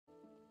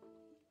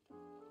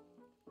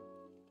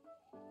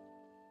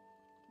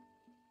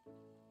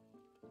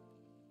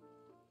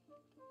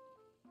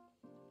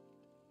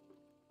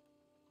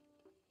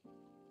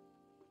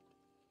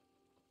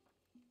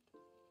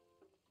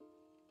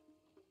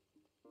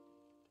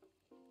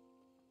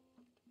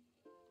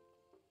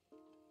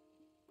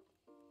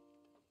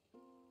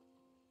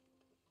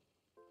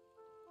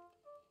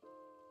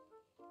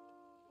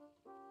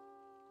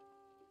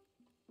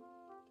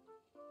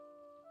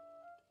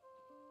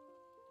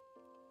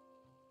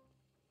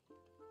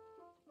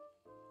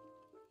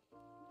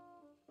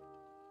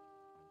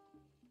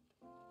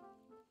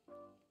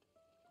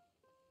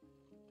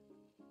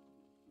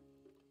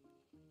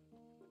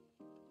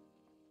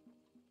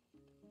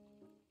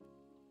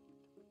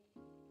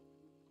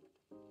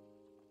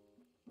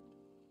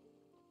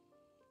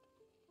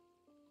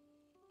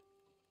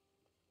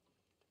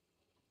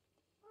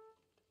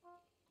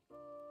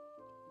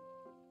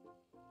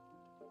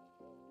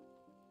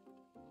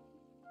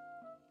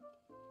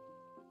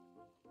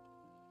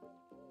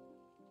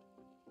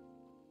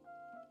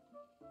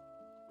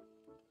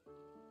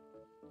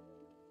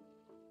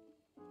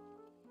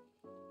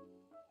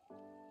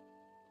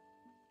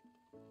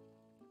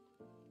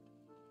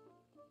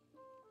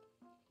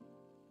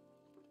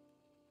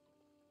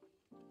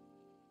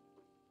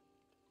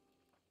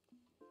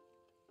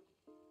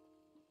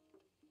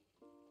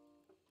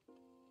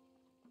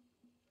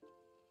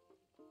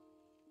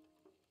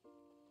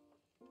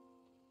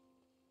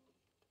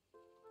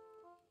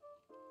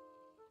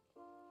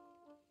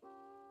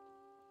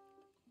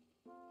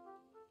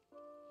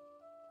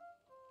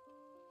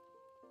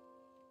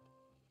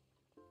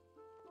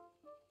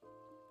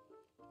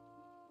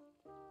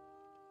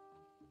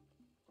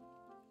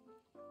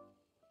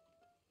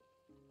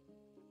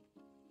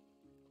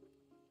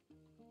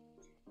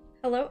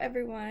Hello,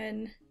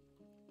 everyone.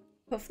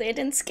 Hopefully I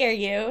didn't scare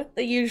you.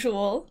 The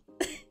usual.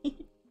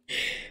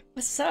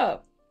 What's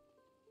up?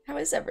 How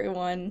is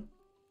everyone?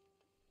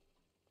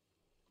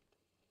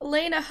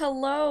 Elena,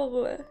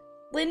 hello.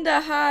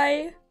 Linda,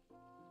 hi.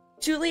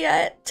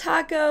 Juliet,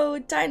 Taco,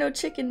 Dino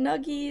Chicken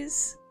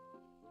Nuggies.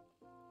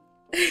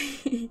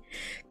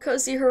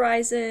 Cozy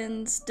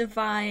Horizons,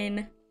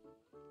 Divine.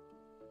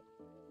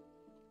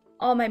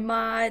 All my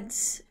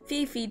mods.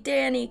 Fifi,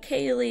 Danny,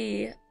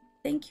 Kaylee.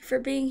 Thank you for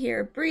being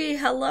here. Bree,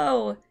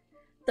 hello.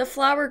 The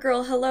Flower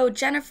Girl, hello.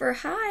 Jennifer,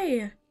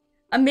 hi.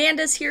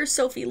 Amanda's here.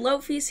 Sophie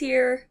Lofi's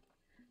here.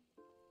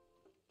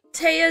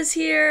 Taya's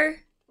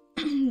here.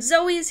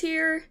 Zoe's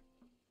here.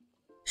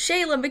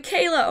 Shayla,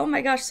 Michaela. Oh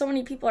my gosh, so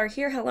many people are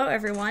here. Hello,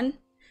 everyone.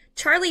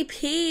 Charlie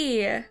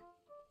P.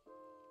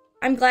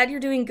 I'm glad you're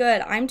doing good.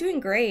 I'm doing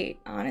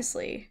great,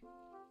 honestly.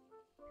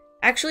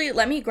 Actually,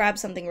 let me grab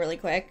something really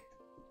quick.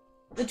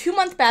 The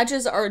 2-month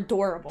badges are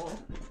adorable.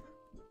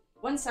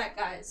 One sec,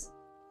 guys.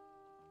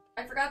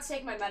 I forgot to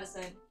take my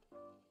medicine.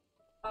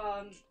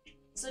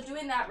 So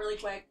doing that really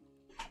quick.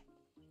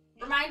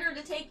 Reminder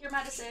to take your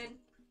medicine.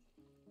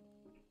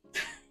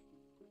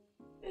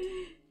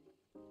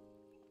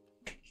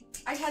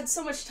 I had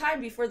so much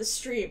time before the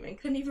stream and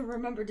couldn't even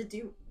remember to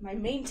do my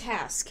main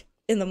task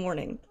in the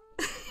morning.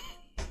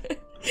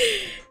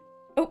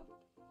 Oh.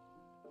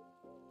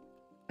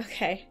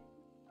 Okay.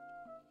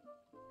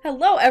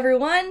 Hello,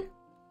 everyone!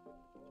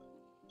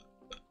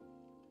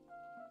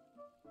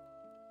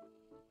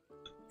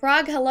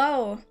 Frog,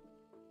 hello.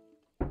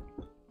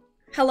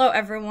 Hello,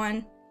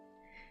 everyone.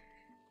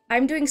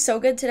 I'm doing so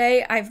good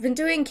today. I've been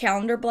doing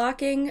calendar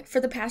blocking for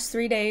the past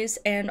 3 days,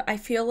 and I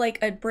feel like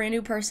a brand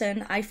new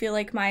person. I feel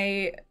like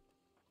my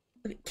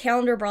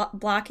calendar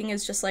blocking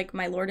is just like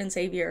my Lord and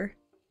Savior.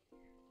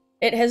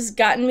 It has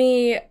gotten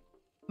me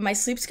my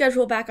sleep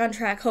schedule back on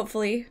track,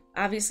 hopefully.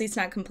 Obviously, it's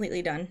not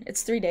completely done.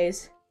 It's 3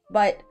 days.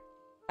 But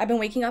I've been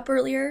waking up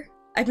earlier.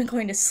 I've been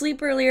going to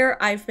sleep earlier.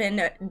 I've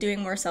been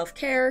doing more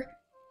self-care.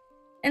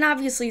 And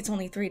obviously, it's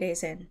only 3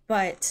 days in.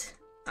 But,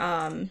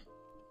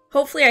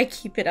 hopefully I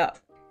keep it up.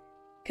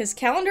 Because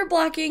calendar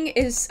blocking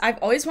is... I've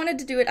always wanted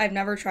to do it. I've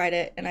never tried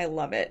it. And I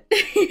love it.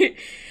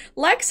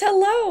 Lex,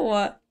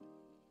 hello!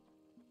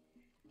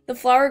 The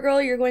Flower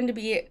Girl, you're going to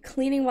be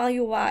cleaning while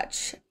you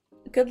watch.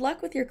 Good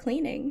luck with your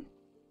cleaning.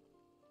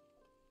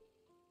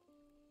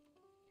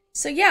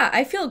 So yeah,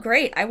 I feel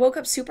great. I woke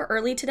up super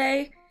early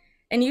today.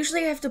 And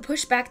usually I have to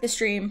push back the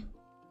stream.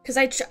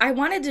 Because I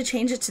wanted to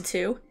change it to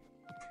 2.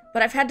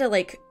 But I've had to,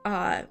 like,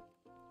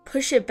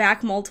 push it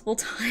back multiple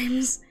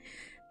times.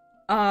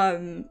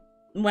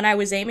 When I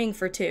was aiming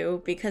for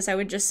 2, because I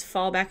would just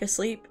fall back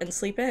asleep and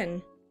sleep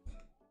in.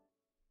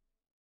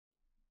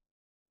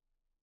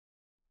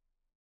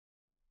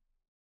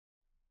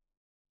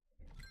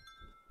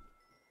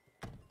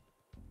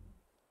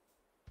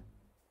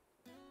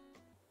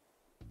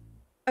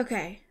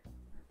 Okay.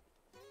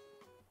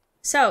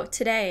 So,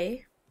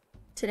 today,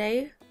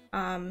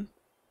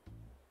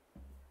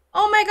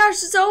 oh my gosh,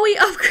 Zoe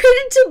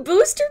upgraded to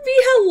Booster B,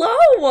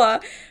 hello!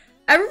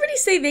 Everybody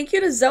say thank you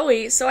to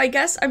Zoe, so I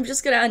guess I'm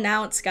just gonna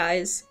announce,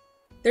 guys.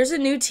 There's a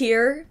new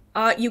tier.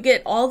 You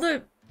get all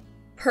the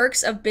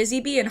perks of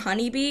Busy Bee and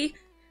Honey Bee,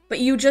 but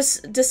you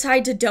just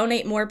decide to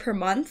donate more per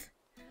month,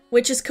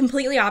 which is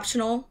completely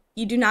optional.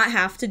 You do not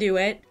have to do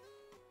it.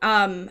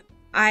 I'm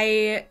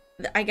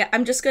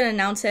just gonna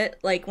announce it,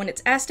 like, when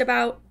it's asked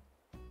about.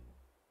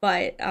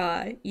 But,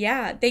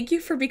 yeah, thank you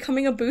for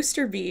becoming a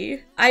Booster Bee.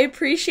 I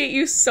appreciate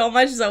you so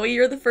much, Zoe.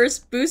 You're the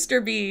first Booster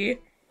Bee.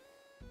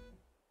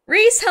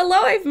 Reese,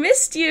 hello, I've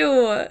missed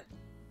you!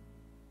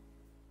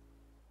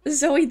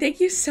 Zoe, thank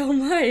you so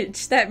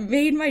much. That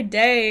made my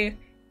day.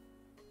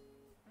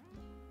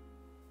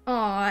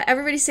 Aw,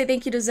 everybody say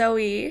thank you to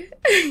Zoe.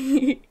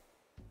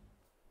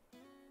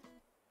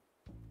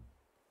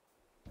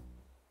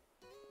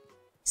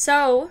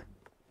 So,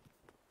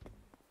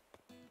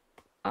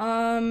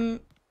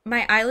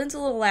 my island's a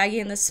little laggy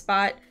in this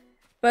spot,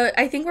 but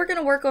I think we're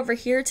gonna work over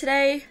here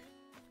today.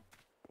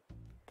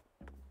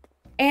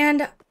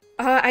 And,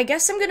 I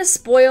guess I'm gonna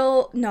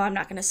spoil- no, I'm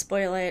not gonna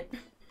spoil it.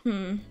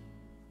 Oh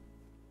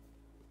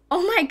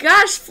my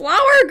gosh,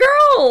 Flower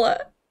Girl!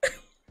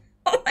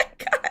 Oh my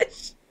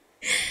gosh.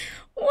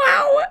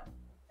 Wow.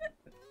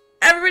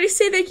 Everybody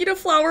say thank you to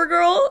Flower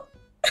Girl.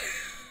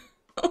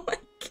 Oh my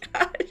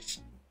gosh.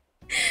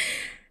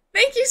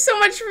 Thank you so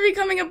much for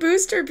becoming a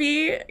Booster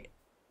Bee.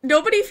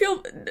 Nobody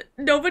feel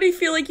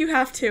like you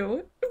have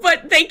to,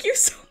 but thank you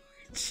so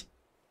much.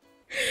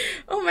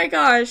 Oh my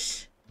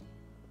gosh.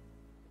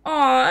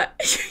 Aw.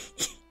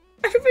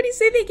 Everybody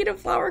say thank you to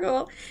Flower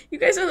Girl. You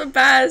guys are the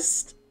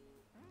best.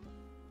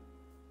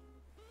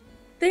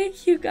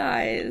 Thank you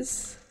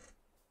guys.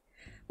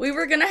 We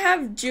were gonna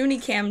have Junie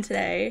Cam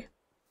today.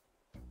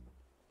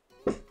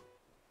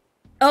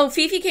 Oh,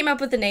 Fifi came up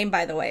with the name,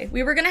 by the way.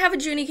 We were gonna have a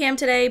Junie Cam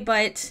today,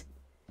 but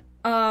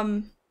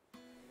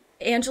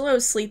Angelo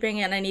was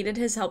sleeping and I needed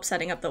his help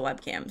setting up the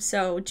webcam.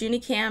 So Junie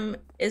Cam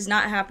is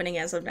not happening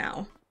as of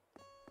now.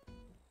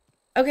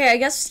 Okay, I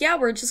guess, yeah,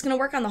 we're just gonna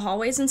work on the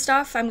hallways and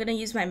stuff. I'm gonna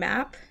use my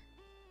map.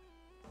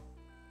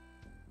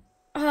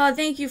 Oh,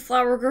 thank you,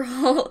 Flower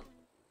Girl.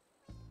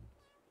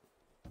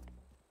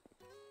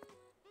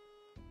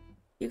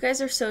 You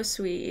guys are so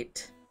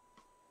sweet.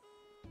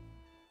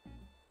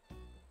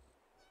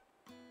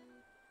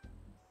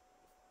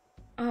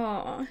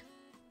 Oh.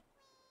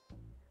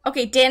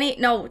 Okay, Danny,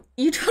 no,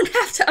 you don't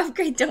have to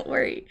upgrade, don't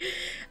worry.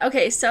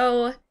 Okay,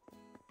 so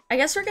I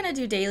guess we're gonna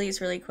do dailies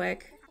really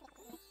quick.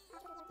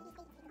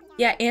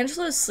 Yeah,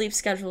 Angelo's sleep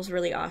schedule's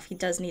really off. He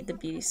does need the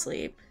beauty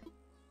sleep.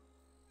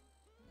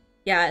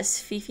 Yes,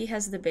 Fifi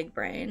has the big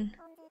brain.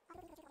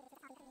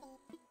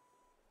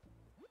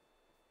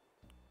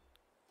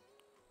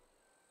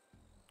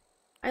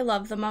 I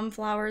love the mum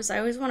flowers. I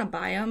always want to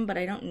buy them, but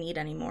I don't need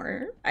any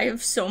more. I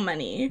have so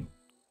many.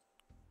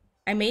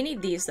 I may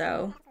need these,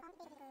 though.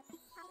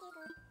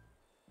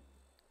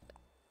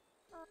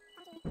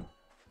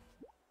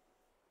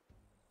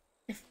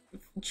 If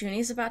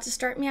Junie's about to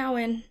start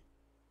meowing.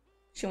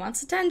 She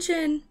wants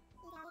attention.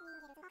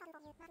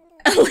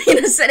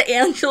 Elena said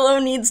Angelo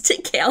needs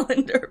to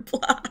calendar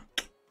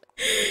block.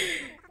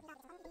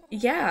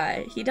 Yeah,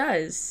 he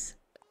does.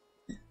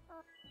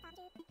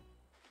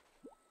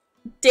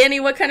 Danny,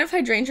 what kind of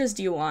hydrangeas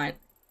do you want?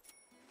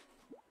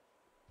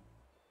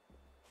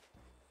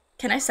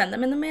 Can I send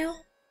them in the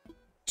mail?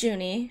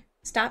 Junie,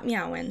 stop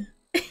meowing.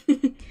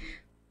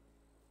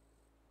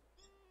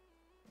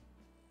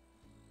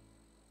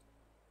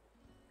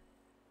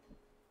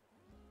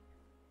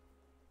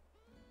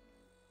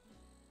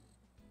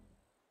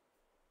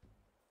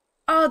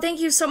 Oh, thank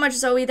you so much,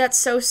 Zoe. That's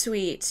so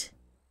sweet.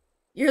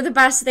 You're the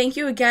best. Thank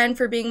you again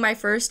for being my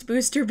first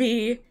booster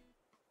bee.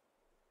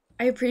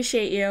 I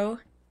appreciate you.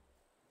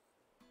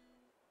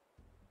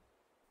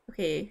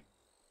 Okay.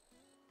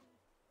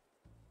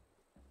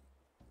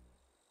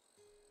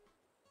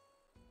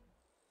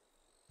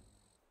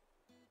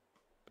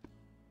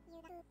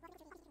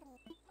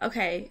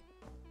 Okay.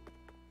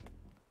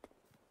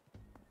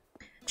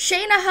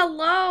 Shayna,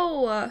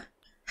 hello!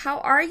 How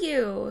are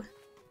you?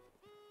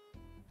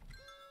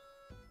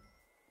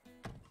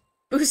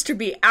 Booster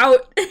bee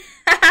out.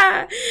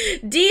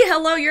 D,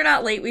 hello, you're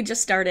not late. We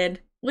just started.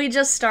 We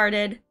just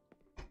started.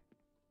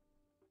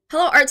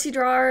 Hello, Artsy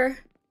Drawer.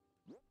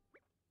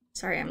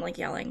 Sorry, I'm like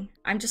yelling.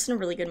 I'm just in a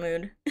really good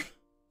mood.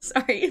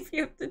 Sorry if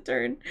you have to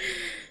turn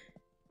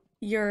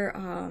your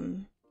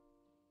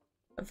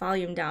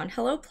volume down.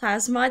 Hello,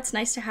 Plasma. It's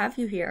nice to have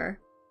you here.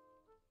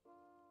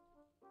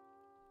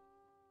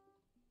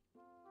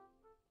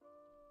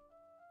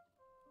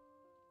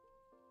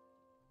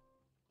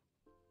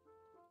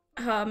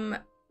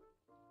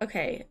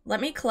 Okay,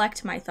 let me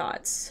collect my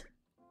thoughts.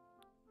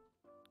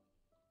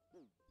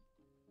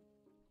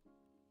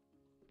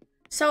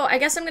 So, I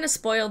guess I'm gonna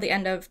spoil the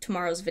end of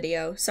tomorrow's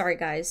video. Sorry,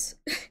 guys.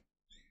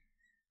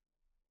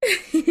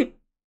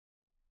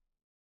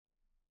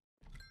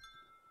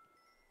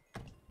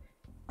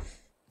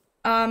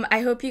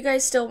 I hope you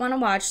guys still want to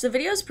watch. The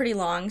video's pretty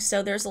long,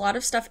 so there's a lot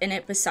of stuff in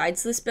it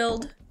besides this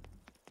build.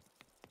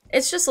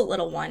 It's just a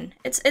little one.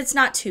 It's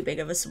not too big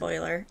of a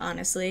spoiler,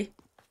 honestly.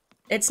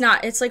 It's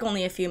like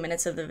only a few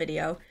minutes of the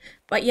video.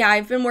 But yeah,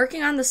 I've been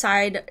working on the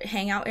side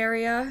hangout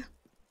area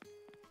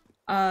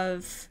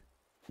of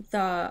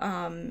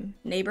the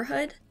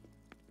neighborhood,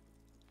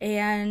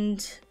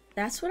 and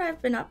that's what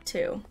I've been up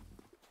to.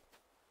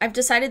 I've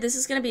decided this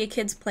is gonna be a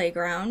kid's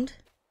playground.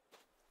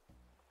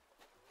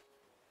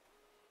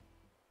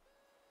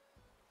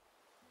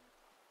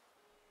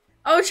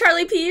 Oh,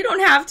 Charlie P, you don't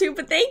have to,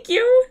 but thank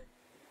you!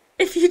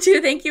 If you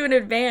do, thank you in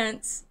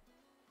advance.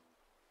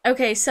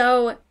 Okay,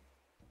 so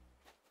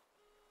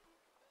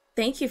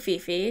thank you,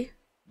 Fifi.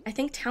 I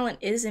think talent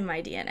is in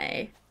my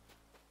DNA.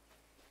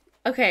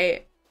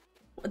 Okay,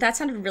 that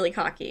sounded really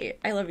cocky.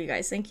 I love you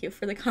guys. Thank you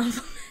for the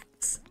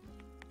compliments.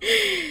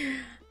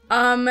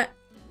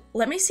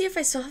 Let me see if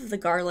I still have the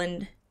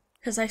garland,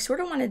 because I sort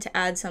of wanted to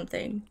add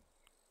something.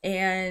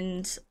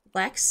 And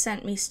Lex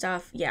sent me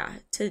stuff, yeah,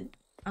 to,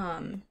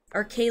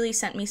 or Kaylee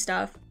sent me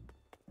stuff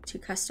to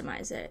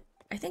customize it.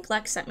 I think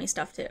Lex sent me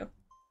stuff too.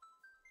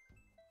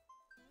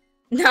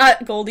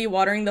 Not Goldie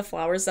watering the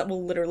flowers that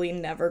will literally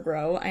never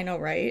grow. I know,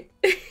 right?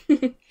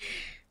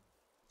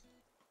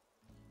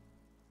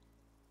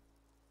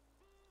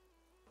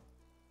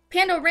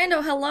 Pando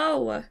Rando,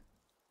 hello!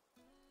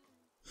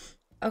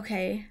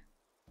 Okay.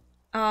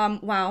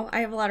 Wow, I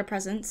have a lot of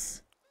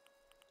presents.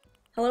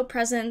 Hello,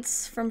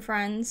 presents from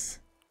friends.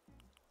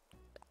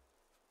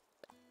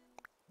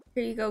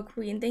 Here you go,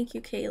 Queen. Thank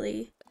you,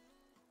 Kaylee.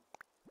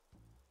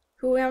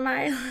 Who am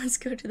I? Let's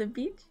go to the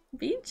beach.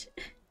 Beach?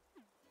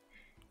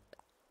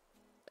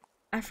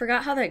 I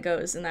forgot how that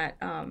goes in that,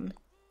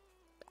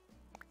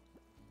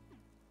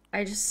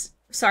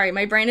 sorry,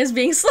 my brain is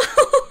being slow.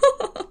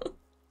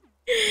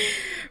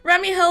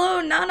 Remy,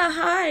 hello, Nana,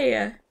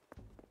 hi.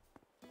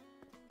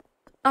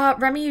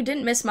 Remy, you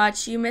didn't miss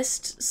much. You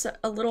missed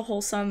a little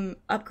wholesome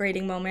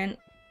upgrading moment.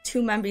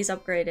 2 Membies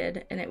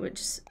upgraded, and it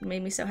just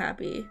made me so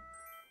happy.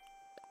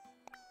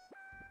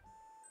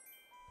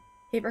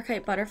 Paper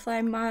kite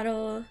butterfly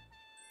model.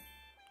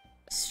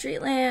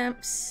 Street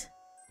lamps.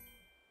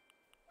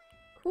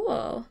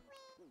 Cool.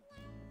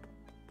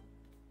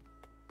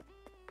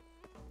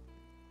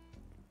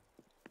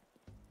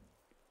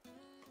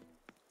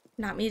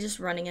 Not me just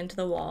running into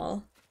the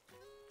wall.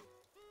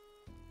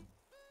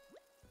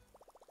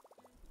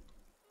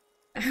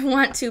 I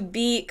want to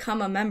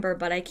become a member,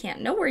 but I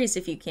can't. No worries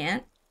if you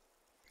can't.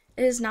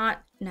 It is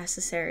not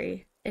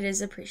necessary. It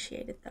is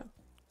appreciated, though,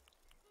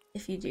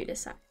 if you do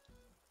decide.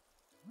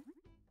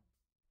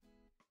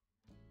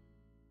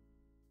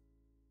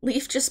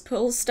 Leaf just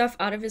pulls stuff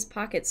out of his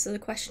pockets, so the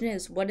question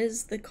is, what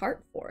is the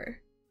cart for?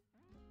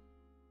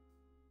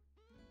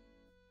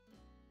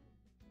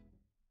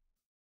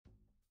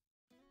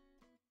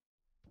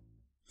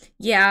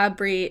 Yeah,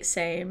 Brie,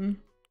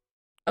 same.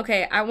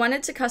 Okay, I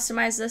wanted to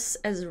customize this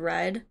as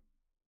red.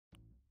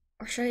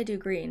 Or should I do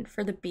green?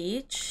 For the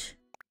beach?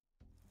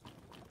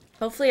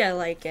 Hopefully I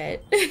like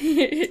it.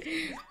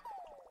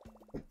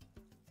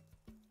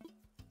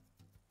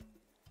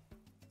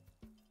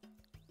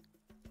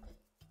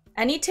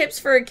 Any tips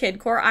for a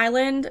kidcore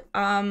island?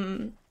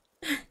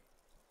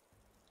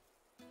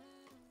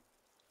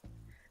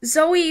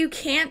 Zoe, you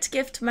can't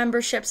gift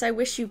memberships. I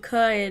wish you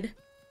could.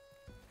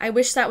 I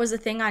wish that was a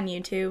thing on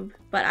YouTube,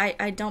 but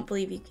I don't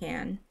believe you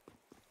can.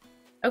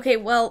 Okay,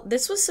 well,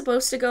 this was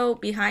supposed to go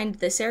behind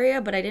this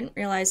area, but I didn't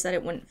realize that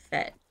it wouldn't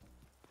fit.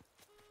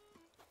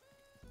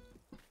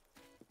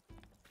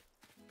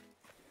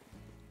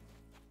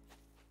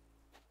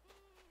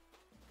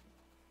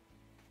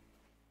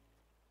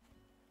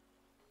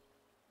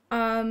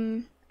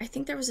 I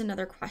think there was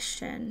another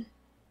question.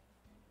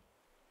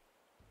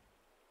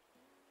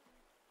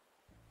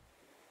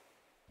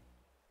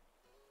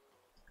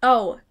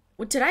 Oh,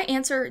 did I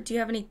answer? Do you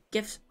have any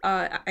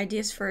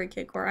ideas for a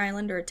Kidcore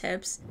Island or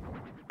tips?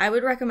 I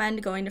would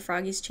recommend going to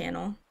Froggy's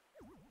channel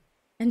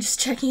and just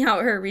checking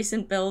out her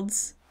recent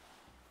builds.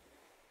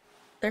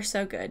 They're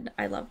so good.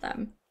 I love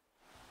them.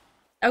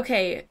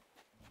 Okay,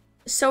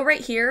 so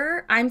right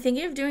here, I'm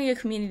thinking of doing a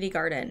community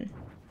garden.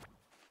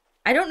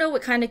 I don't know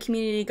what kind of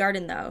community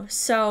garden though,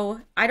 so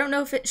I don't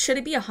know if should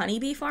it be a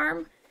honeybee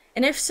farm?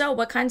 And if so,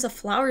 what kinds of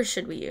flowers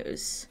should we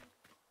use?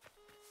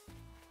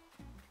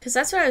 Because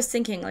that's what I was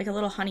thinking, like a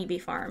little honeybee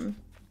farm.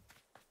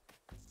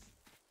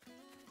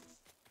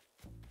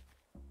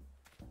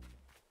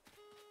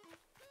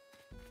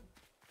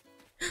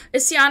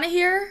 Is Sienna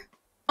here?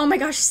 Oh my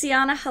gosh,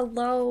 Sienna,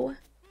 hello.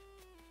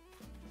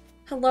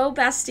 Hello,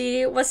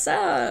 bestie. What's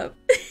up?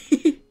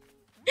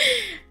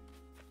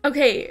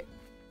 Okay.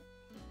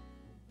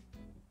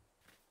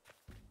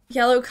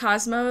 Yellow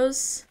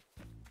cosmos.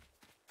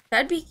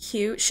 That'd be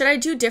cute. Should I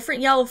do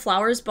different yellow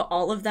flowers, but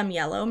all of them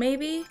yellow,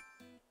 maybe?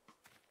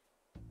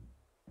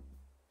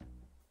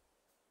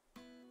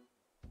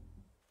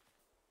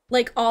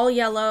 Like all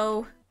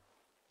yellow.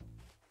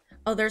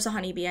 Oh, there's a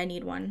honeybee. I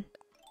need one.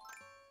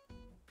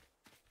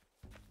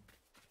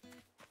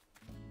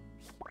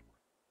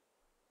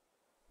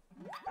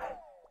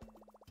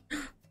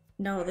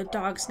 No, the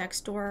dogs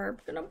next door are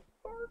gonna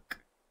bark.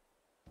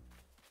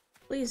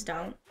 Please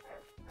don't.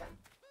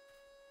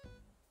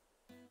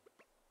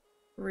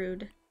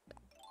 Rude.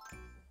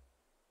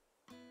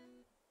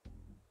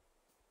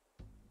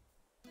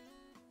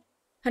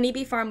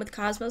 Honeybee farm with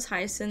cosmos,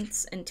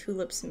 hyacinths, and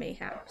tulips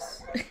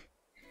mayhaps.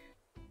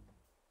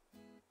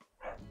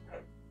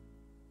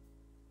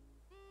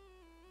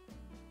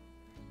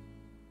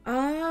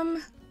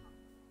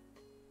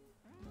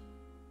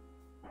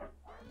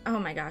 Oh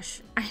my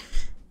gosh.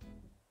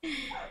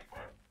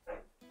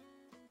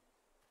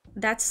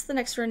 That's the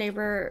next door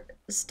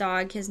neighbor's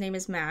dog. His name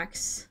is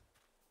Max.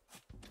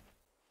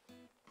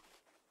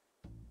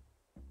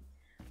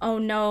 Oh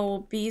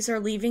no, bees are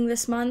leaving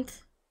this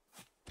month.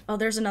 Oh,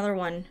 there's another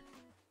one.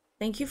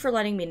 Thank you for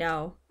letting me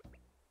know.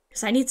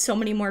 Because I need so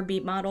many more bee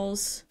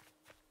models.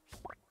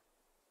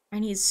 I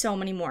need so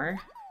many more.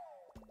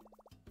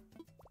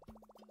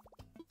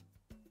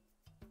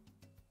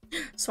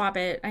 Swap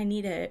it. I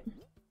need it.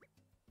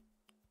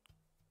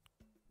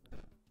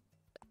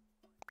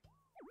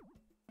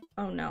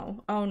 Oh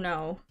no. Oh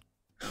no.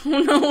 Oh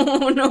no.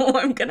 Oh no.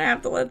 I'm gonna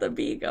have to let the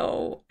bee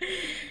go.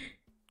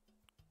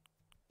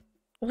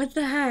 What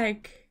the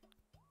heck?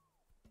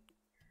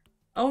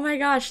 Oh my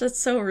gosh, that's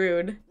so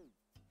rude.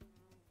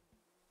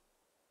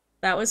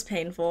 That was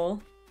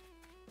painful.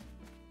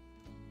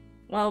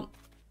 Well,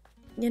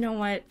 you know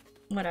what?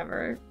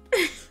 Whatever.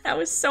 That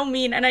was so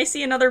mean. And I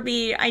see another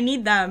bee. I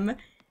need them.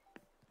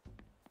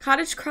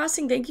 Cottage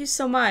Crossing, thank you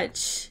so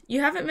much.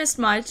 You haven't missed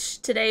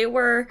much. Today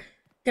we're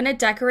gonna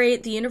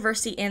decorate the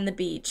university and the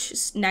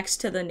beach next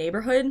to the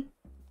neighborhood.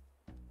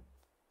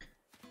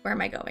 Where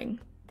am I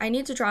going? I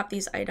need to drop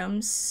these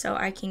items so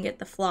I can get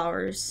the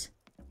flowers.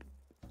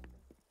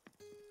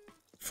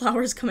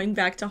 Flowers coming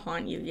back to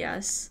haunt you,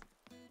 yes.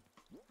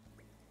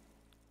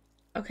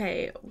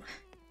 Okay,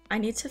 I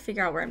need to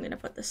figure out where I'm gonna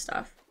put this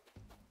stuff.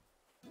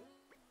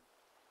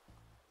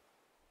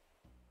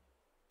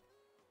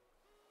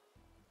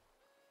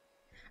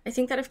 I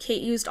think that if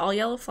Kate used all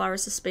yellow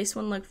flowers, the space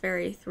wouldn't look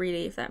very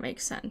 3D, if that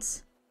makes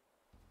sense.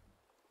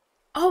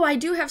 Oh, I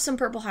do have some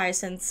purple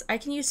hyacinths. I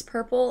can use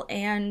purple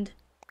and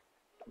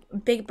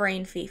big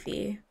brain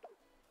Fifi.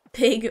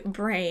 Big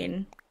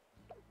brain.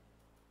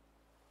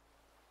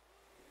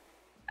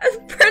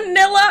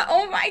 Pernilla,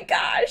 oh my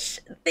gosh.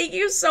 Thank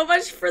you so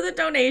much for the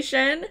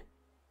donation.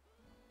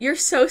 You're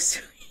so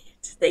sweet.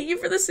 Thank you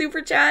for the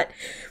super chat.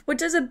 What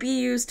does a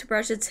bee use to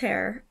brush its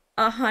hair?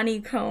 A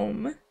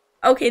honeycomb.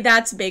 Okay,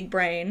 that's big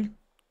brain.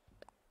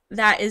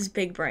 That is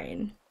big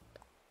brain.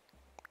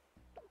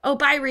 Oh,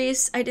 bye,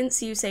 Reese. I didn't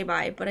see you say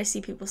bye, but I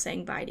see people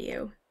saying bye to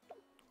you.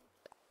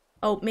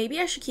 Oh, maybe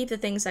I should keep the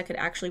things that could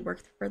actually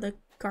work for the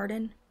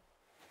garden.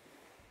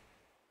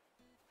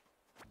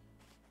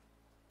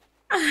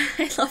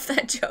 I love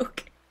that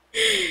joke.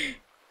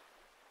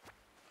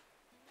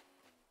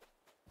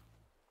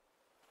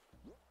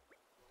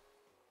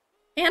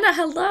 Anna,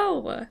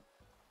 hello!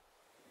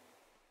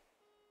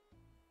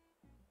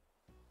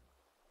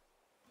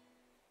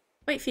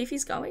 Wait,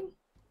 Fifi's going?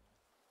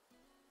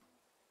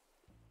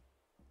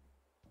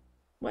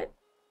 What?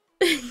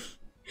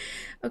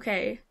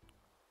 Okay.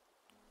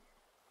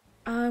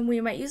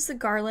 We might use the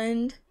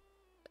garland.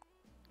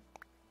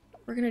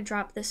 We're gonna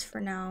drop this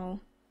for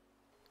now.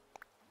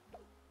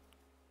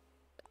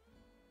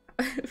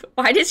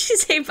 Why did she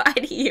say bye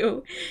to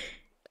you?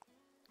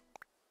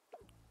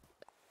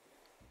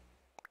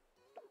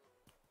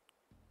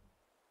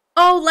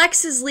 Oh,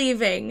 Lex is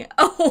leaving.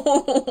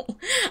 Oh,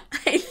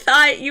 I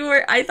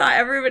thought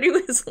everybody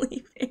was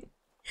leaving.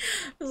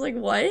 I was like,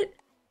 what?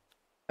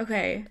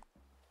 Okay.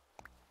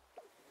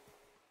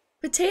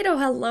 Potato,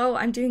 hello.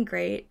 I'm doing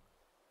great.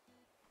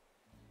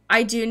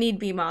 I do need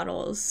bee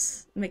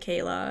models,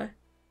 Michaela.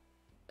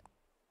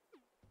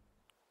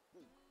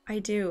 I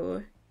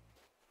do.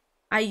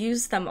 I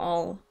used them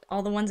all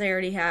the ones I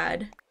already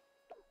had.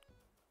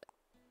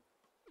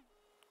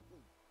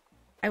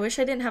 I wish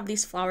I didn't have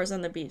these flowers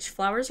on the beach.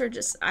 Flowers are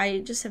just, I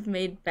just have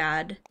made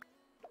bad.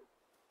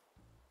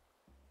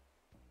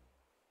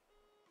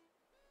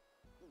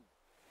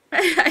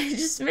 I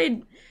just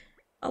made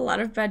a lot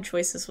of bad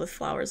choices with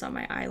flowers on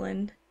my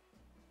island.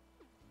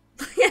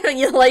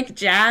 You like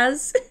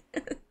jazz?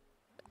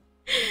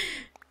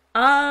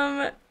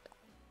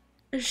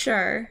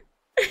 Sure.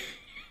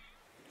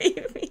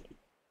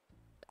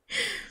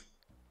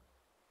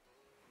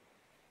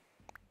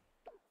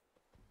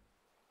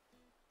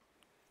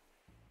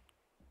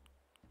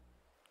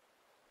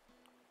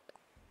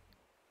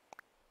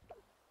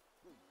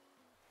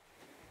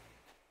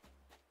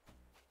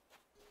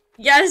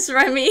 Yes,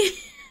 Remy.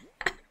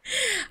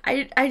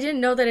 I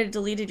didn't know that it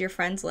deleted your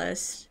friends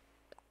list.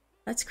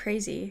 That's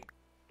crazy.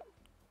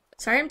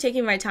 Sorry I'm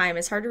taking my time.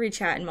 It's hard to read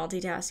chat and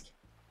multitask.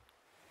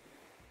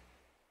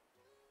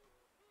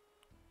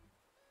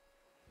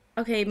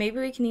 Okay, maybe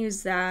we can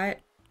use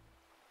that.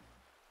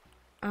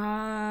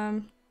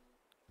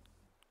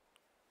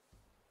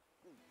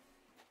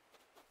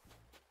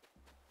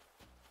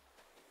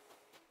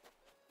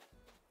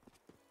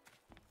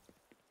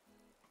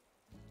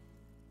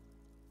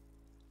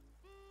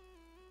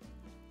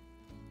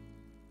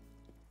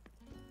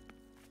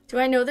 Do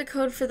I know the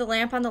code for the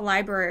lamp on the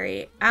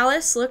library?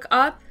 Alice, look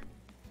up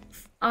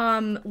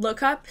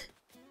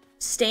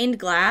stained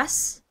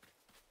glass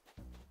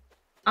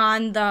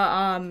on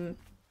the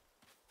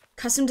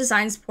custom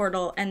designs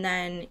portal, and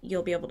then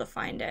you'll be able to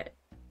find it.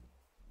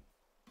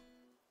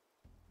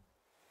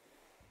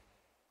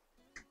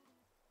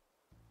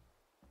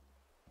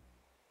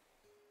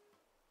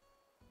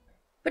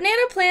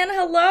 Banana Plan,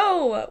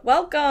 hello!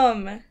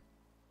 Welcome!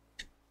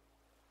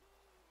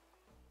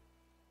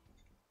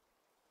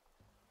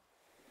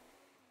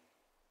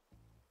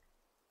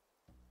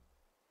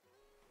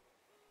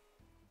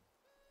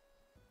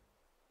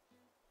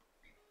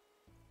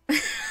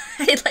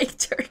 I like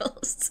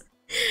turtles.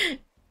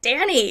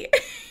 Danny!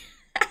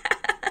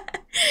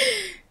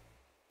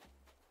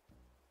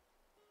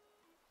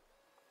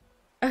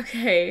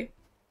 Okay.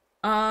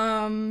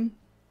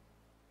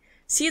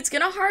 See, it's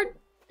gonna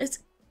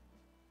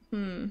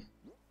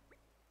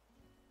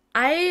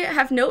I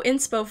have no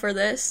inspo for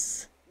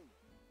this.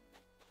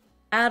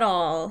 At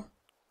all.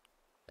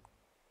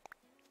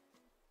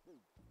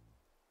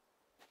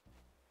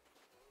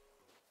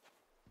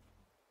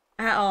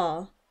 At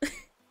all.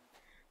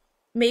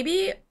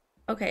 Maybe,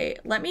 okay,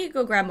 let me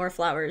go grab more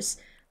flowers.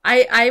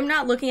 I'm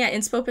not looking at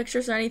inspo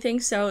pictures or anything,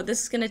 so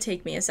this is gonna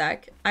take me a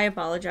sec. I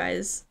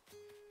apologize.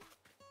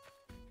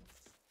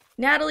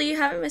 Natalie, you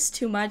haven't missed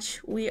too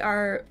much. We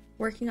are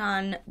working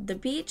on the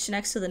beach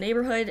next to the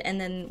neighborhood, and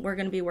then we're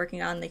gonna be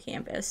working on the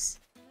campus.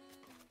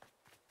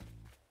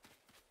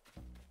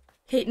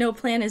 Kate, no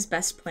plan is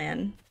best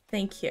plan.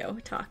 Thank you,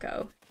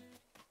 Taco.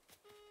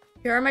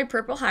 Here are my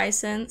purple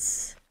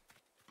hyacinths.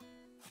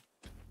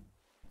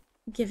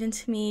 Given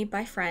to me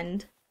by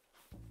friend.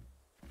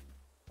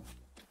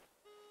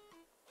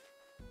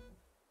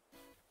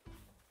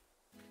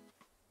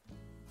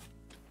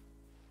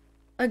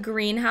 A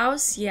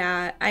greenhouse?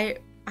 Yeah, I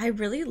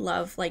really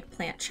love like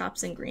plant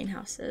shops and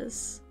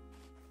greenhouses.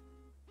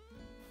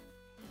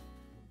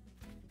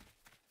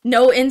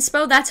 No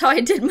inspo? That's how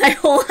I did my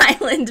whole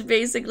island,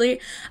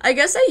 basically. I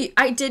guess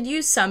I did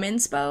use some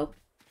inspo.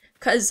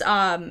 Because,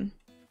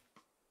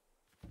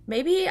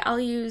 maybe I'll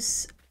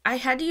use... I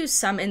had to use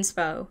some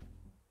inspo.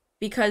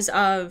 Because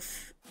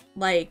of,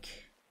 like,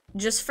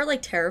 just for,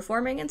 like,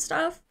 terraforming and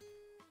stuff.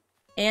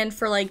 And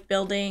for, like,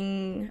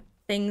 building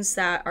things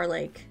that are,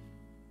 like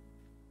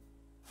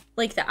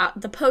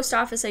the post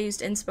office I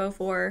used inspo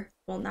for.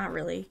 Well, not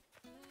really.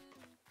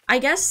 I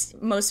guess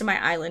most of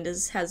my island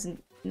has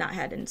not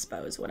had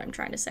inspo is what I'm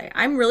trying to say.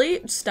 I'm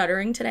really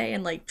stuttering today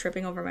and like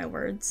tripping over my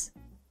words.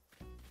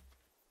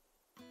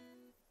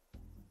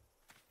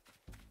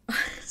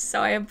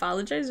 So I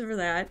apologize for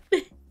that.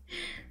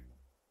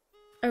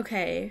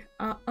 Okay.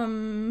 I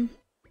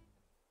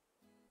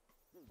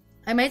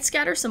might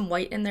scatter some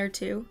white in there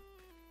too.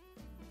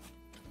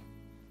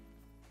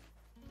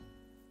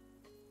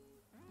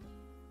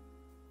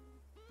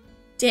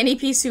 Danny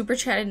P super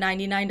chatted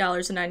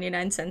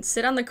 $99.99.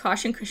 Sit on the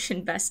caution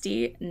cushion,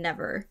 bestie.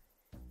 Never.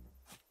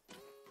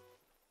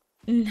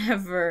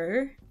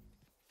 Never.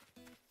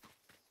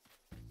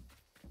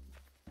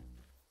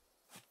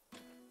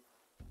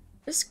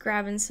 Just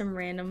grabbing some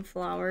random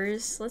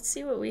flowers. Let's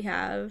see what we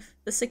have.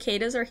 The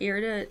cicadas are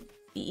here to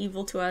be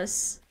evil to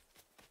us.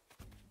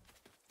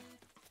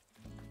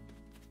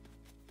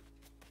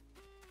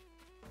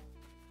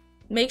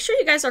 Make sure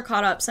you guys are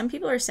caught up. Some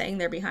people are saying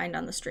they're behind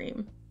on the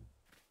stream.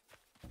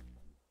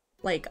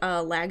 Like,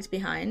 lagged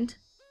behind.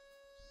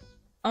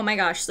 Oh my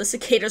gosh, the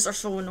cicadas are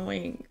so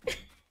annoying.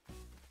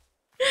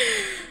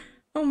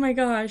 Oh my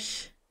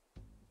gosh.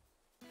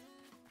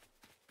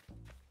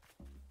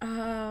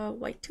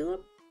 White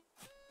tulip?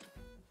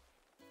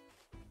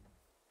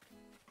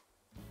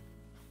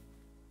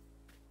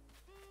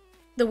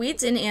 The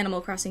weeds in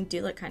Animal Crossing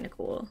do look kind of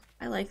cool.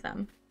 I like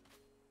them.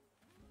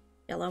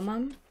 Yellow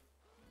mum?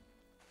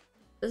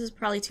 This is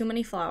probably too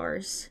many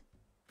flowers.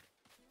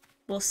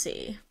 We'll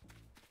see.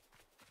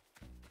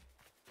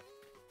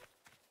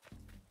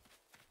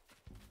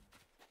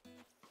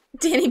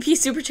 Danny P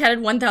super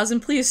chatted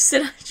 1,000. Please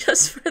sit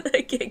just for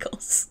the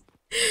giggles.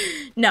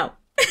 No.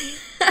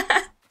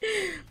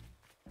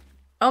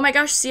 Oh my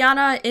gosh,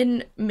 Sienna,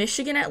 in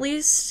Michigan at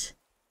least,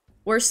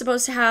 we're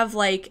supposed to have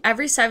like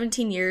every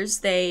 17 years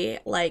they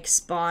like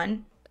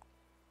spawn.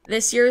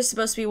 This year is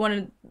supposed to be one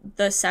of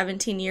the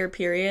 17-year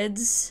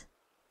periods.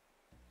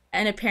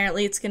 And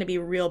apparently it's gonna be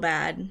real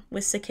bad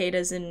with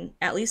cicadas in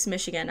at least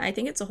Michigan. I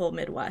think it's a whole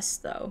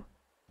Midwest though.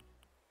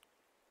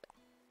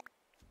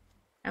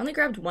 I only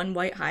grabbed one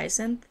white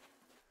hyacinth.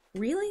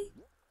 Really?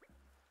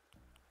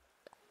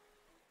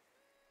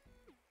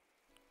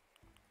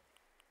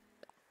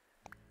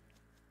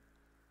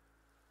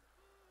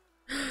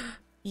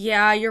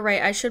 Yeah, you're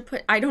right. I should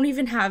put... I don't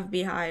even have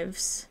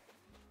beehives.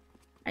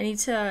 I need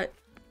to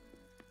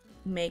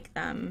make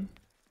them.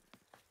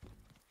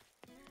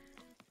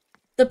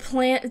 The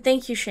plant...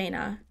 Thank you,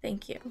 Shayna.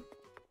 Thank you.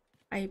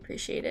 I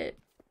appreciate it.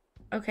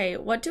 Okay,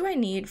 what do I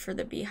need for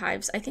the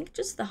beehives? I think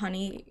just the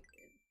honey...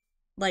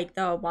 Like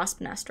the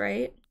wasp nest,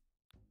 right?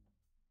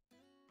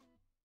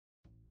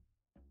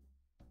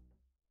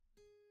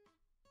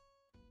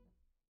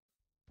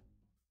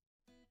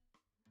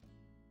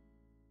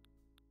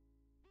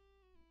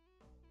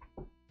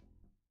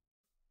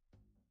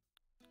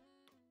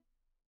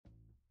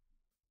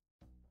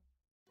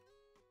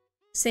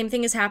 Same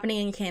thing is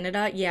happening in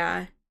Canada.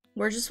 Yeah,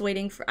 we're just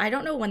waiting for... I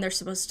don't know when they're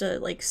supposed to,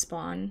 like,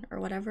 spawn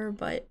or whatever,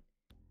 but...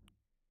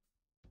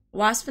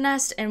 Wasp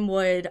nest and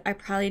wood. I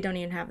probably don't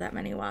even have that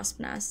many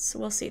wasp nests.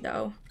 We'll see,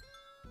 though.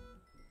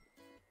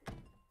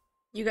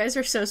 You guys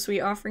are so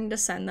sweet offering to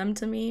send them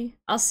to me.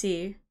 I'll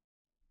see.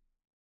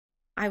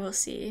 I will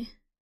see.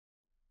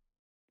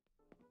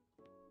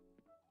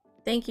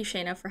 Thank you,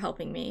 Shayna, for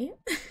helping me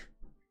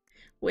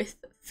with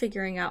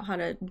figuring out how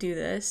to do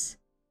this.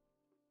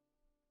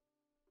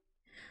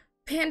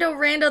 Pando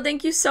Rando,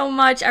 thank you so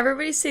much.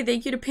 Everybody say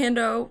thank you to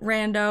Pando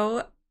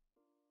Rando.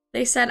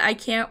 They said, I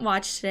can't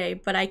watch today,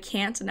 but I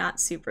can't not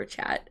super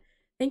chat.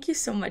 Thank you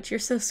so much. You're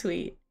so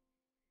sweet.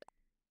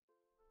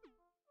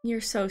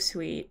 You're so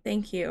sweet.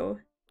 Thank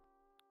you.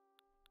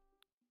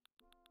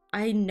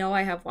 I know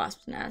I have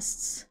wasp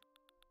nests.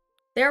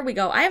 There we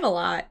go. I have a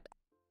lot.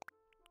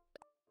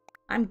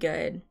 I'm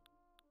good.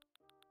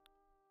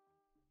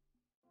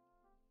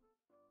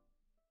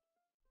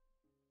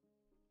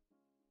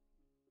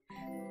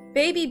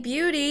 Baby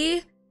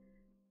Beauty!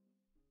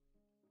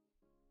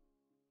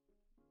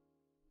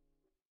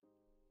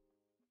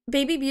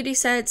 Baby Beauty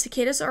said,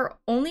 cicadas are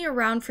only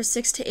around for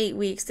 6 to 8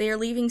 weeks. They are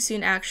leaving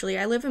soon, actually.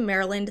 I live in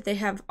Maryland. They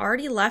have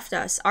already left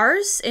us.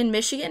 Ours in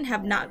Michigan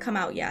have not come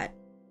out yet.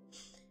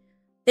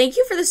 Thank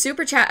you for the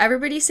super chat.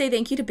 Everybody say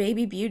thank you to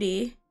Baby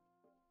Beauty.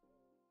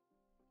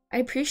 I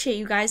appreciate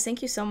you guys.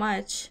 Thank you so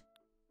much.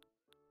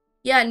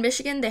 Yeah, in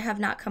Michigan, they have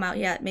not come out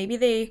yet. Maybe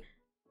they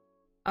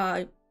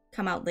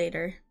come out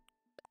later.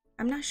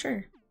 I'm not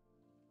sure.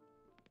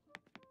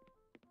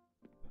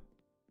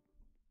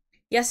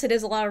 Yes, it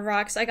is a lot of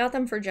rocks. I got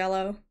them for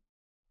Jello.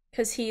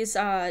 Because he's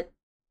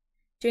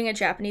doing a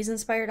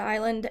Japanese-inspired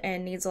island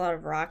and needs a lot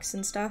of rocks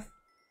and stuff.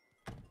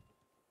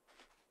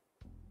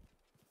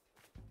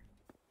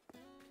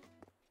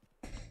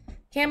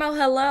 Camo,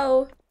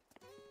 hello.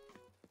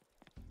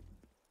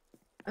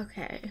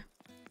 Okay.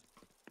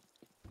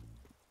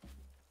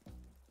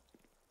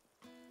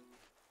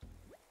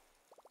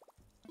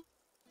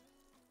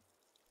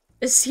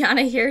 Is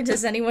Sienna here?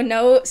 Does anyone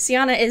know?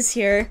 Sienna is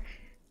here.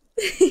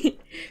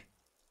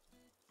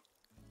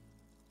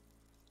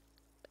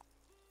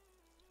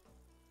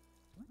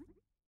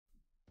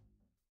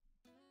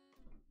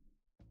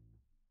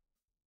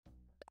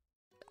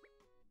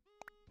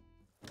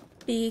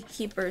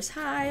 Beekeeper's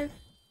hive.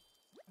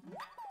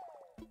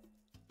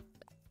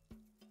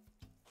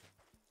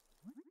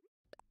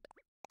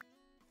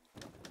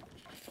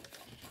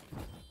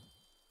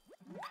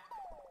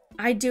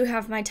 I do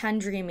have my 10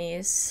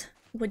 dreamies.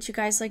 Would you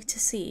guys like to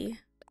see?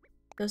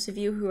 Those of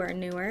you who are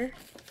newer.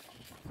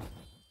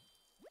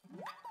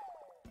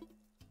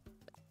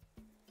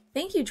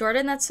 Thank you,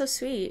 Jordan. That's so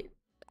sweet.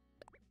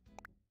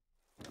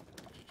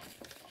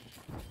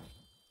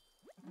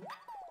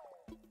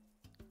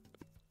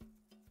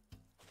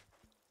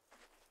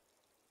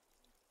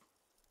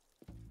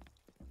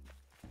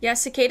 Yeah,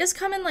 cicadas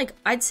come in like,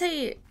 I'd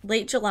say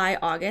late July,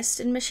 August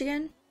in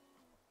Michigan.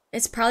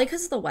 It's probably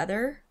because of the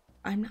weather.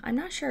 I'm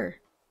not sure.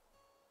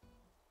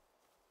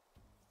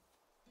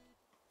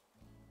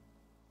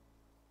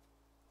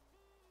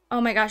 Oh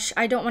my gosh,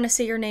 I don't want to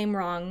say your name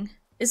wrong.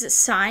 Is it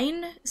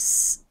Sign?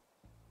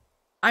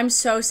 I'm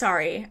so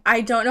sorry.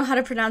 I don't know how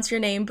to pronounce your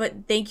name,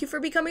 but thank you for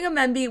becoming a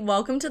memby.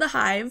 Welcome to the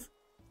hive.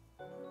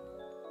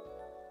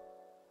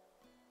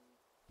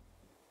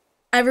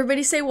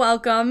 Everybody say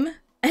welcome,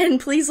 and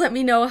please let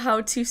me know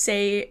how to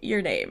say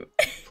your name,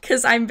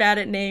 because I'm bad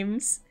at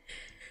names.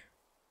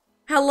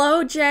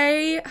 Hello,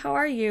 Jay. How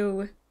are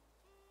you?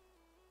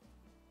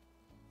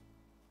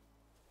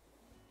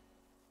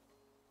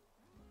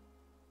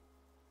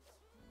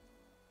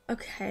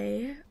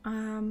 Okay,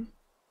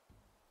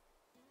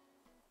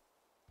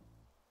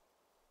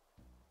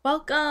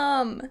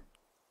 welcome!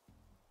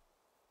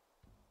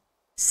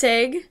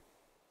 Signy?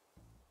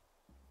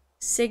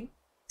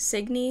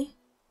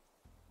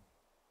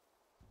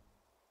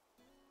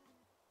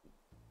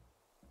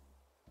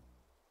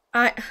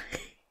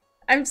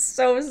 I'm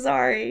so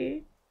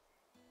sorry.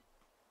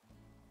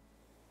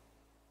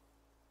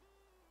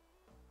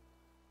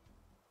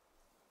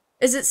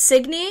 Is it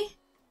Signy?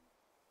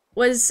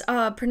 Was,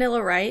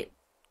 Pernilla right?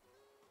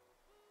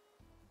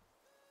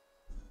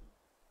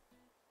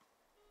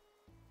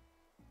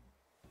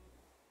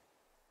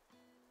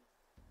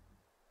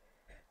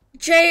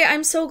 Jay,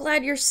 I'm so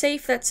glad you're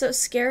safe. That's so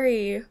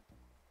scary.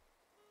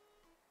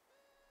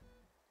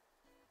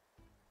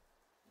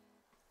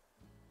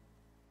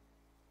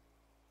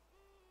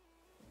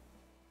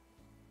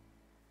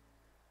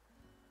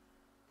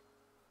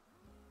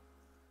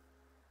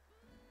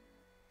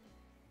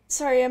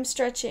 Sorry, I'm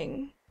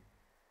stretching.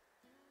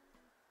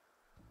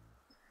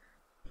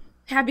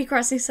 Happy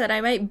Crossing said I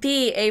might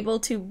be able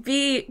to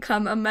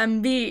become a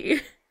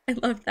memby. I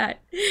love that.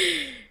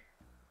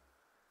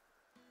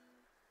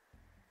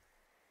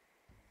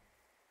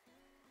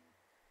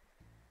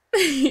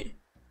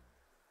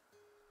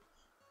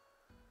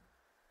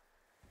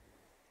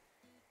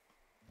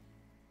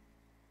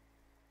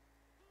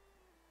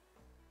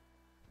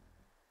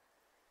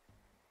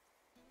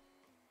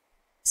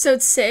 So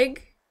it's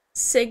Sig?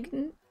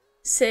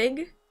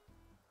 Sig?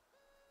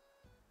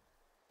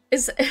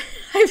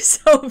 I'm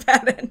so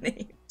bad at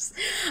names.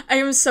 I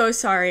am so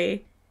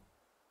sorry.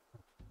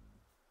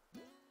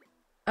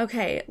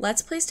 Okay,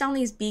 let's place down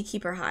these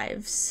beekeeper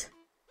hives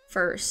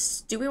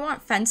first. Do we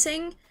want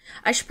fencing?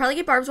 I should probably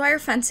get barbed wire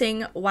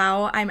fencing.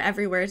 Wow, I'm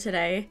everywhere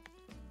today.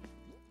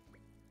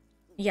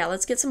 Yeah,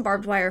 let's get some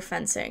barbed wire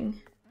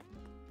fencing.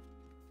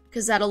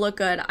 Because that'll look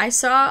good. I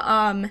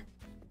saw,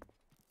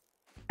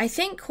 I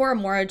think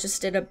Koramora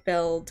just did a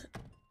build.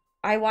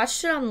 I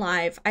watched it on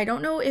live. I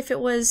don't know if it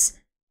was,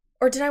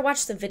 or did I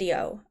watch the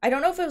video? I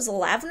don't know if it was a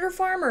lavender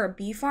farm or a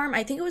bee farm.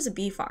 I think it was a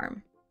bee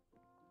farm.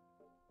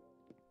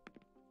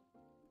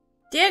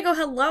 Diego,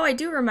 hello, I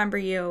do remember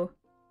you.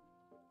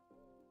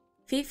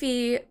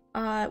 Fifi,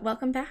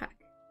 welcome back.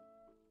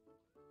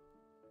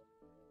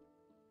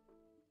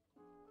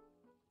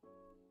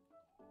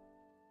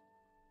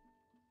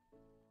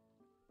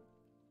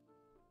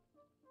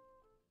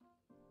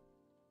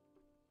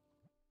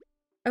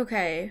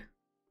 Okay.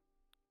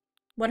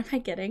 What am I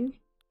getting?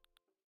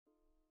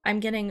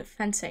 I'm getting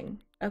fencing.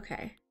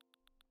 Okay.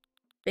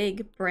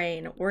 Big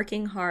brain,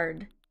 working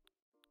hard.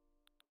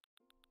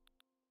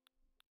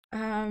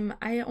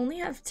 I only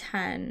have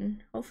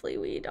 10. Hopefully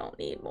we don't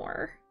need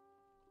more.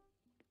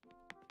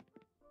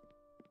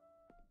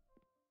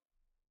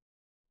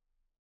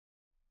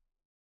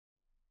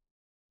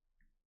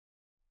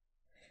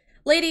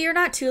 Lady, you're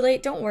not too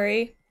late, don't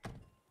worry.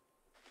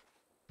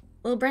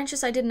 Little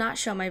branches, I did not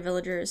show my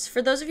villagers.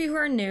 For those of you who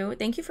are new,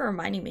 thank you for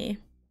reminding me.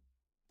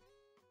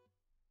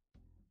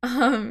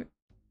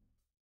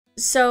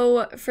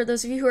 So for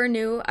those of you who are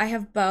new, I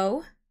have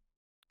Bo,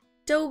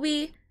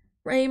 Dobie,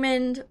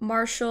 Raymond,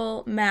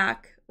 Marshall,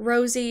 Mac,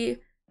 Rosie,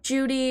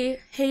 Judy,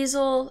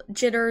 Hazel,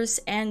 Jitters,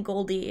 and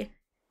Goldie.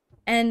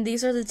 And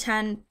these are the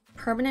 10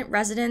 permanent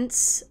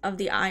residents of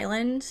the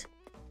island.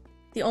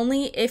 The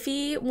only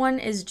iffy one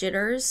is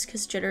Jitters,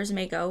 because Jitters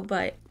may go,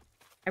 but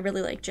I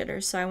really like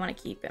Jitters, so I want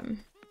to keep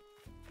him.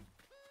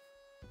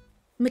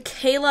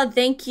 Michaela,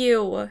 thank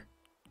you!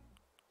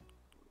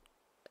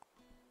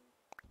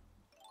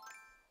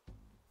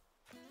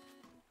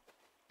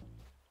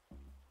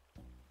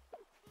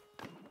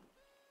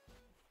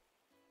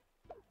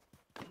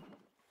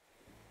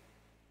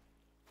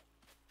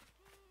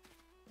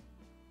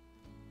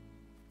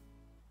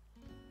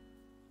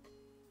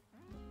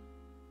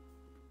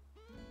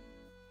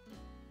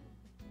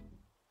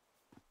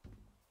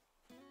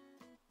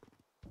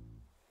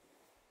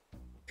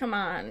 Come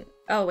on.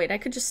 Oh, wait, I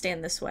could just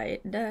stand this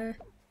way. Duh.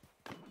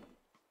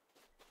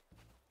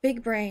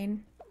 Big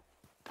brain.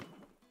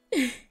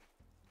 I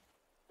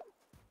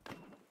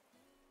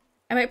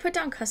might put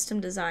down custom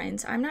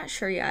designs. I'm not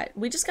sure yet.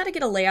 We just gotta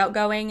get a layout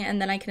going and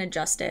then I can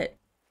adjust it.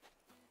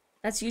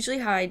 That's usually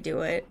how I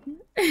do it.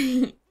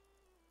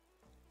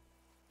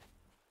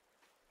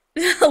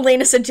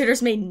 Elena said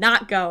Jitters may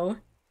not go.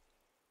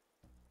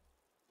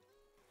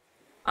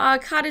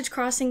 Cottage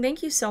Crossing,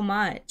 thank you so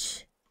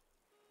much.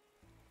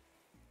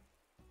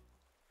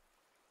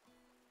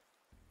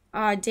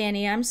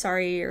 Danny, I'm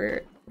sorry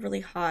you're really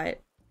hot.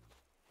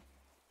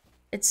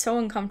 It's so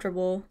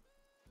uncomfortable.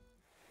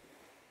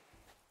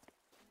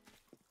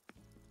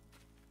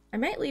 I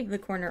might leave the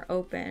corner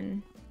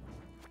open.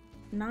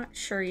 Not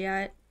sure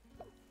yet.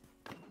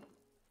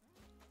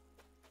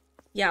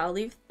 Yeah, I'll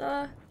leave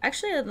the...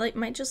 Actually, I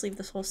might just leave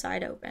this whole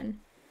side open.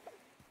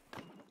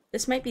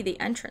 This might be the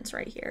entrance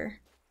right here.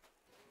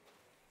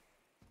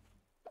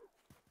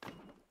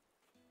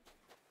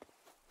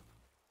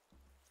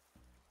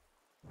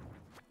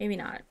 Maybe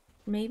not.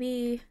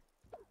 Maybe...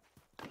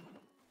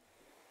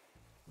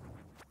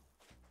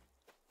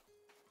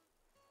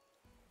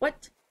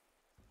 What?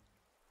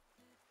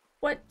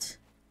 What?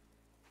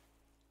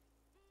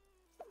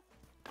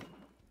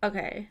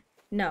 Okay.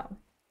 No.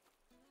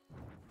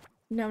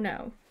 No,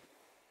 no.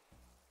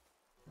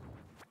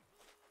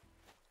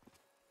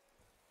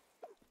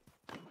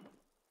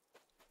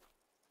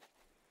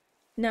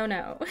 No,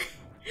 no.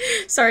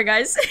 Sorry,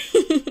 guys.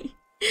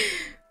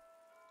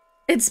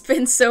 It's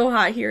been so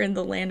hot here in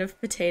the land of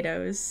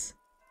potatoes.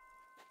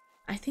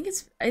 I think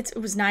it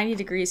was 90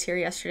 degrees here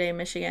yesterday in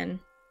Michigan.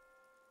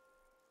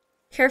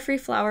 Carefree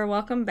Flower,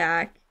 welcome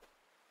back.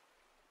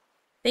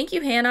 Thank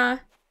you,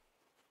 Hannah.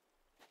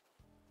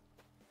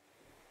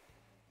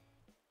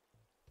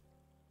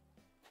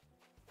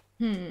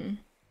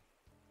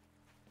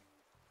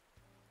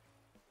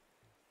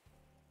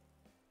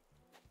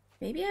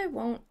 Maybe I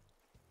won't.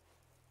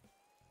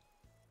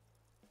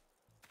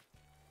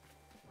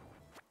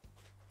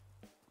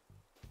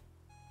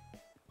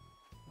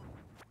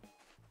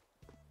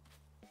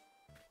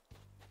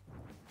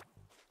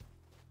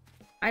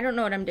 I don't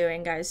know what I'm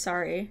doing, guys.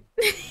 Sorry.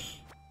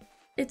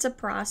 It's a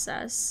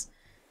process.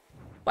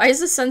 Why is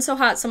the sun so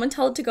hot? Someone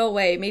tell it to go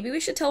away. Maybe we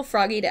should tell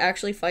Froggy to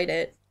actually fight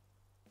it.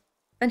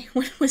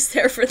 Anyone was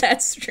there for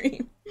that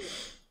stream.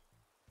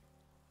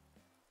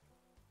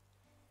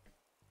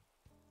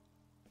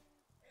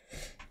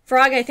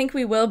 Frog, I think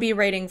we will be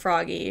raiding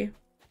Froggy.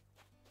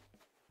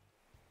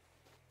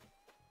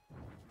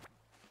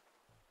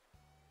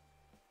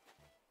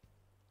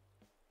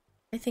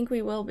 I think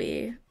we will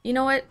be. You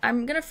know what?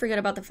 I'm gonna forget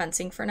about the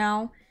fencing for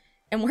now.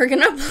 And we're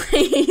gonna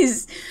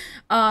place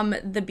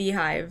the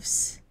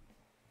beehives.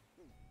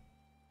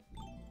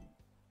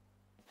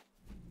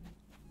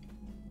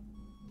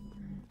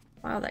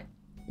 Wow, that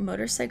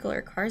motorcycle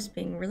or car is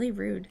being really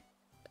rude.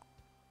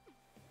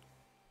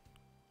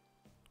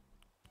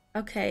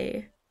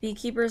 Okay,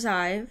 Beekeeper's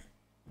Hive.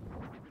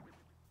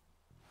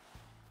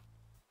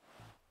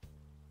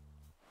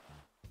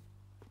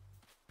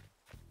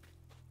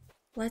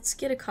 Let's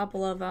get a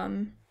couple of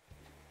them.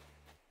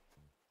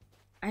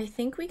 I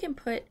think we can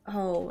put...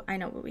 Oh, I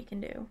know what we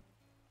can do.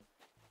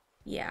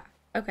 Yeah,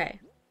 okay.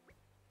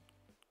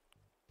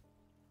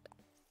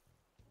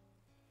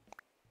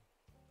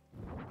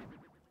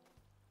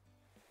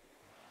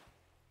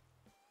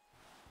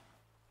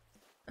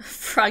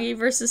 Froggy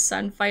versus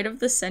Sun, fight of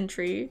the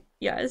century.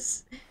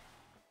 Yes.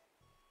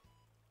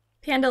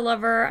 Panda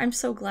lover, I'm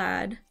so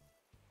glad.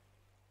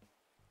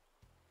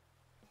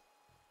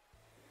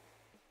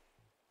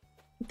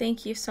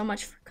 Thank you so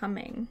much for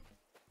coming.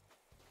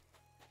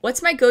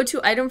 What's my go-to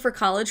item for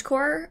college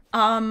core?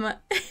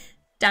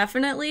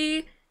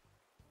 Definitely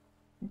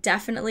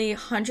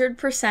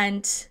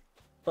 100%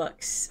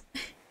 books.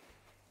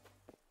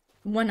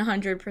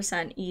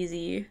 100%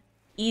 easy.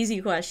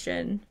 Easy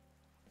question.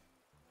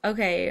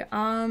 Okay,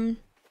 I'm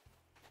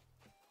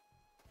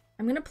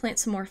gonna plant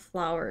some more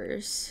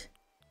flowers.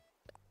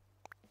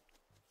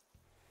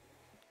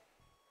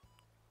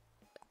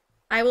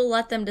 I will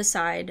let them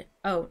decide.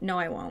 Oh, no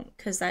I won't,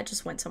 because that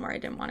just went somewhere I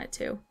didn't want it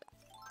to.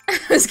 I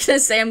was gonna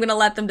say I'm gonna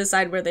let them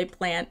decide where they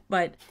plant,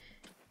 but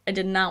I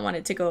did not want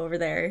it to go over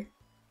there.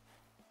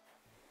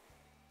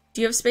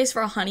 Do you have space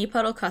for a honey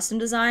puddle custom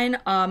design?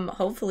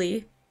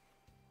 Hopefully.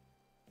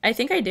 I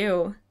think I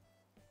do.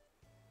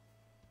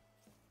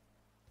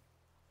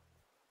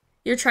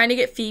 You're trying to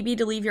get Phoebe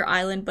to leave your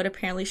island, but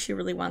apparently she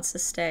really wants to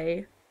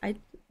stay. I'm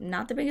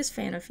not the biggest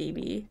fan of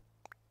Phoebe.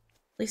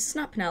 At least it's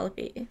not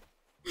Penelope.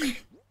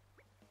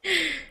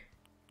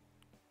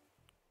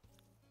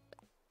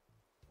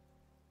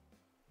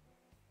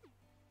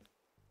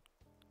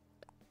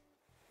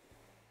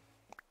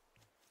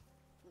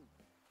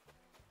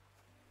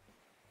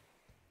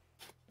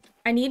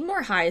 I need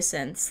more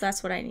hyacinths.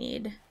 That's what I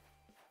need.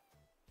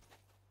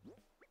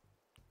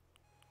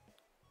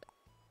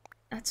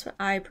 That's what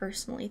I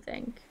personally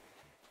think.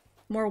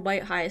 More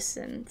white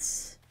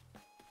hyacinths.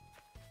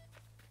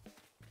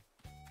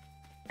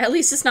 At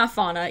least it's not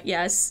fauna,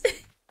 yes.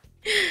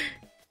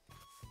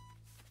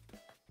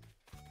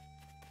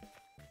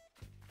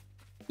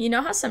 You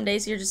know how some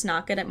days you're just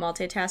not good at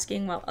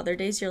multitasking while other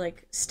days you're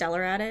like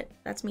stellar at it?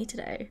 That's me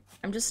today.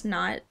 I'm just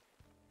not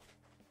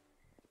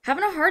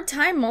having a hard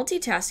time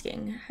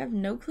multitasking. I have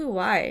no clue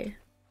why.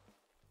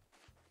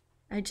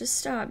 I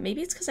just,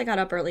 maybe it's because I got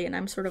up early and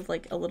I'm sort of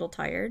like a little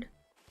tired.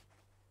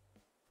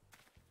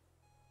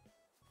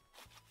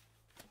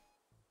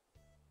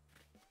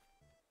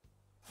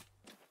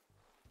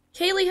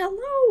 Kaylee,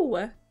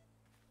 hello!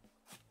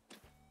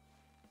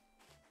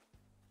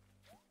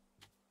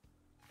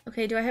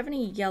 Okay, do I have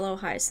any yellow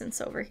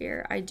hyacinths over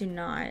here? I do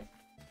not.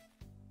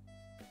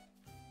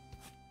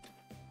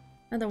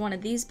 Another one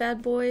of these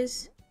bad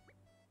boys.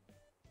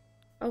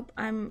 Oh,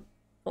 I'm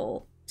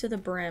full to the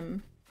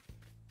brim.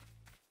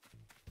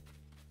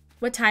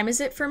 What time is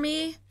it for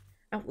me?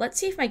 Oh, let's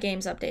see if my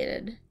game's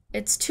updated.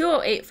 It's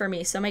 2:08 for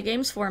me, so my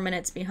game's 4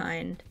 minutes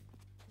behind.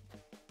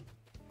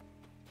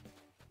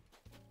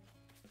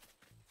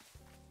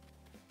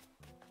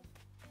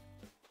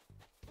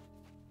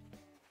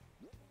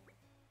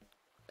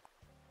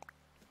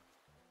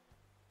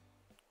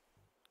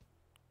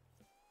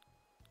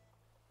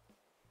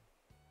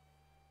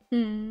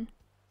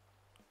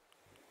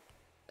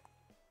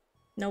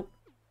 Nope.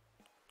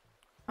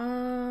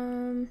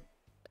 I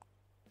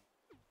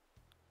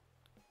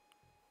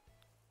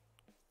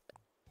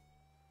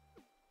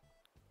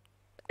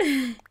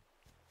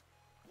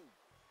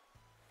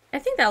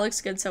think that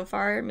looks good so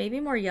far. Maybe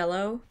more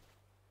yellow.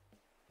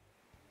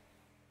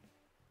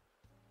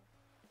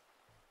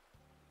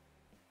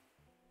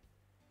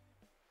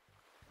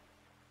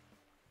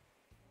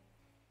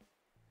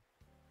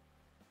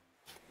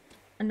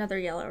 Another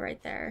yellow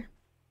right there.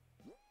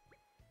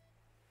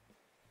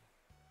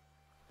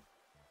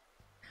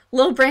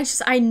 Little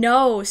branches, I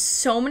know.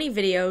 So many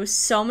videos,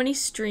 so many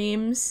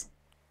streams.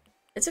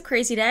 It's a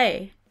crazy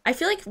day. I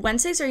feel like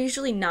Wednesdays are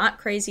usually not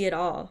crazy at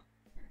all.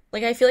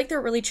 Like, I feel like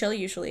they're really chill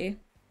usually.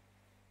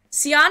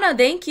 Sienna,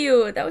 thank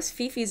you. That was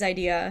Fifi's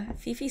idea.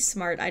 Fifi's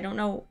smart. I don't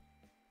know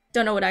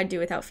what I'd do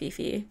without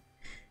Fifi.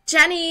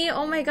 Jenny,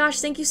 oh my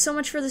gosh, thank you so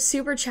much for the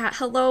super chat.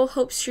 Hello,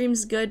 hope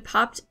stream's good.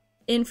 Popped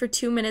in for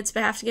 2 minutes,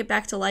 but have to get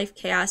back to life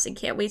chaos and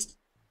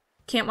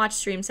can't watch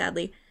stream,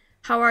 sadly.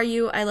 How are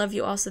you? I love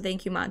you also.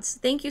 Thank you, mods.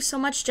 Thank you so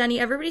much, Jenny.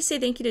 Everybody say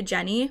thank you to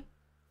Jenny.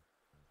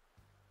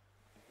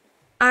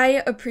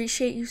 I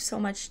appreciate you so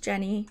much,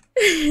 Jenny.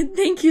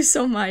 Thank you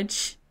so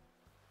much.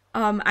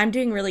 I'm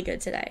doing really good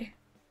today.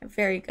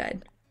 Very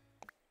good.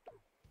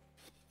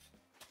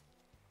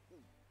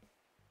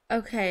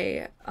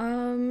 Okay,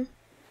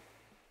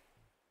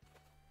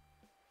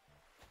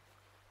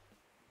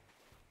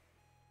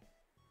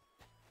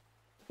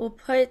 we'll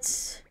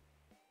put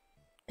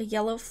a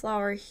yellow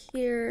flower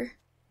here.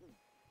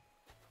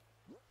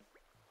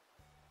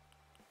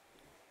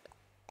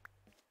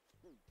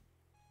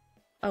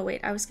 Oh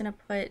wait, I was gonna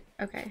put,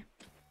 okay.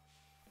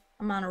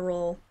 I'm on a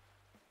roll.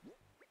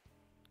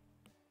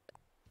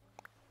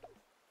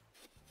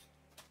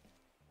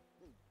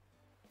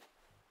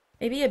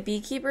 Maybe a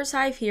beekeeper's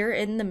hive here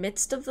in the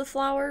midst of the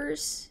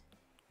flowers?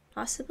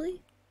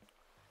 Possibly?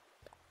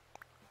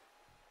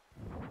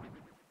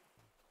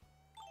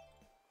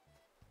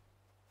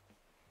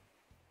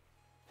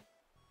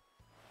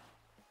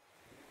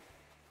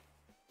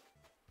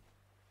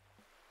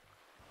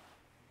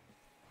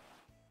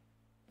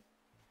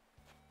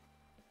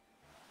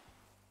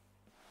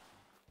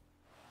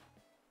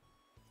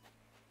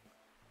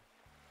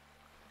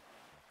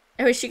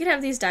 I wish you could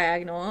have these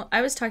diagonal.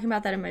 I was talking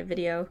about that in my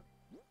video.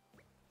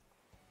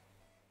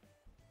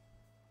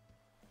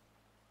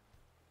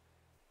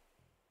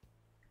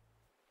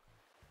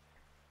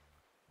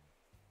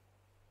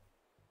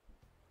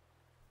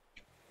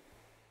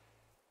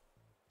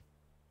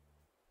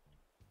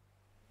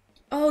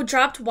 Oh,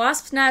 dropped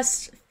wasp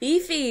nest.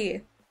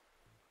 Fifi.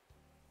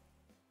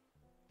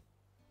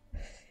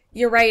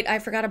 You're right. I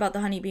forgot about the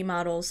honeybee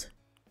models.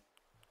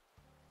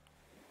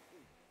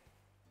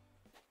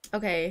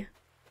 Okay.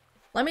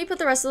 Let me put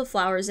the rest of the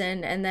flowers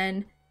in, and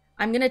then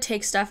I'm gonna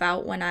take stuff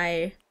out when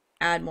I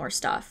add more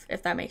stuff,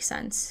 if that makes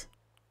sense.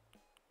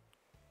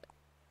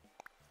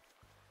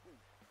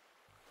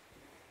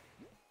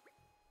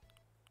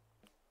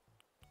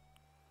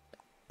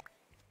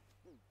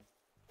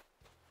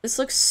 This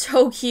looks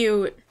so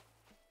cute.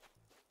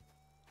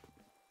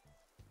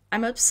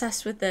 I'm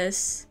obsessed with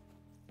this.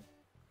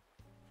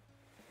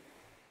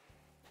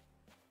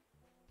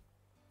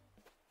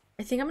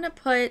 I think I'm gonna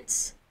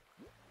put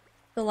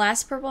the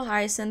last purple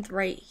hyacinth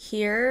right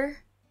here.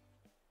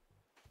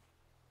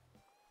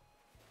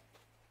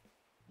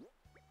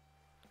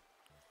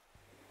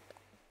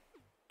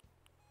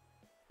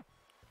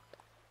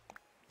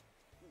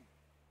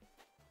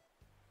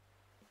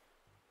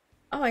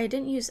 Oh, I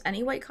didn't use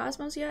any white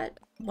cosmos yet?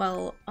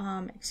 Well,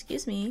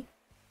 excuse me.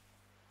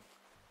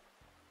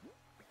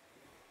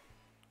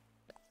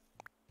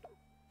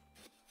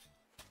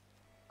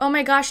 Oh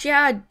my gosh,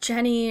 yeah,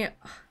 Jenny.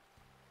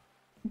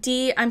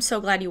 D, I'm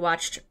so glad you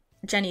watched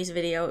Jenny's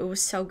video. It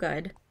was so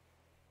good.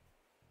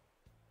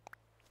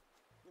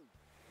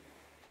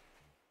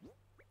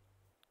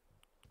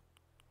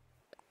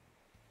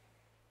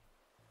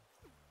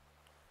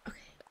 Okay,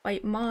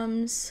 white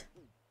mums.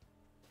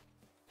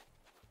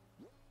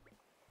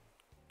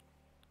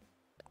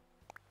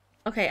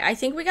 Okay, I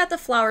think we got the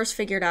flowers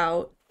figured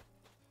out.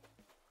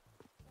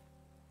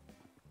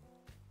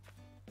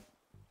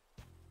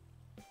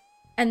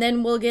 And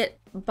then we'll get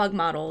bug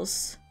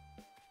models.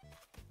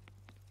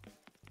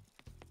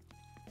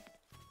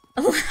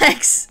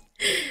 Lex,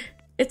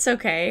 it's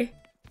okay.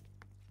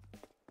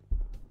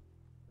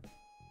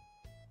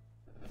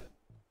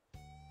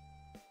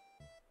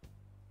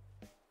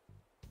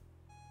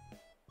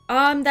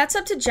 That's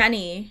up to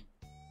Jenny.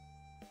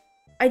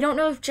 I don't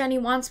know if Jenny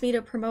wants me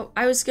to promote.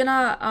 I was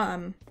gonna,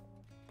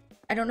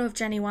 I don't know if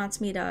Jenny wants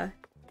me to.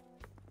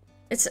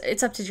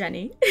 It's up to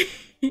Jenny.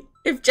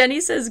 If Jenny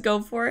says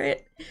go for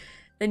it,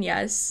 then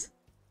yes.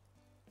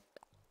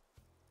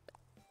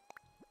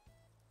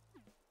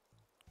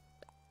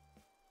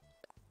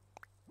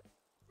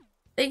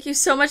 Thank you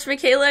so much,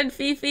 Michaela and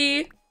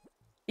Fifi.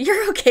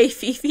 You're okay,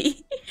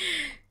 Fifi.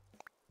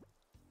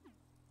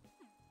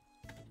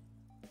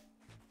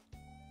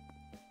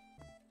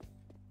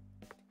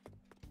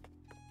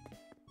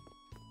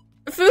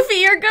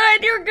 Foofy, you're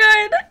good, you're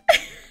good.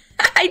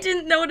 I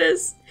didn't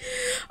notice.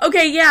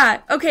 Okay,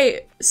 yeah,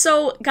 okay.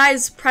 So,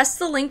 guys, press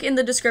the link in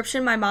the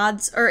description. My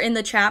mods, or in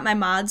the chat, my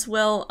mods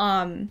will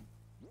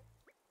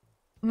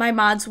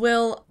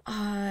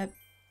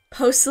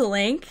post the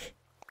link.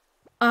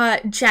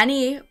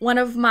 Jenny, one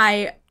of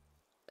my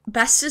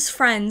bestest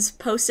friends,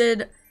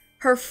 posted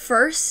her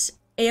first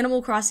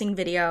Animal Crossing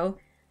video.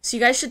 So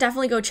you guys should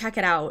definitely go check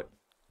it out.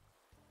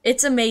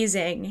 It's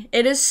amazing.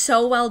 It is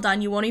so well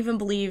done. You won't even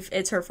believe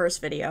it's her first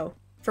video.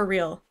 For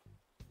real.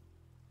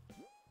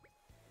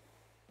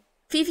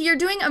 Fifi, you're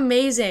doing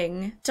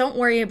amazing. Don't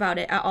worry about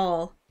it at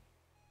all.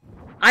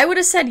 I would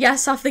have said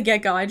yes off the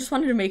get-go. I just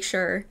wanted to make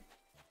sure.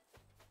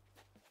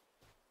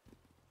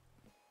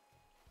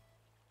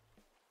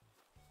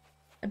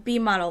 A B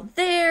model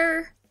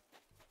there.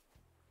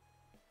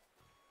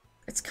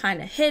 It's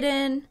kind of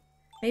hidden.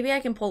 Maybe I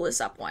can pull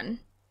this up one.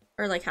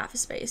 Or like half a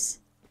space.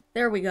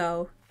 There we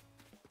go.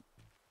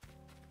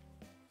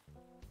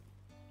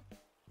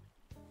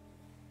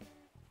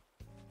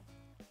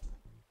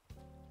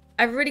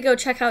 Everybody go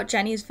check out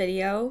Jenny's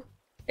video.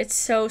 It's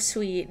so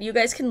sweet. You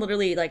guys can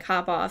literally like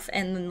hop off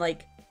and then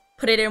like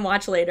put it in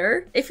watch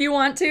later if you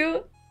want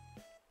to.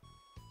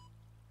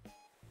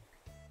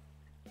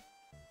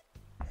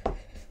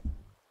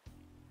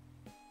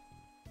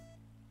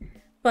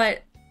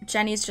 But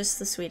Jenny's just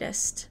the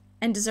sweetest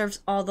and deserves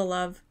all the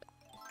love.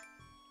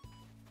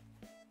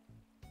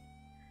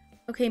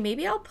 Okay,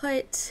 maybe I'll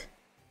put...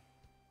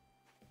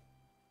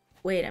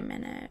 Wait a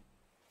minute.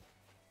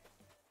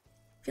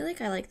 I feel like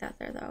I like that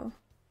there, though.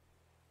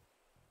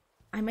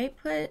 I might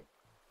put...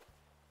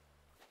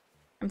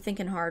 I'm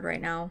thinking hard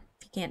right now,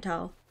 if you can't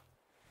tell.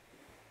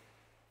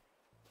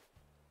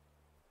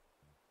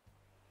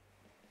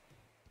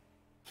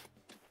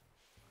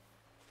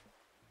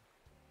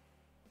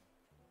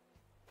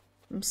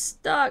 I'm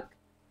stuck.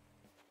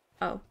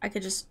 Oh, I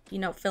could just, you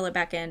know, fill it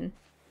back in.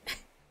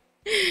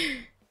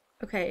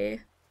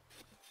 Okay.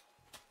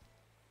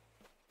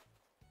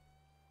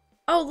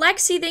 Oh,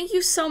 Lexi, thank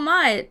you so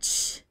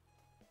much.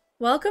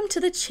 Welcome to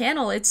the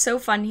channel. It's so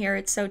fun here.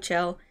 It's so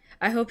chill.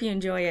 I hope you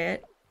enjoy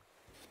it.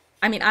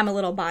 I mean, I'm a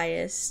little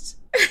biased.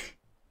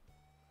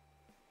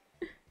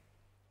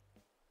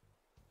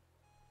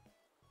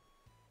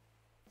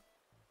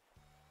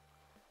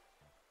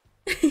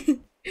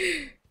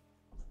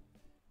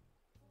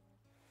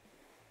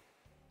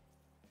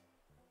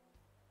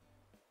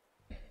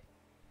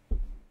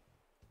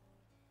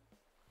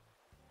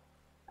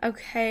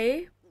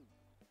 Okay.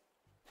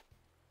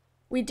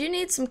 We do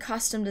need some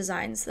custom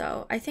designs,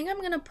 though. I think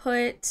I'm gonna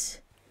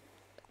put...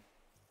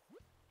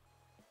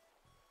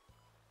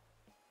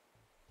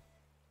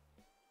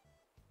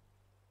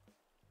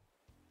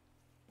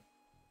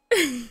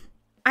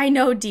 I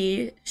know,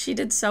 Dee. She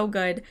did so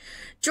good.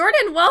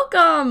 Jordan,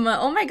 welcome!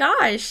 Oh my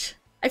gosh.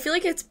 I feel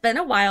like it's been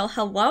a while.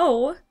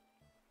 Hello.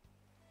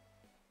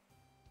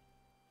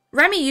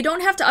 Remy, you don't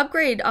have to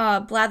upgrade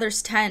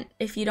Blather's tent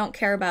if you don't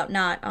care about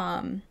not,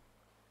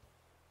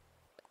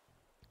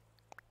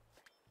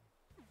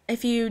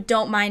 if you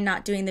don't mind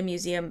not doing the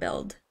museum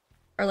build.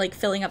 Or, like,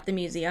 filling up the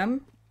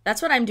museum. That's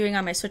what I'm doing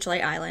on my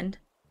Switchlight Island.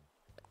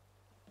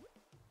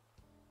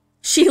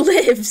 She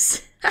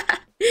lives!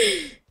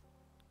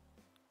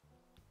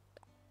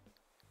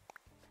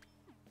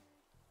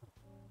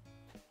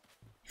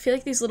 I feel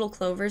like these little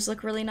clovers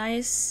look really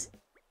nice.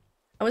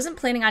 I wasn't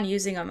planning on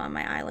using them on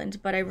my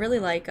island, but I really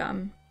like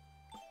them.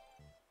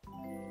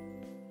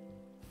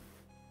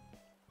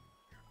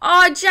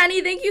 Aw,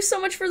 Jenny, thank you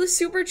so much for the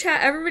super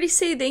chat. Everybody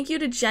say thank you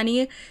to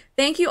Jenny.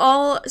 Thank you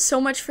all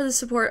so much for the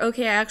support.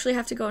 Okay, I actually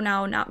have to go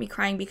now, not me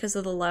crying because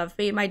of the love.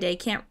 Made my day.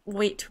 Can't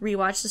wait to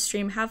rewatch the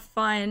stream. Have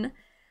fun.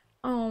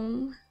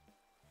 Oh.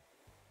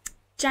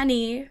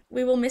 Jenny,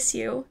 we will miss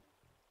you.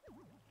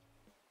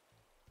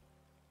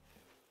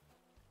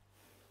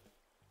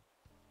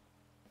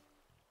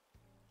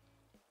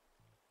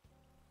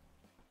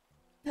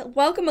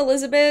 Welcome,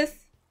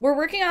 Elizabeth. We're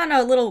working on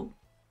a little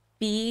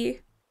bee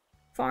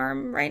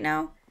farm right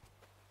now.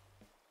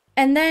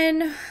 And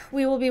then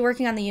we will be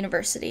working on the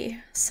university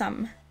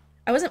some.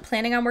 I wasn't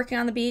planning on working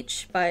on the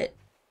beach, but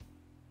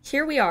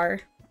here we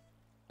are.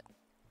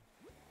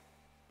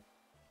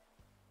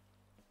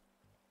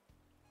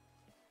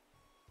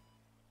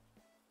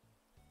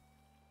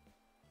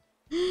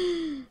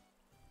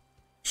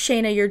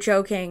 Shayna, you're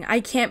joking. I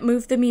can't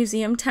move the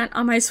museum tent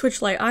on my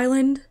Switchlight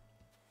Island.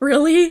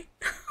 Really?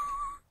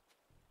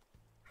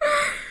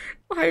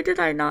 Why did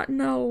I not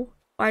know?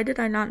 Why did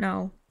I not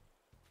know?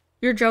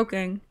 You're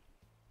joking.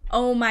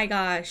 Oh my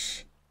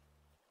gosh.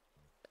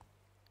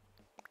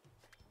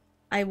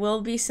 I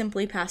will be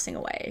simply passing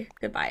away.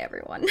 Goodbye,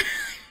 everyone.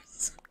 I'm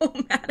so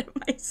mad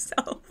at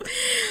myself.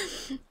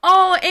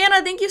 Oh,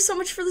 Anna, thank you so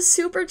much for the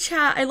super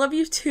chat. I love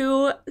you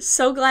too.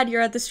 So glad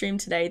you're at the stream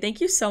today.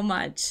 Thank you so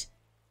much.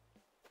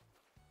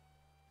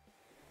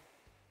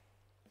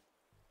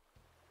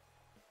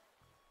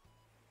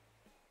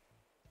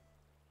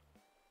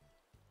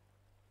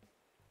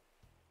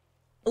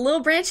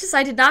 Little Branches,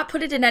 I did not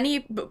put it in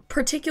any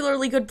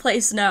particularly good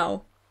place,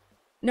 no.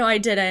 No, I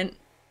didn't.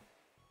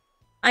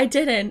 I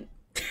didn't.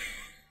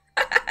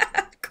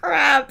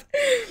 Crap.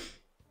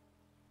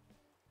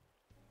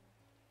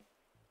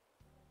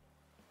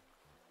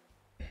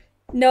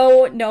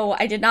 No, no,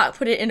 I did not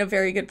put it in a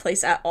very good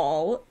place at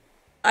all.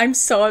 I'm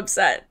so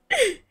upset.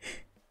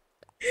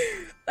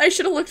 I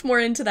should have looked more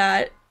into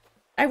that.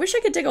 I wish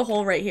I could dig a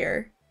hole right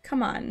here.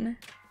 Come on.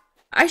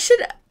 I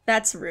should-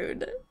 that's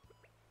rude.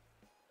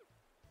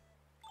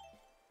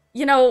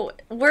 You know,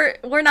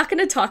 we're not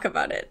gonna talk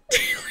about it.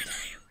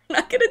 We're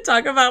not gonna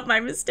talk about my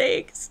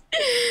mistakes.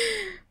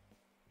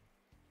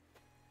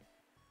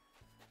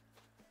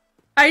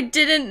 I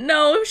didn't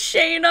know,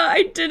 Shayna.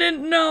 I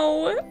didn't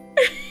know.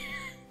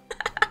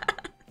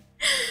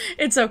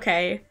 It's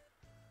okay.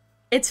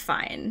 It's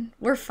fine.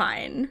 We're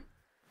fine.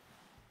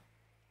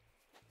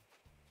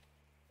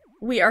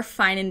 We are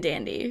fine and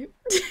dandy.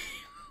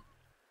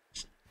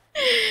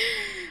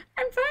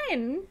 I'm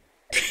fine.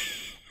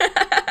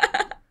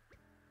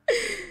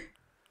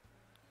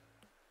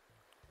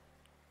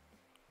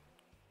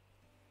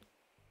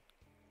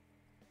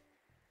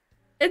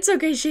 It's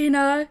okay,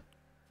 Sheena.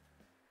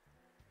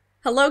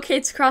 Hello,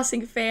 Kate's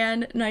Crossing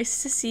fan.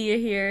 Nice to see you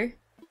here.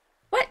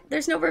 What?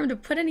 There's no room to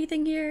put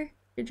anything here?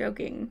 You're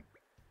joking.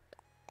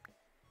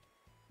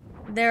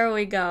 There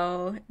we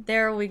go.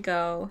 There we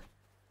go.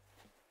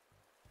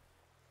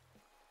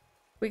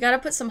 We gotta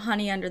put some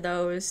honey under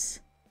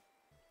those.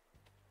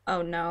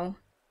 Oh no.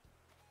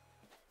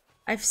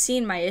 I've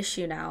seen my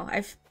issue now.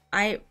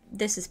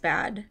 This is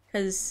bad.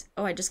 Cause,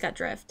 oh, I just got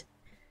drift.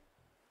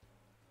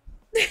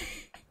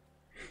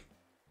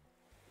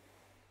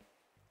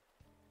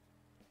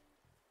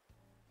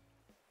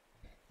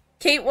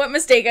 Kate, what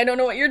mistake? I don't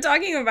know what you're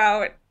talking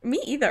about.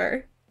 Me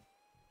either.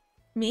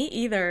 Me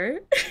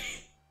either.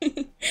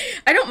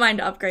 I don't mind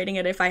upgrading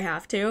it if I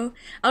have to.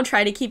 I'll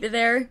try to keep it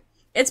there.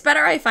 It's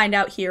better I find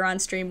out here on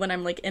stream when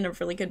I'm like in a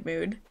really good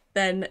mood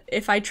than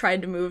if I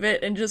tried to move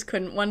it and just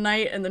couldn't one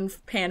night and then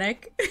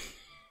panic.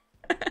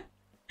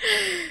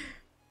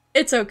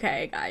 It's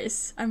okay,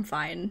 guys. I'm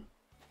fine.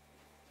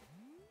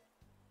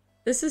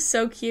 This is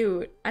so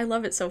cute. I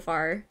love it so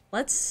far.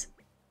 Let's...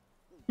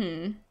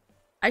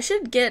 I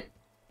should get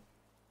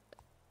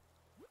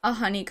a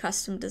honey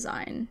custom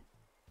design.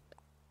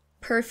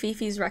 Per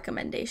Fifi's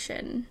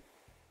recommendation.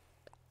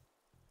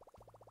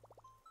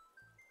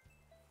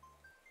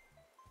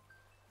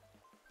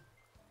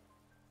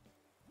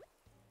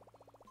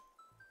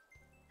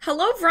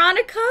 Hello,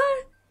 Veronica!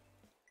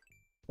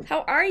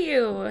 How are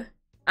you?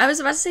 I was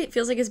about to say it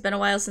feels like it's been a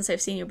while since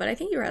I've seen you, but I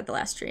think you were at the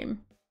last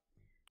stream.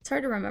 It's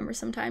hard to remember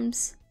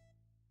sometimes.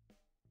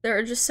 There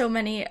are just so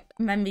many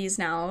membies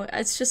now.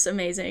 It's just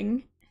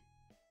amazing.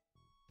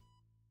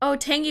 Oh,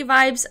 tangy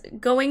vibes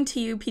going to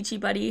you, Peachy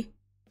Buddy.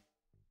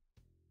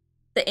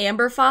 The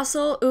amber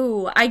fossil?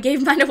 Ooh, I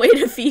gave mine away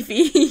to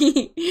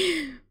Fifi.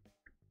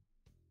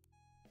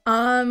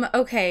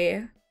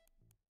 Okay.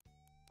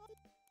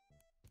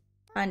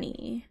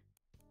 Honey.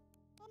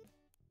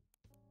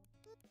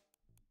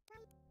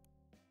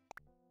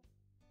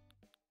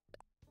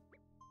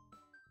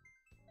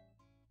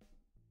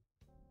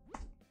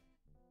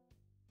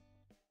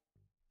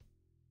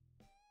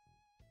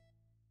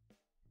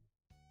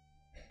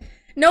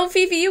 No,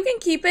 Fifi, you can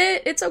keep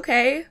it. It's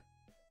okay.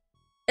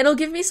 It'll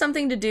give me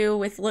something to do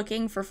with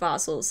looking for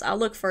fossils. I'll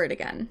look for it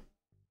again.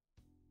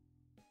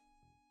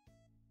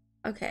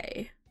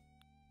 Okay.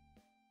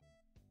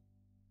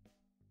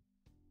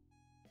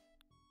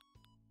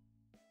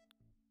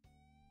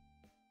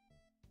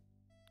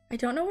 I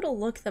don't know what'll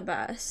look the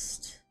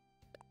best.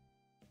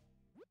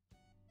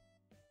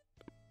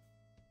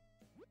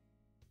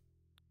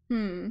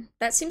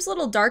 That seems a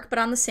little dark, but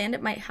on the sand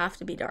it might have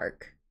to be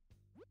dark.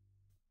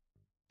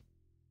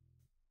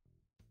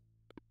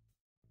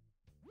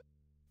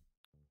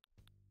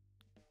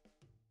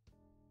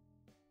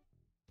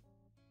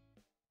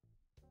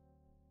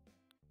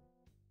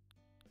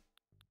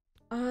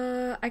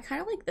 I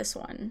kind of like this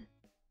one.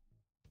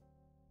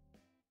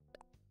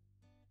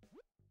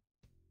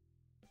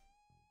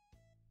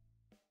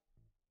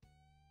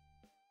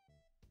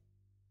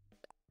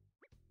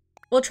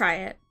 We'll try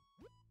it.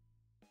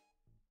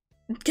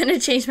 I'm gonna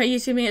change my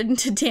YouTube name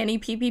to Danny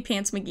PP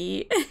Pants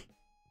McGee.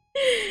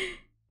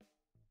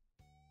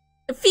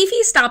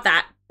 Fifi, stop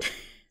that.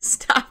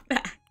 Stop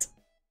that.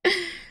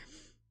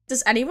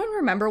 Does anyone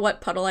remember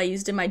what puddle I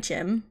used in my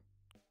gym?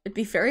 It'd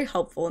be very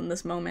helpful in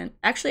this moment.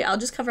 Actually, I'll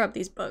just cover up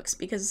these books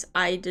because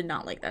I did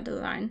not like that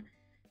design.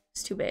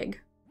 It's too big.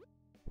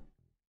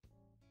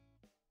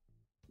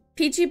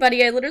 Peachy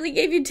buddy, I literally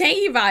gave you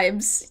tangy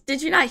vibes.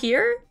 Did you not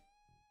hear?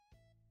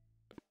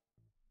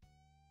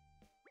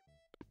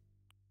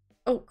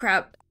 Oh,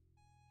 crap.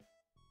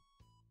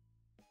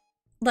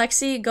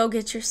 Lexi, go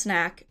get your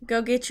snack.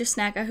 Go get your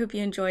snack. I hope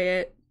you enjoy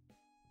it.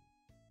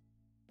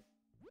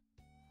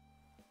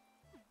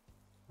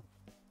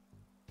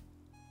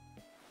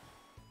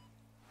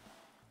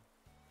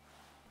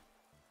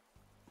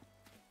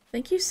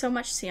 Thank you so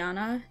much,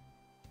 Sienna.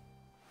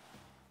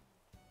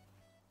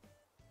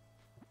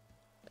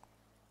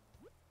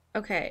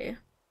 Okay.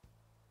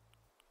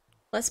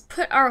 Let's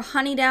put our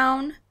honey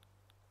down.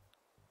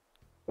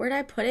 Where did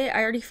I put it?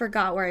 I already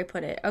forgot where I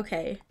put it.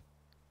 Okay.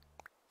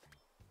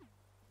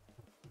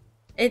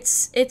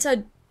 It's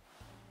a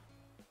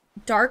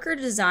darker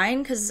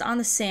design because it's on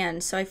the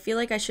sand, so I feel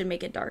like I should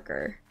make it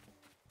darker.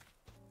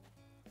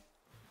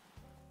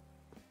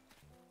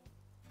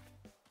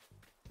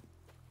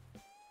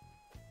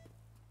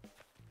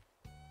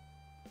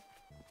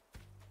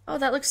 Oh,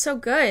 that looks so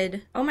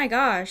good. Oh my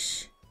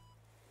gosh.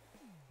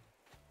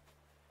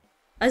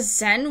 A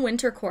Zen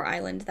winter core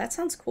island. That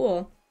sounds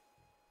cool.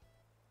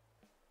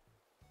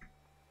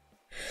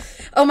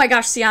 Oh my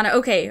gosh, Sienna.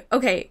 Okay,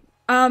 okay.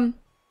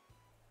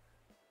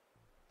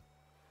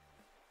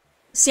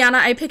 Sienna,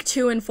 I picked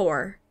 2 and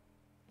 4.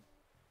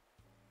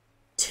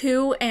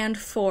 2 and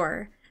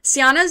 4.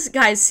 Sienna's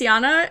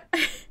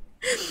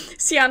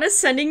Sienna's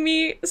sending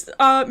me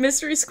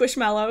mystery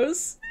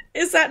squishmallows.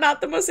 Is that not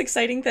the most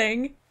exciting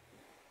thing?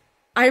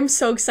 I'm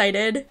so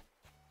excited.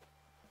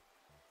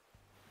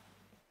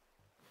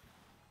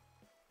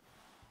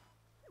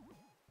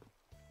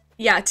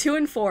 Yeah, 2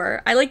 and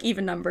 4. I like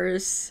even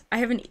numbers. I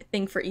have a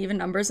thing for even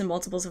numbers and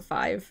multiples of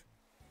 5.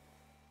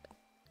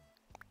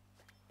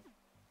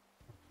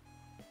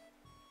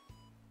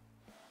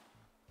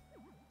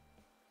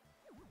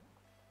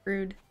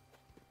 Rude.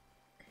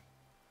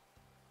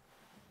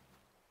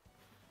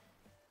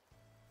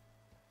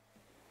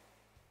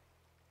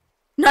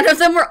 None of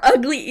them were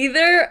ugly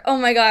either? Oh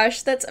my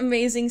gosh, that's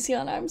amazing,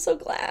 Sienna. I'm so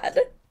glad.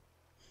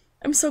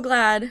 I'm so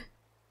glad.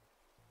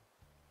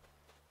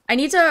 I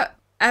need to...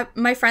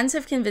 my friends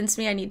have convinced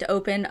me I need to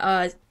open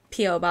a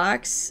P.O.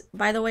 box,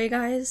 by the way,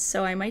 guys,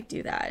 so I might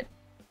do that.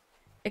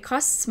 It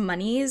costs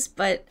monies,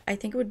 but I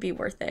think it would be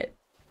worth it.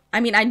 I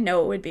mean, I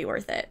know it would be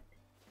worth it.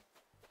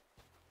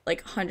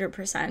 Like,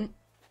 100%.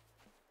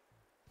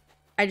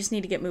 I just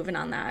need to get moving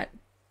on that.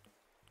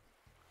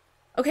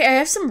 Okay, I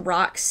have some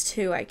rocks,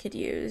 too, I could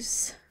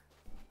use.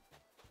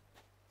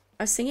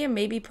 I was thinking of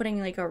maybe putting,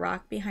 like, a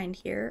rock behind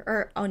here.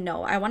 Or, oh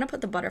no, I want to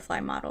put the butterfly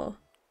model.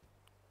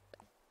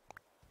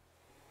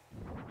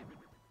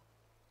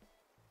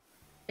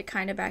 Like,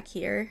 kind of back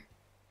here.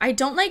 I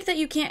don't like that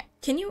you can't...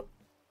 Can you...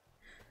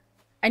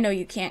 I know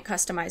you can't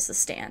customize the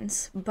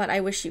stands, but I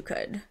wish you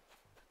could.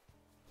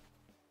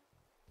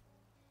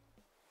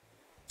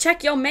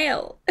 Check your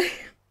mail!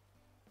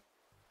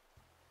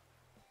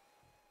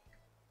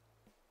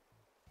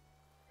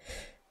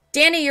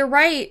 Danny, you're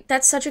right.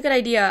 That's such a good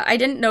idea. I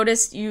didn't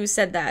notice you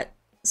said that.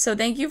 So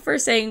thank you for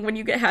saying when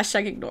you get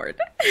hashtag ignored.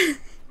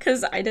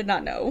 Because I did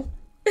not know.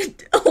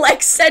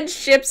 Like, said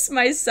ships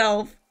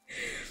myself.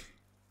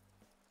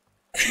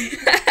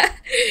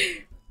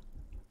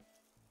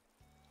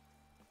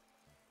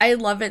 I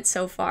love it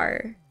so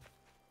far.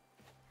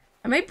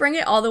 I might bring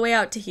it all the way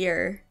out to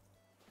here.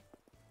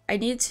 I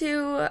need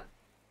to...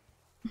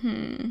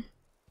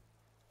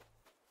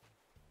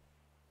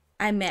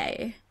 I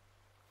may.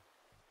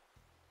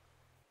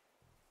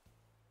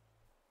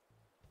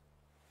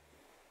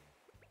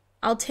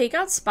 I'll take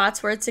out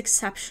spots where it's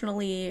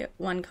exceptionally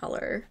one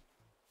color.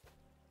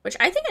 Which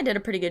I think I did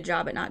a pretty good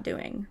job at not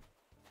doing.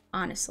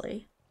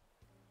 Honestly.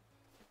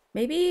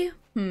 Maybe?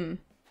 I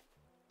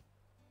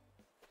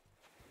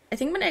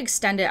think I'm gonna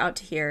extend it out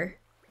to here.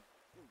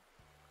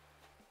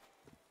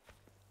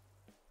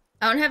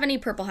 I don't have any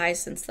purple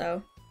hyacinths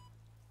though.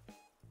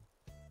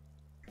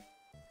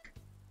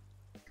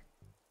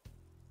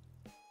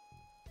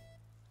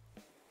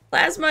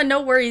 Plasma,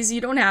 no worries.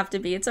 You don't have to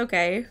be. It's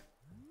okay.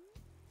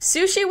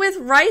 Sushi with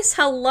rice,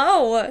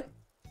 hello!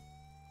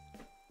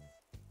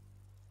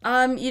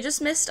 You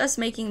just missed us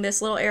making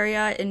this little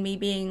area and me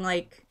being,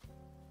 like,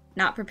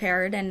 not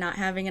prepared and not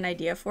having an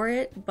idea for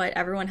it, but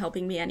everyone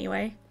helping me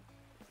anyway.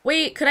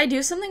 Wait, could I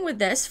do something with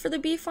this for the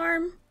bee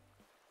farm?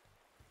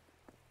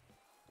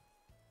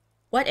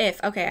 What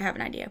if? Okay, I have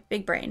an idea.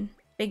 Big brain.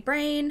 Big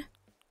brain.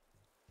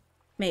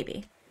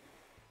 Maybe.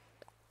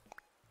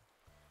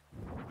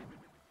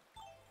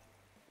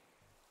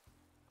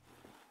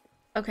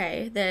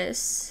 Okay,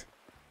 this.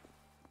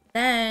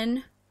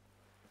 Then...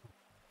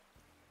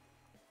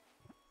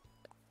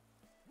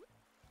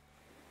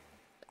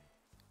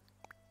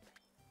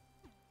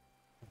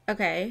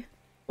 Okay.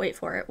 Wait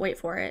for it, wait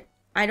for it.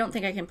 I don't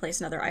think I can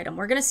place another item.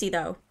 We're gonna see,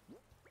 though.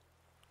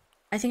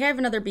 I think I have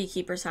another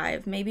beekeeper's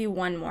hive. Maybe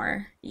one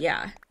more.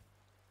 Yeah.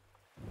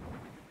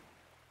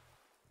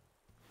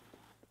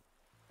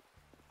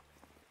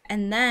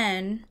 And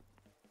then...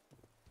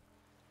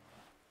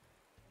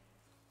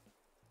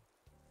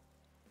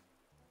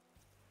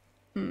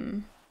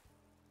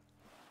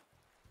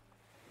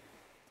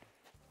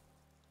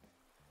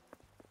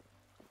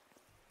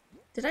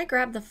 Did I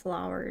grab the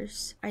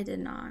flowers? I did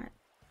not.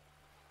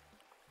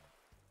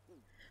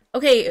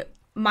 Okay,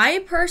 my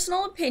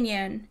personal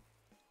opinion...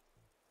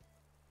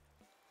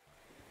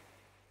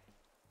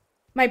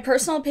 My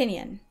personal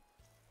opinion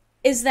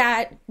is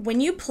that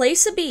when you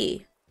place a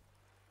bee,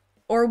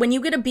 or when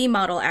you get a bee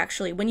model,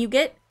 actually, when you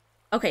get...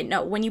 Okay,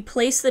 no, when you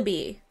place the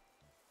bee,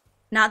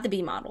 not the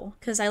bee model,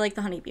 because I like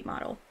the honeybee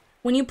model.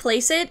 When you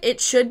place it, it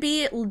should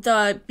be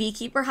the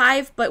beekeeper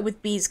hive, but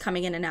with bees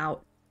coming in and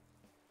out.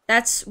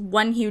 That's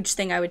one huge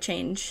thing I would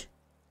change.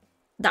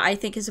 That I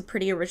think is a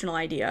pretty original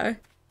idea.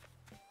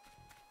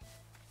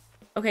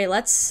 Okay,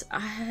 let's...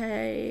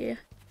 I'm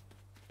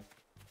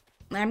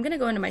gonna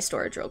go into my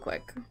storage real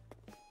quick.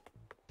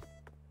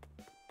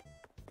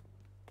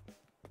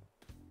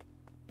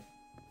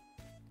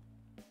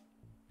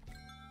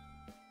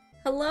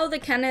 Hello, the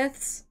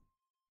Kenneths.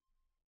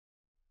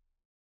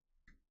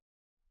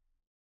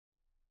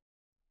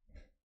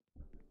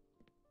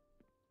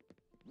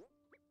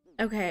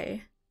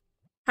 Okay.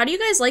 How do you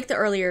guys like the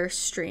earlier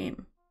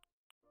stream?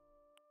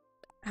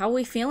 How are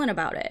we feeling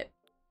about it?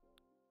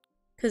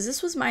 Because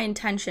this was my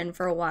intention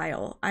for a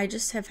while. I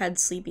just have had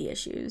sleepy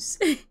issues.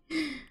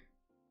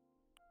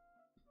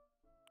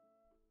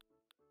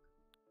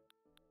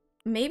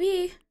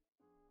 Maybe...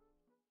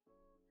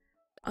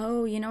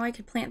 Oh, you know, I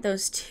could plant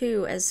those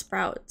too as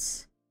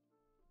sprouts.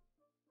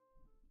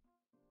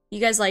 You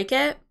guys like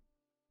it?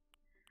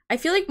 I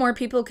feel like more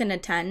people can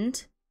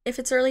attend if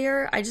it's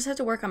earlier. I just have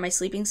to work on my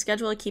sleeping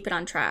schedule to keep it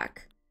on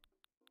track.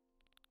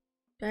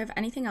 Do I have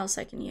anything else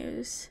I can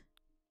use?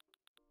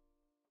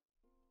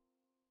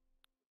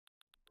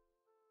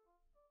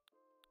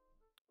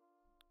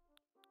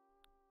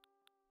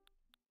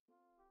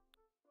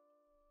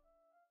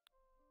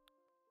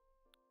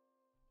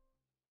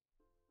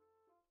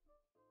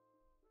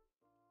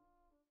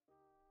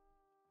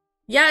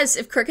 Yes,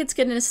 if crickets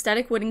get an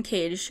aesthetic wooden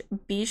cage,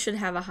 bees should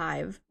have a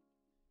hive.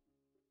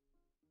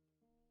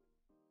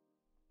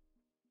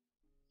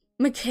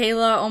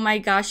 Michaela, oh my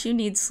gosh, you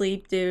need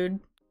sleep, dude.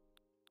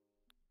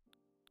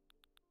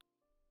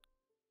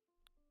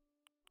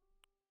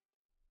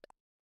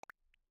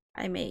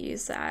 I may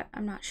use that.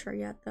 I'm not sure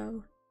yet,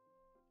 though.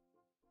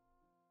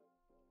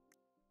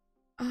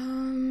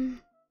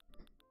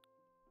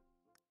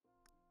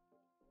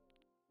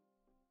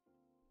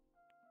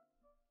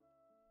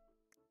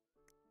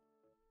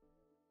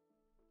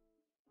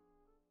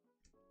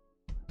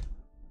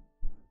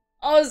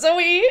 Oh,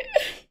 Zoe!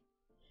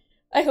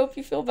 I hope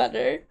you feel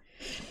better.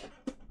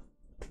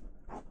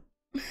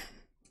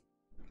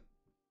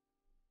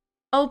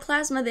 Oh,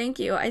 Plasma, thank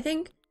you. I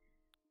think,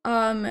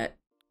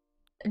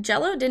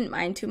 Jello didn't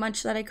mind too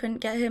much that I couldn't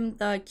get him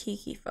the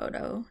Kiki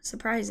photo,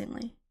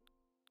 surprisingly.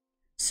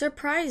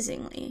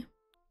 Surprisingly.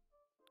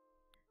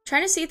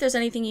 Trying to see if there's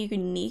anything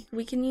unique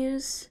we can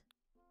use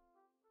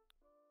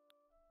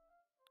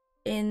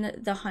in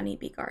the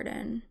honeybee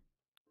garden.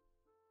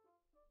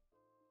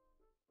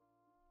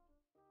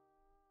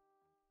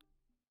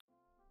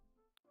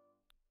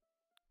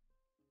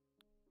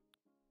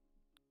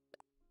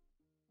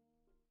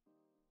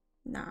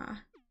 Nah.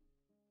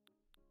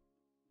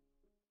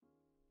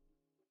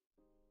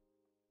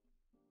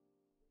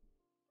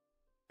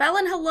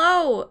 Bellin,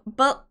 hello!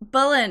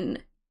 Bellin.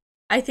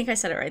 I think I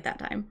said it right that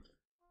time.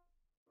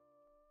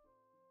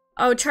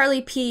 Oh,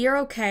 Charlie P, you're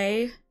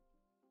okay.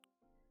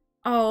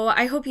 Oh,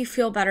 I hope you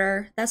feel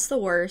better. That's the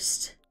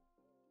worst.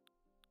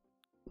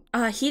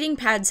 Heating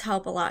pads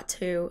help a lot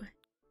too.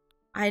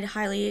 I'd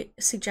highly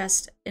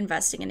suggest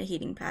investing in a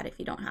heating pad if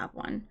you don't have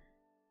one.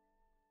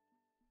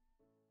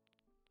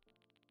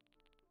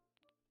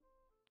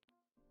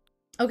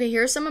 Okay,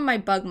 here are some of my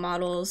bug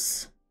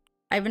models.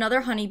 I have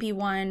another honeybee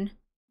one.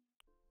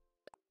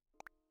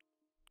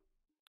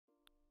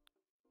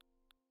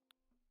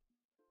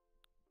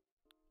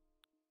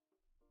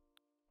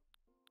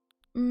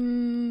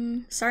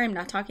 Sorry I'm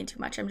not talking too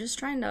much. I'm just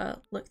trying to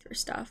look through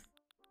stuff.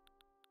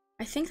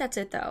 I think that's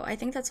it though. I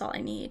think that's all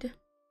I need.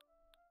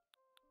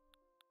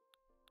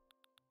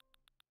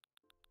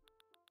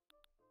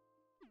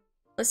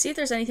 Let's see if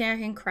there's anything I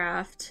can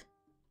craft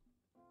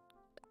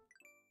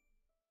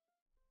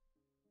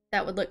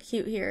that would look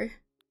cute here.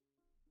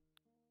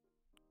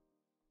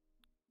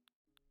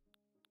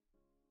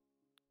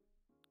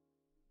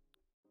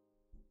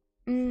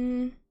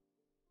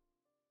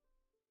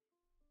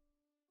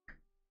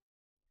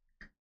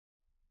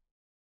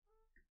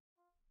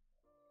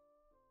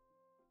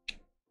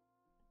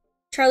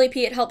 Charlie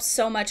P, it helps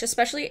so much,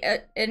 especially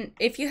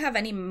if you have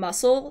any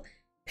muscle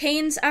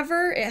pains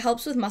ever, it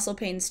helps with muscle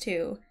pains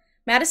too.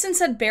 Madison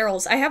said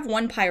barrels. I have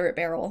one pirate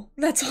barrel.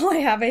 That's all I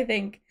have, I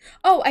think.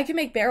 Oh, I can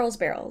make barrels.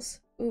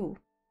 Ooh,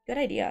 good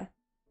idea.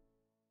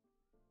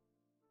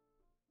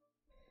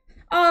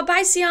 Oh,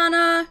 bye,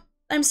 Sienna.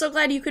 I'm so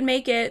glad you could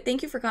make it.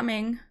 Thank you for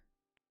coming.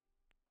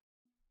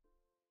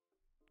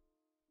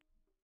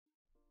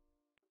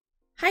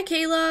 Hi,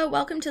 Kayla.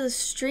 Welcome to the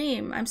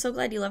stream. I'm so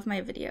glad you love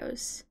my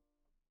videos.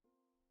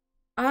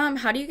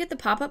 How do you get the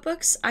pop-up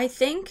books? I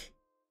think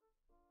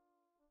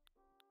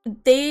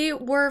they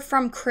were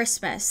from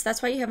Christmas.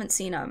 That's why you haven't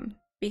seen them.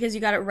 Because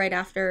you got it right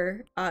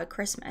after,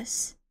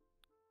 Christmas.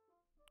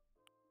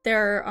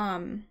 They're,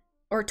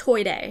 or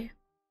Toy Day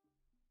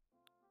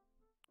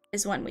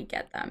is when we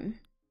get them.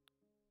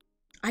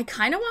 I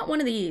kind of want one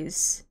of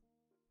these.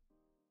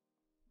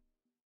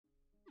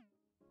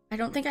 I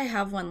don't think I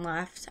have one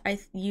left. I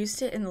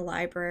used it in the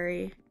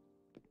library.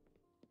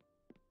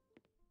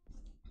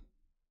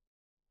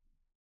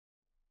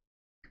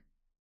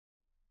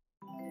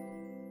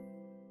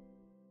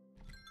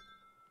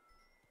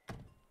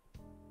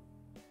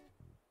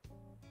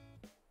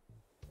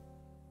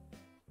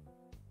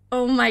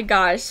 Oh my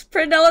gosh.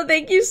 Pernilla,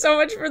 thank you so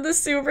much for the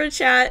super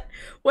chat.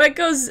 What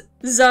goes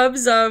zub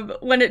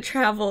zub when it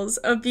travels?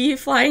 A bee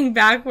flying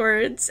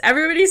backwards.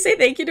 Everybody say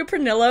thank you to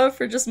Pernilla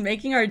for just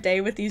making our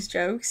day with these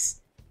jokes.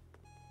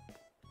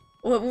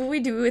 What would we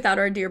do without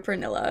our dear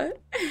Pernilla?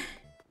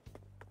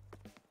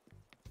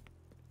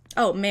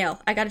 Oh,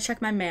 mail. I gotta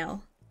check my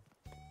mail.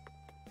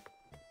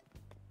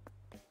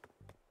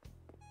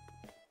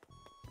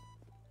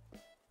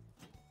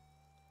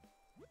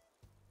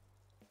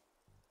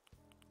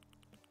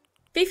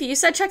 Fifi, you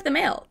said check the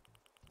mail.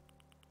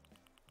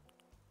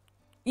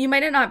 You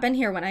might have not been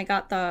here when I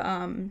got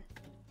the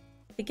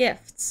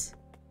gifts.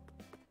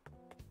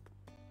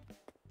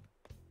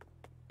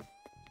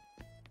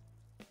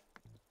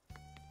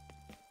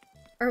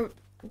 Or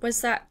was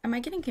that, am I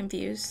getting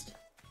confused?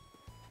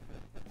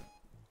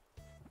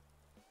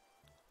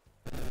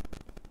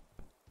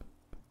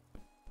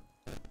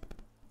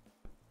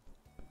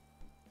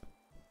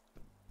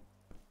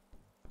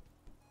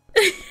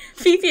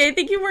 Fifi, I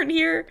think you weren't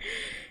here.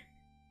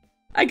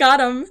 I got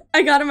him.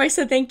 I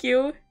said thank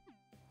you.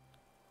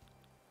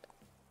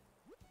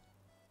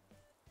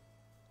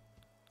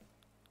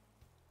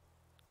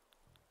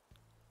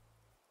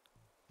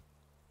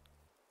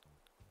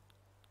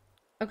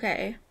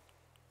 Okay.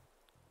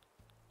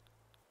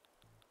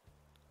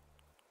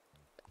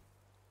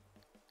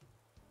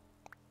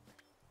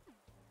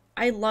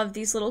 I love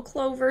these little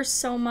clovers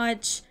so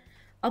much.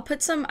 I'll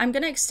put some, I'm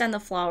gonna extend the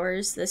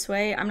flowers this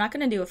way. I'm not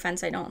gonna do a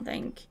fence, I don't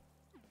think.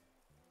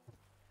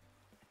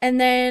 And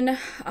then,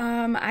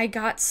 I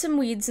got some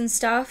weeds and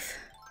stuff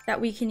that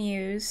we can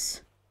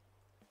use.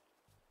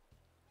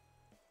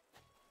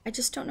 I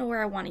just don't know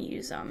where I want to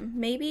use them.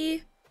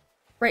 Maybe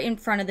right in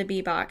front of the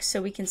bee box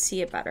so we can see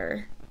it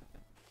better.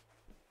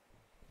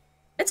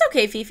 It's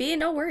okay, Fifi,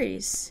 no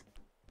worries.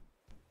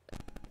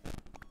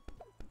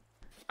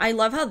 I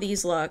love how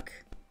these look.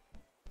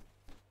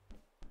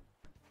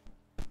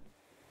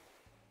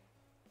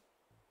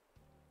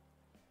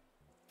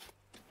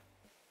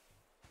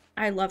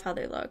 I love how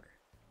they look.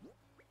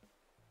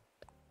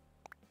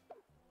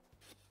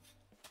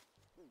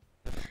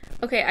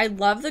 Okay, I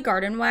love the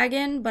garden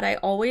wagon, but I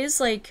always,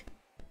 like,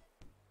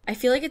 I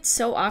feel like it's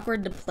so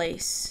awkward to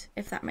place,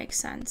 if that makes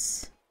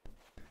sense.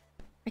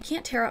 I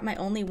can't tear up my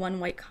only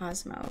one white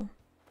Cosmo.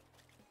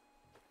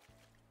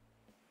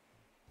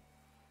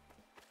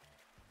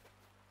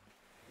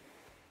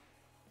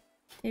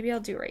 Maybe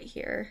I'll do right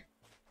here.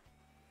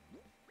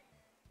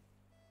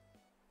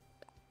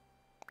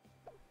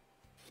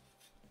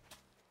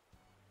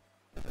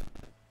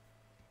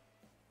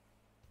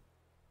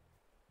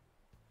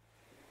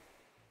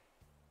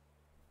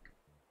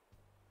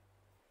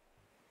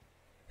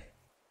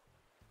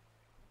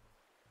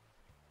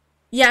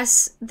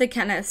 Yes, the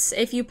Kenneths.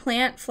 If you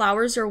plant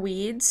flowers or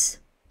weeds,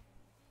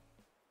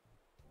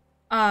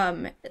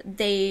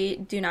 they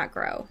do not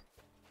grow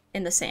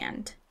in the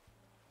sand.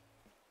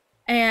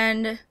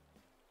 And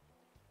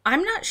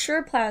I'm not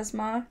sure,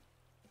 Plasma.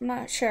 I'm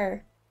not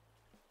sure.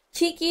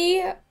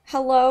 Kiki,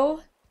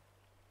 hello.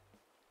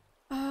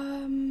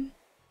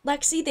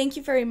 Lexi, thank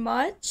you very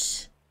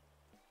much.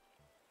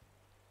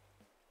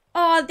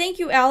 Aw, thank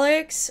you,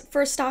 Alex,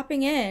 for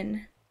stopping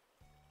in.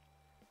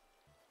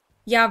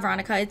 Yeah,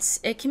 Veronica,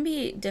 it can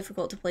be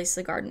difficult to place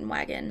the garden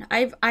wagon.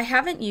 I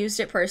haven't used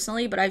it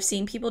personally, but I've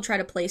seen people try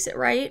to place it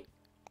right.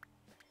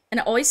 And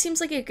it always seems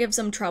like it gives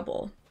them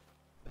trouble.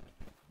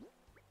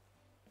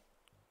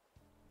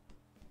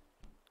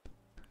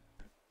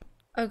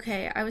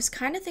 Okay, I was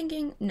kind of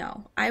thinking,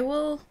 no, I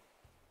will...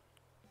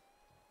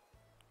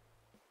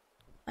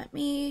 Let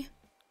me...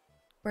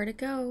 Where'd it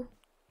go?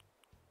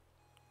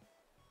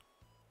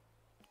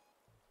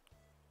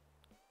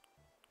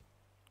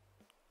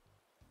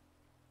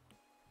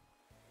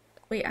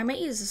 Wait, I might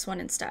use this one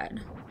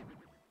instead.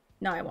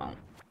 No, I won't.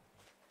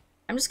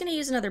 I'm just gonna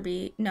use another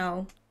beat.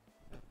 No.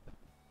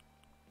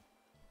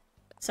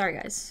 Sorry,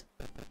 guys.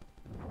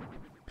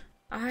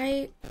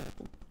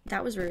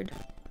 That was rude.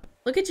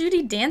 Look at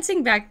Judy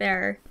dancing back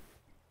there.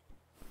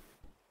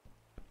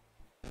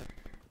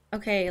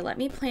 Okay, let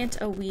me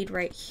plant a weed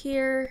right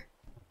here.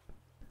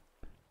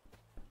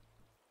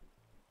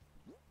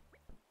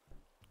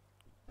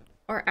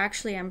 Or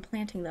actually, I'm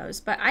planting those,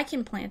 but I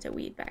can plant a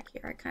weed back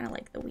here. I kind of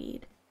like the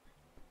weed.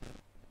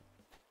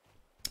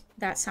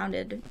 That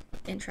sounded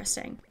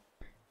interesting.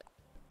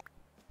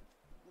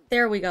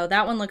 There we go.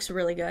 That one looks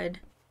really good.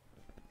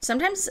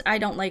 Sometimes I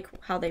don't like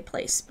how they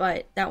place,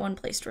 but that one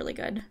placed really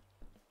good.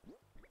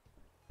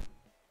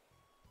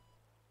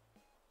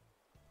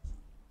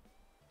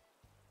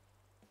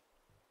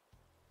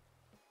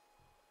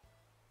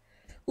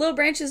 Little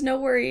branches, no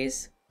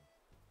worries.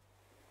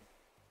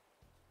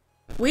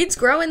 Weeds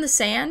grow in the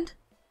sand?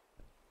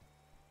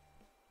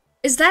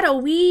 Is that a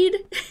weed?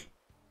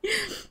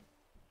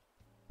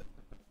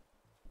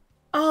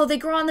 Oh, they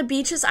grow on the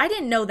beaches? I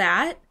didn't know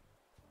that.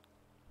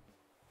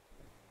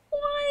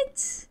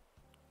 What?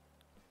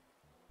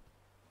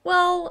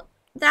 Well,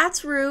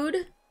 that's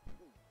rude.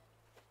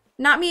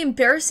 Not me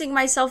embarrassing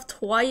myself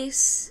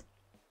twice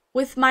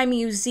with my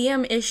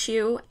museum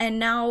issue and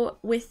now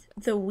with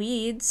the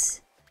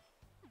weeds.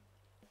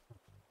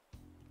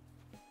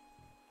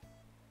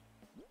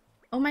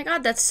 Oh my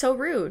god, that's so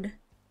rude.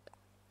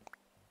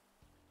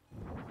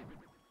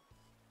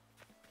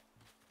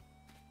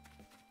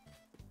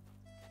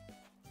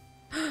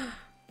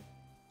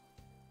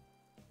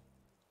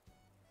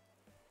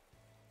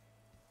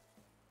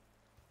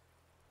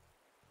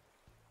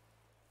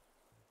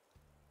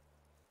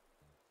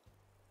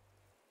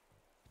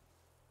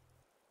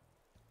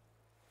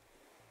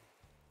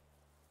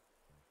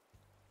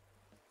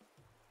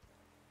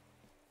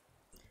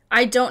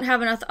 I don't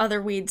have enough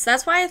other weeds.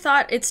 That's why I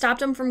thought it stopped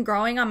them from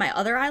growing on my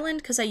other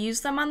island, because I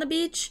used them on the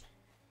beach.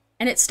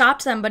 And it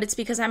stopped them, but it's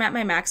because I'm at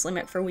my max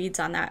limit for weeds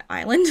on that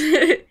island.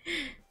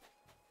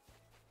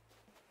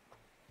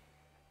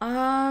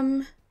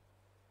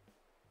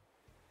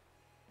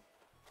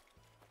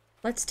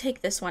 Let's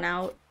take this one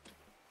out.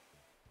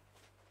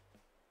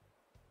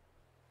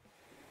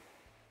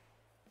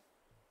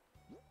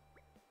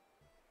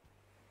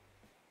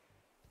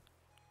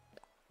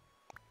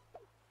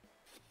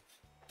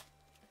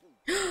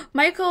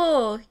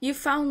 Michael, you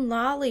found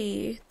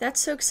Lolly. That's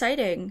so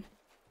exciting.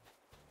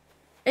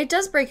 It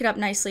does break it up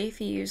nicely if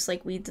you use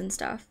like weeds and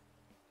stuff.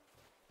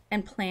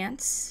 And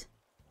plants.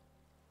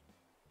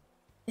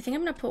 I think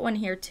I'm gonna put one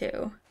here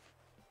too.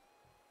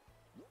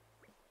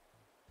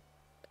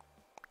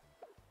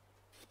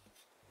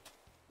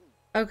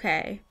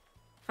 Okay.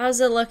 How's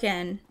it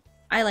looking?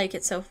 I like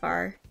it so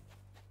far.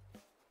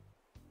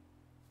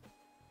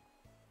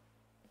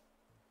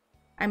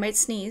 I might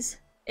sneeze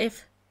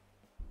if...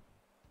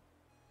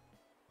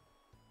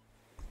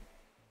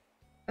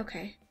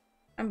 Okay.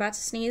 I'm about to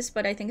sneeze,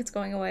 but I think it's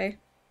going away.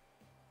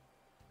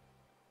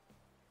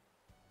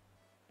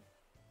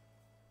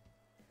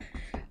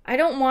 I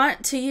don't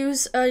want to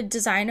use a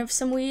design of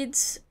some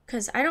weeds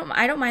because I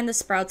don't mind the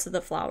sprouts of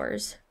the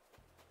flowers.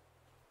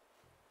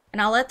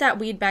 And I'll let that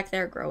weed back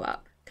there grow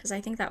up because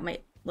I think that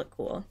might look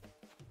cool.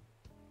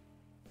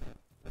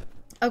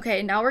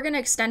 Okay, now we're gonna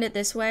extend it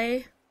this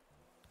way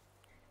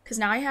because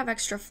now I have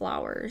extra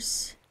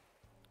flowers.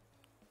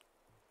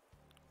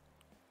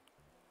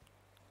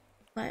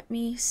 Let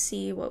me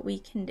see what we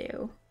can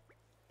do.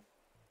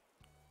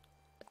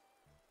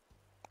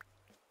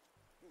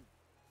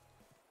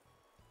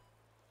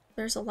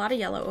 There's a lot of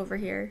yellow over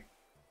here.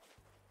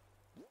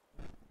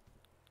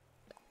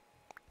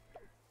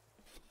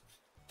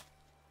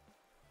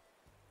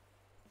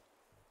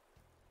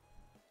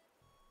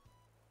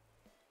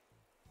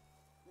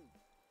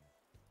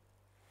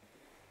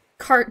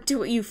 Cart, do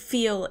what you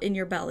feel in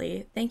your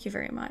belly. Thank you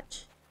very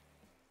much.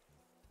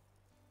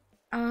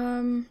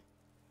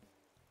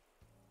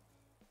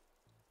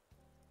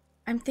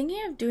 I'm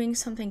thinking of doing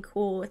something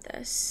cool with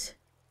this.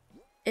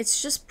 It's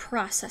just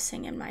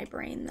processing in my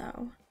brain,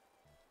 though.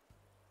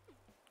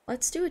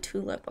 Let's do a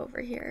tulip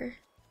over here.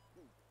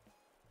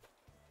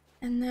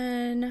 And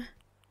then...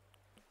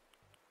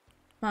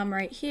 Mom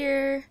right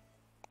here.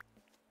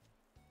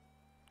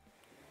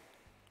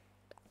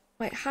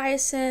 White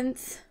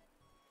hyacinth.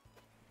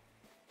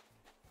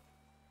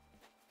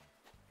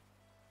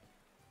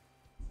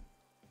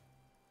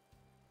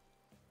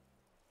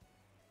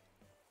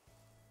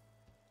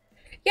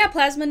 Yeah,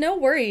 Plasma, no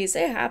worries.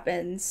 It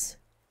happens.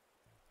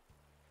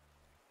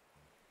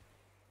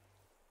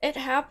 It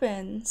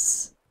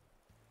happens.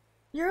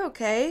 You're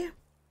okay.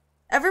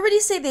 Everybody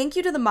say thank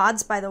you to the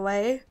mods, by the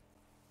way.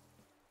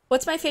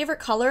 What's my favorite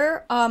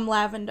color?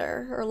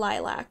 Lavender or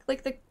lilac.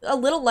 Like a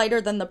little lighter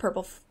than the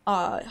purple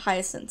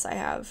hyacinths I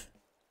have.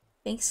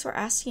 Thanks for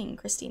asking,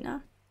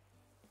 Christina.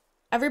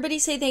 Everybody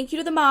say thank you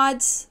to the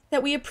mods,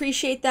 that we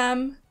appreciate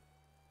them.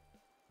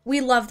 We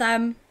love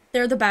them.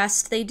 They're the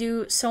best. They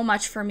do so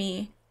much for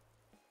me.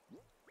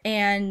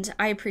 And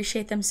I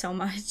appreciate them so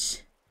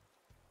much.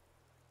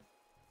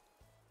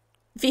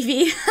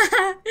 Vivi.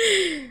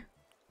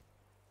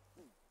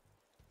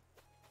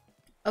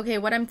 Okay,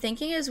 what I'm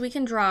thinking is we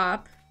can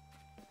drop...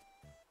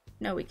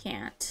 No, we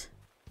can't.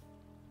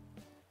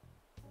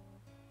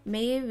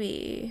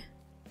 Maybe.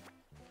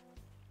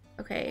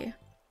 Okay.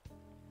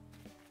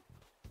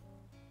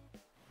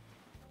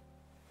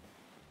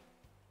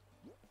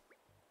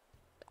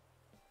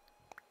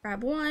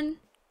 Grab one.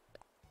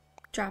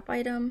 Drop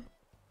item.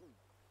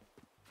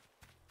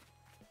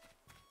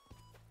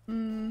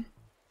 I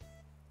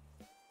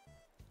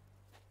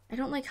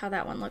don't like how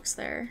that one looks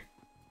there.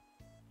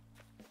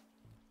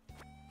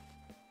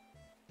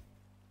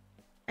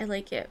 I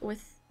like it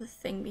with the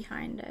thing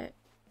behind it.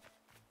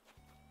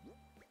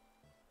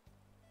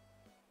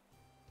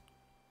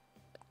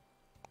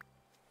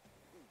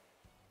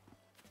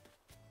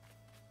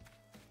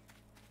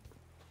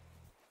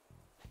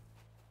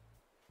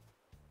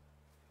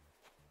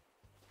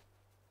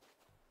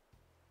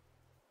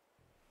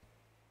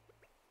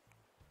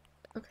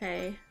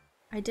 Okay,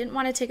 I didn't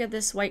want to take out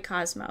this white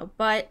Cosmo,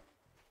 but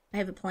I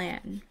have a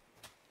plan.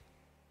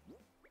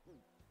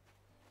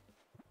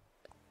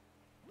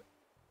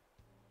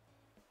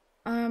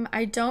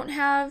 I don't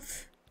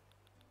have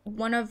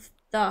one of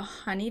the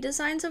honey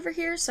designs over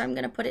here, so I'm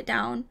gonna put it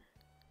down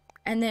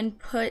and then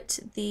put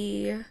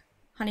the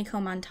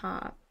honeycomb on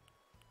top.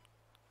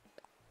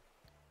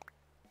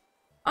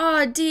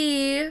 Aw,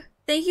 D,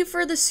 thank you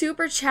for the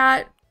super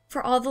chat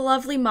for all the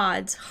lovely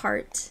mods.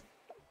 Heart.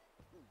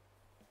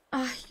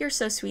 Ah, you're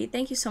so sweet.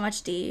 Thank you so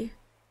much, D.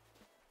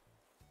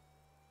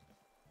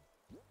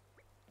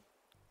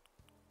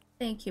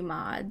 Thank you,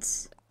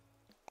 mods.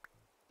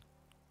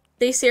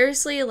 They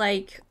seriously,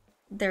 like,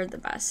 they're the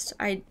best.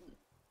 I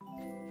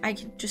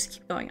could just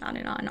keep going on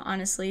and on,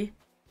 honestly.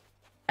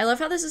 I love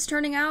how this is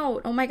turning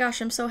out. Oh my gosh,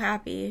 I'm so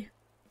happy.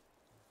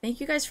 Thank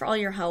you guys for all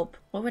your help.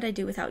 What would I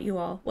do without you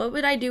all? What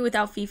would I do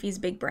without Fifi's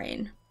big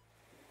brain?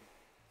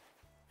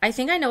 I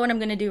think I know what I'm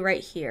gonna do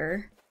right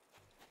here.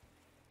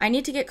 I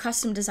need to get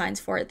custom designs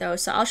for it though,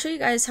 so I'll show you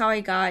guys how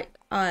I got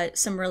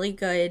some really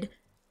good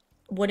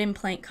wooden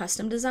plank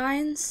custom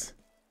designs.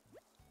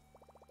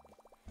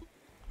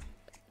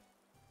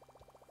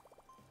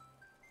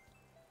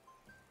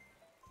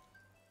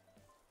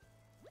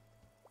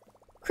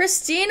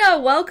 Christina,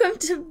 welcome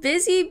to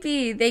Busy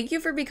Bee. Thank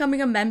you for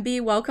becoming a memby.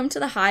 Welcome to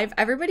the hive.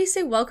 Everybody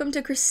say welcome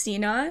to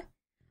Christina.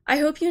 I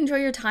hope you enjoy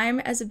your time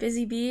as a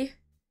Busy Bee.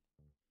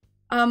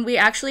 We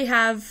actually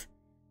have,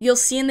 you'll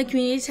see in the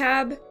community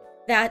tab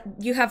that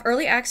you have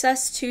early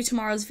access to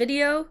tomorrow's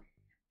video,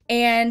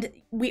 and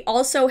we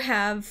also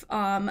have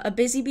a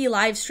Busy Bee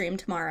live stream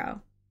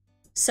tomorrow.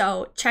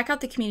 So check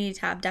out the community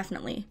tab,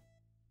 definitely.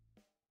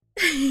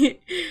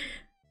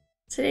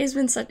 Today's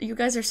been such, you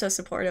guys are so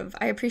supportive.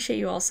 I appreciate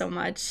you all so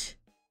much.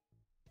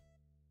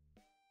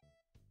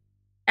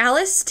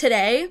 Alice,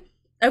 today,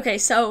 okay,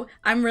 so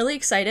I'm really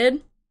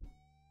excited.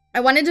 I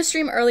wanted to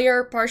stream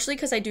earlier, partially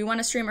because I do want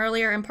to stream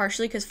earlier and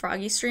partially because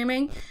Froggy's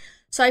streaming.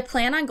 So I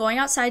plan on going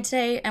outside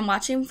today and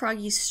watching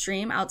Froggy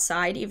stream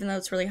outside, even though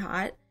it's really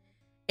hot.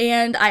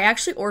 And I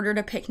actually ordered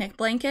a picnic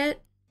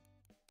blanket,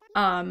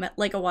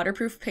 like a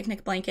waterproof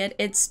picnic blanket.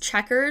 It's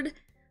checkered,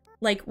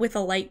 like with a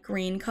light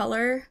green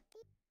color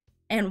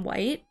and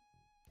white.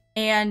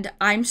 And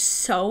I'm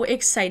so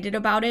excited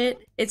about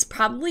it. It's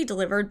probably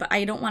delivered, but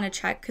I don't want to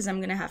check because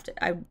I'm gonna have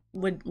to, I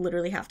would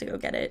literally have to go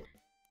get it.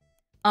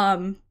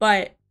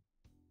 But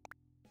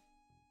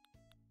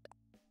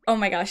oh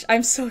my gosh,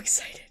 I'm so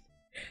excited.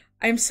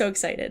 I'm so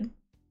excited.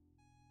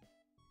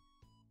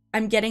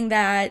 I'm getting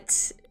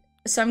that.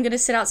 So I'm gonna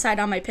sit outside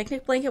on my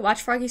picnic blanket,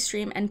 watch Froggy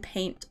stream, and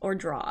paint or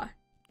draw.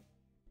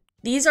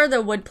 These are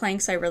the wood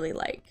planks I really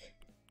like,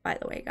 by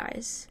the way,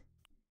 guys.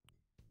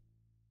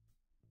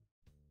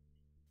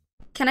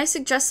 Can I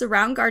suggest the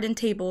round garden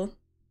table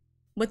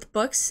with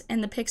books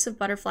and the pics of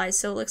butterflies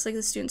so it looks like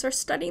the students are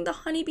studying the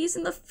honeybees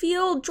in the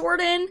field,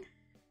 Jordan?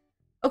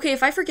 Okay,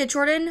 if I forget,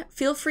 Jordan,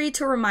 feel free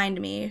to remind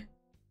me.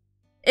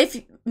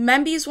 If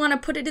membies want to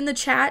put it in the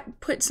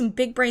chat, put some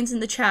big brains in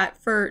the chat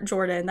for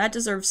Jordan. That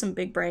deserves some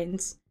big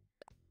brains.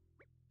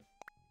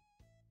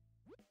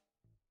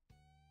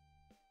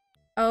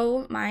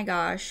 Oh my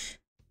gosh.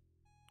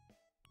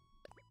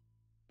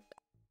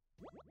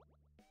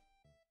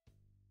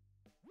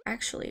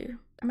 Actually,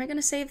 am I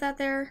gonna save that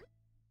there?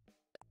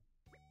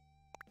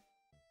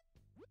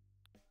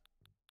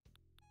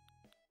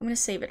 I'm gonna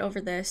save it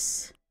over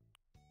this.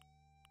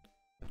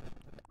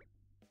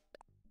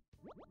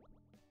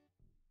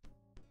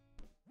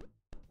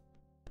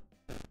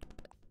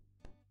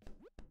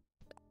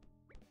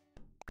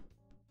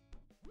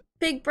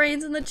 Big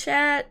brains in the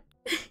chat.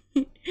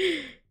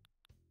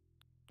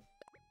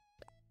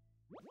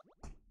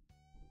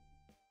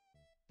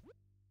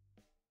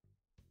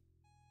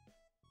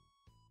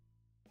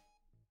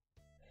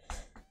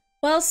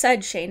 Well said,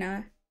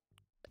 Shayna.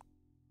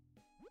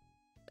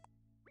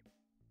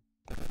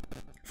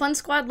 Fun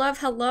Squad Love,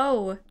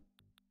 hello.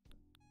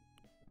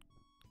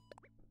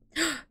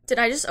 Did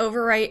I just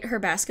overwrite her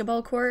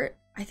basketball court?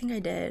 I think I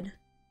did.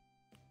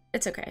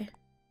 It's okay.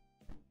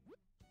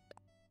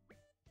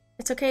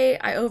 It's okay.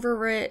 I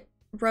overwrote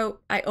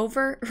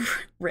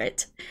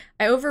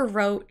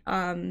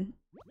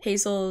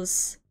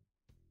Hazel's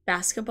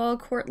basketball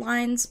court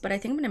lines, but I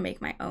think I'm gonna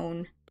make my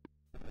own.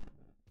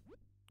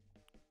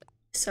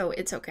 So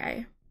it's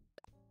okay.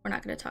 We're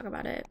not gonna talk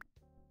about it.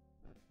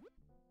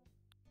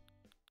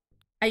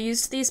 I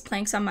used these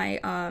planks on my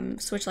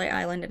Switchlight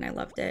Island and I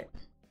loved it.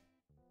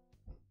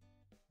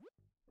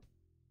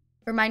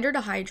 Reminder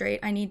to hydrate.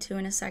 I need to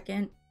in a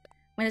second.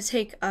 I'm gonna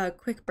take a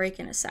quick break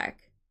in a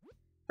sec.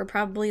 For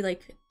probably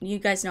like, you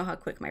guys know how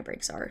quick my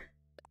breaks are.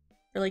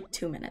 For like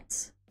 2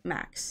 minutes,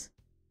 max.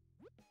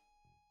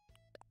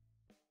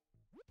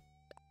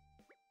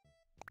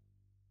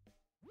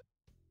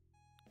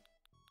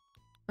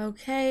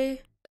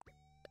 Okay.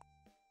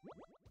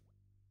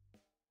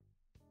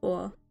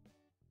 Cool.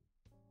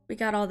 We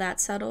got all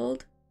that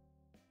settled.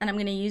 And I'm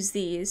gonna use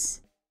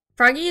these.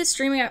 Froggy is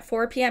streaming at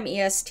 4 p.m.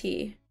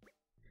 EST.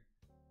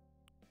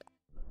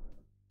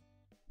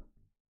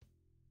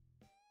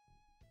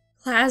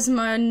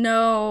 Plasma,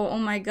 no. Oh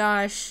my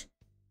gosh.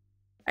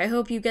 I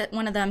hope you get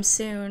one of them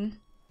soon.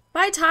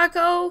 Bye,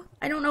 Taco!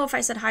 I don't know if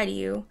I said hi to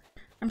you.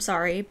 I'm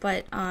sorry,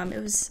 but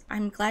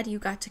I'm glad you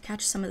got to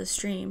catch some of the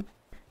stream.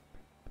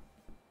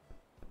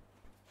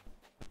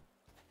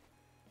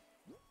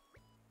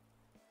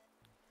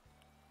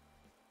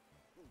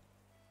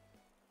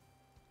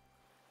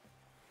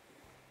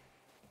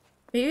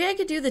 Maybe I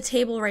could do the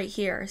table right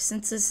here,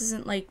 since this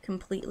isn't, like,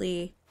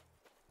 completely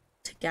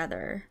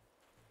together.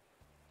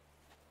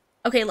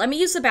 Okay, let me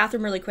use the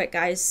bathroom really quick,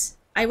 guys.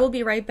 I will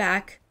be right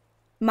back.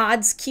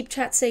 Mods, keep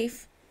chat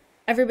safe.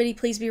 Everybody,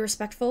 please be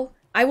respectful.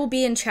 I will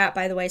be in chat,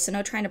 by the way, so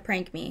no trying to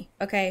prank me,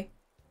 okay?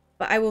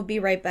 But I will be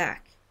right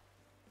back.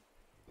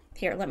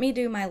 Here, let me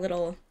do my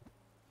little...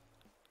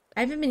 I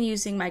haven't been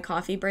using my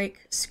coffee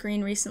break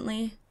screen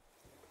recently.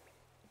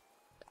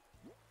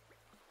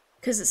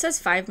 Because it says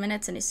 5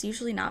 minutes, and it's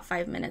usually not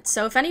 5 minutes.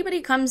 So if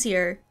anybody comes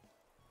here,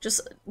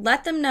 just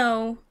let them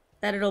know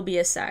that it'll be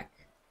a sec.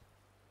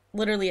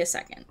 Literally a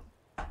second.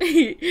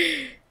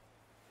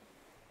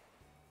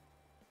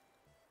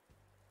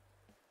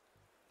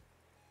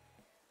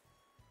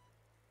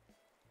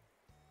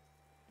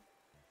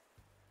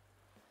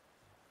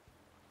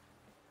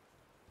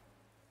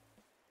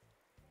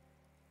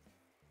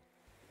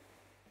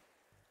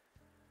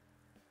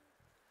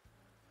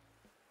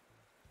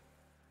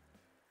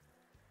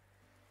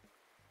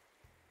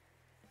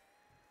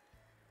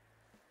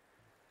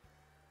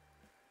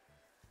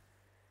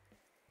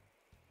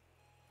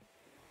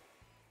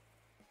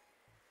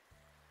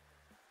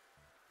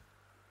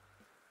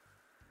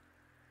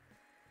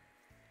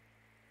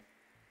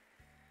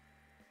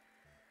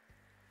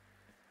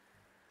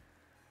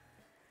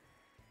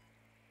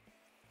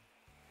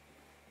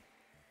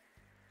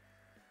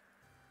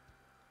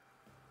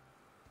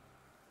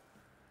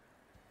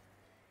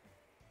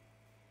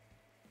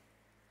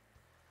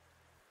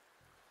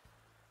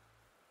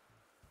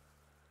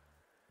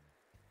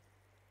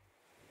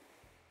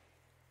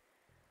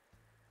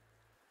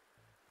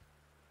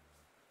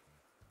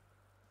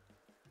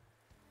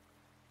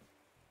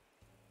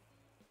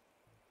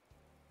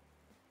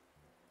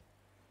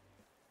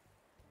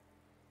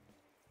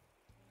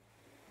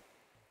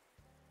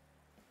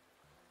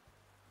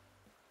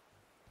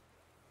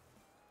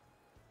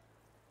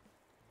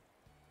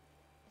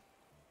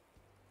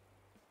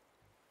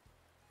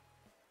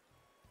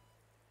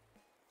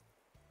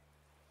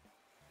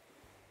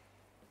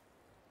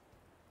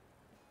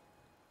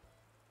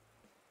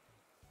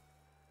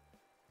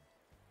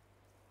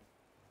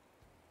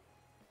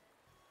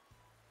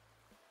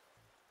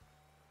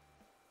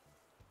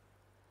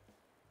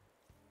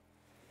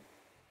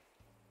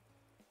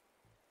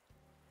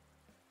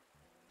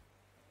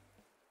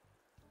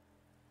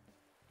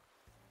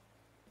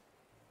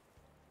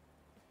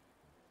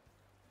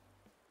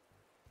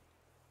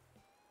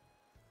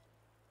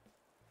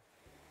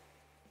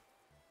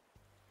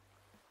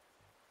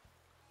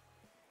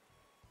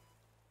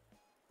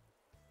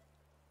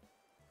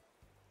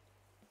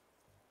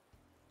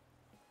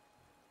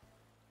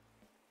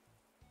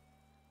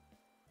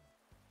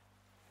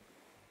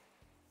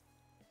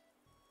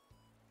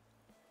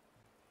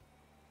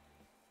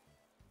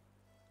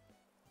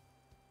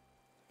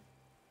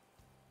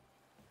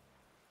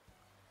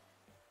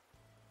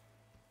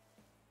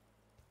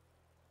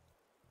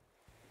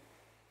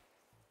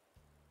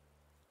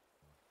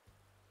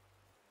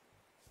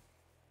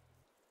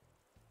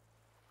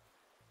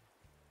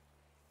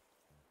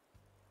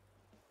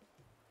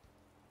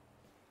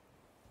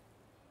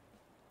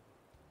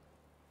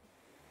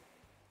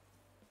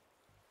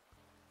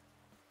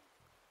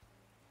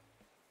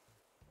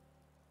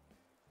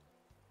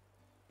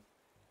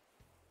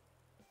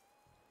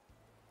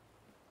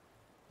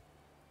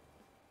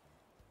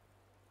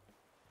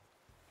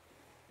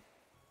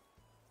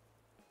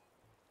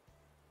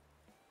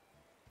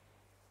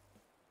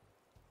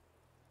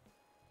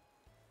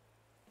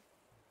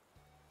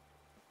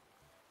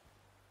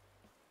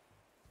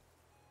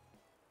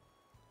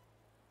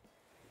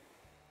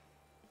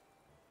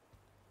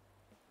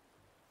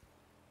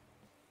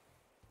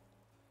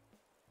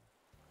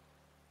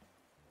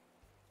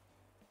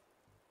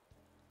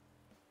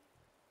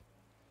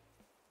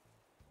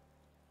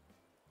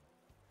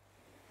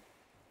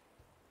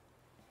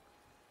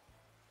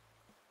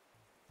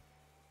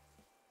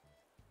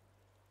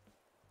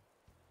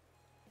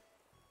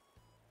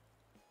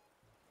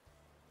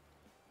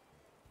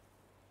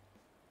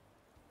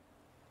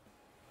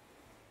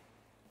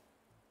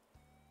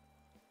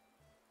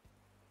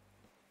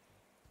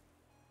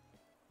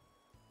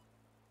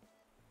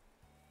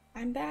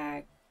 I'm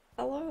back.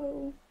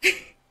 Hello.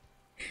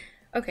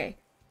 Okay.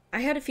 I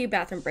had a few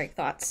bathroom break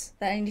thoughts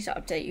that I need to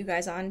update you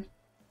guys on.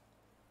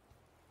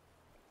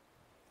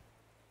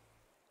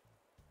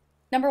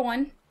 Number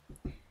one,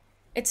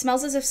 it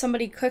smells as if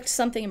somebody cooked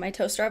something in my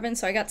toaster oven,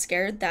 so I got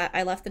scared that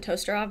I left the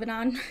toaster oven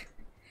on.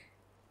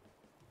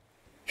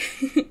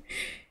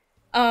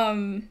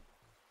 Hello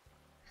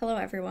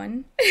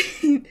everyone.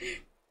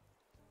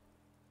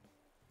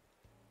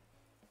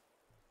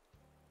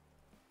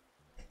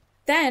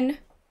 Then,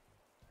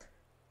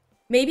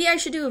 maybe I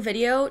should do a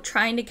video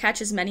trying to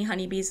catch as many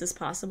honeybees as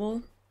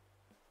possible.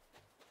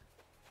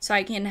 So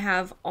I can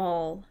have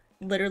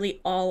literally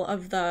all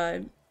of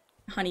the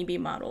honeybee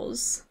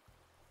models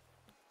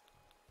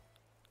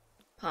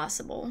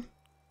possible.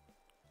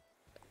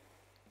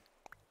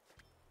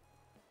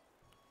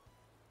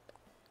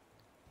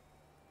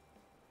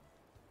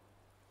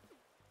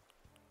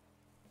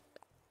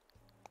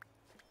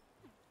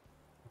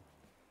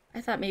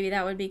 I thought maybe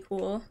that would be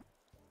cool.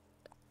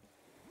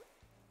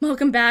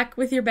 Welcome back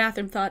with your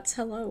bathroom thoughts.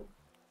 Hello.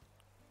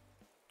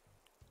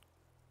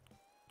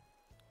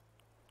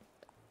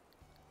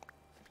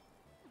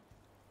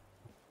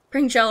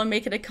 Bring gel and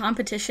make it a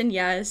competition,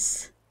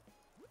 yes.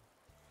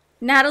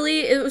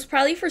 Natalie, it was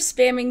probably for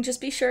spamming.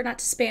 Just be sure not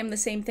to spam the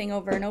same thing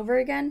over and over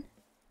again.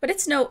 But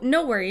it's no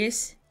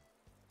worries.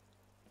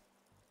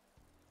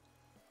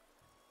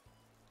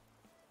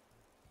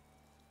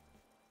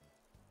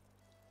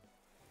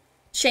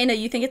 Shayna,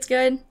 you think it's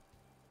good?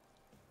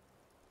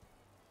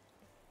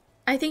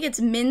 I think it's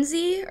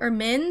Minzy or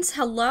Mins.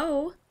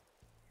 Hello.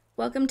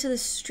 Welcome to the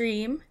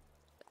stream.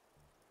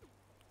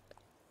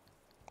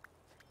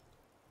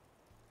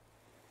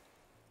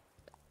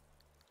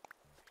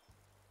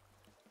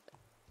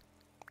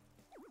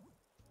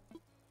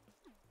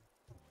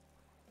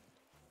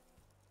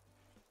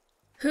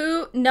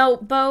 Who? No,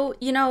 Bo,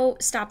 you know,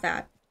 stop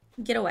that.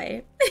 Get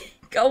away.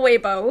 Go away,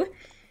 Bo.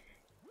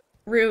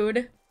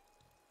 Rude.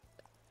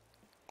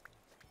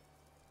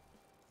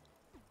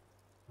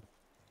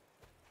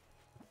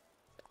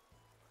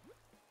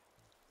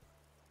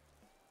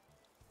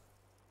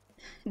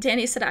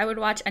 Danny said I would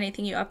watch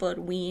anything you upload,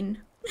 ween.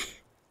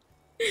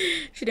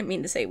 She didn't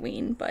mean to say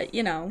ween, but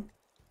you know.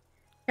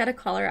 Gotta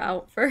call her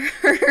out for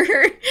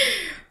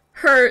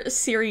her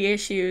Siri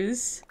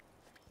issues.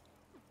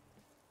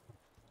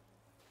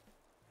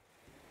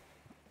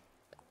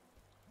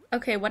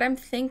 Okay, what I'm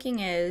thinking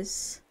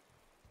is...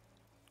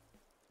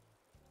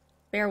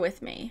 Bear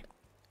with me.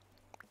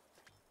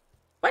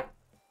 What?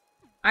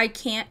 I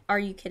can't... Are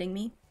you kidding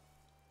me?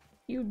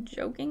 You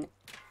joking?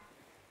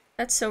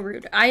 That's so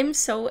rude. I'm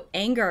so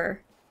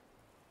anger.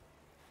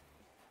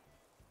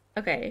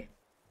 Okay.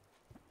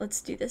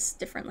 Let's do this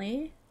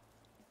differently.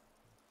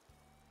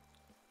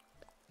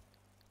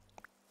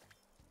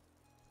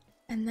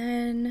 And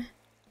then...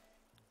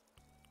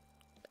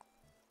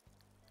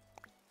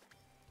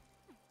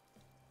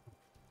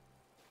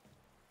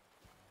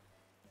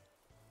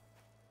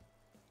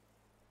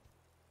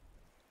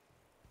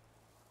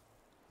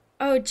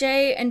 Oh,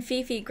 Jay and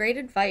Fifi, great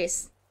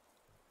advice.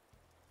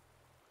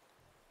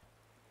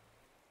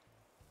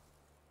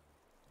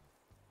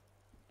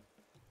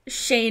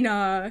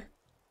 Shayna.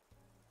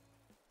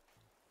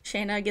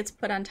 Shayna gets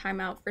put on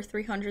timeout for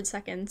 300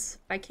 seconds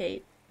by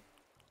Kate.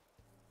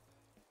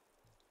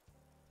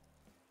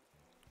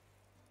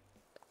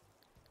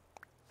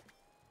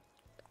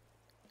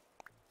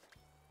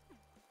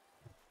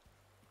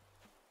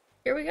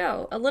 Here we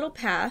go. A little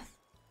path.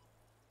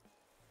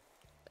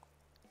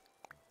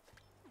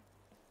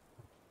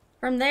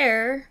 From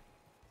there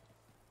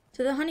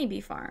to the honeybee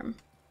farm.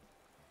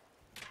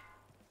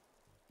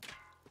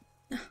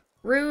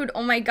 Rude.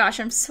 Oh my gosh,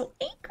 I'm so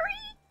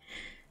angry.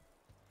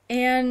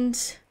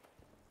 And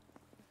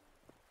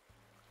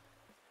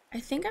I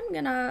think I'm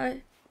gonna...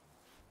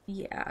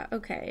 Yeah,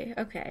 okay,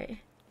 okay.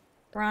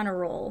 We're on a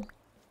roll.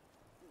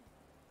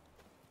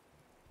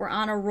 We're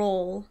on a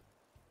roll.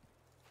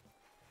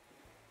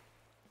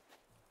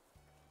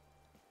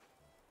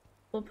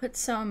 We'll put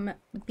some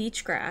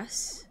beach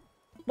grass.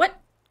 What?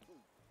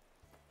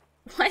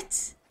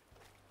 What?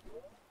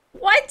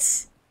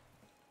 What?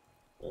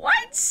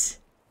 What?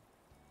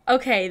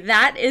 Okay,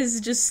 that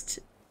is just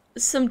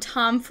some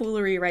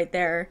tomfoolery right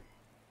there.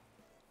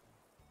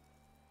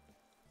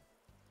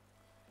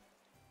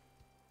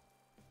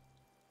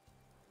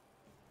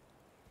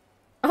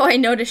 Oh, I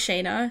noticed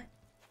Shayna.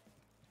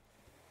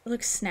 It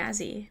looks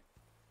snazzy.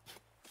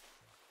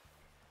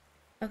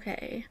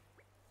 Okay.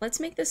 Let's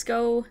make this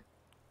go...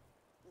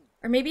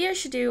 Or maybe I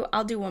should do...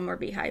 I'll do one more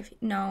beehive.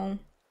 No.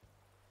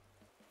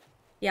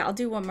 Yeah, I'll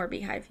do one more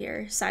beehive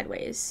here.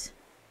 Sideways.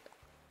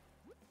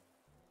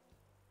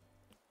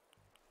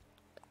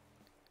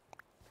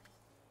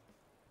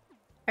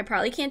 I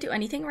probably can't do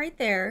anything right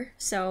there,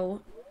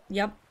 so...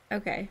 Yep,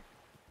 okay.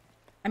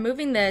 I'm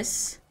moving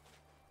this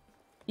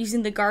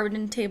using the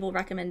garden table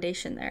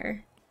recommendation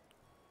there.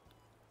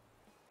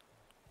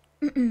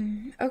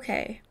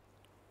 Okay.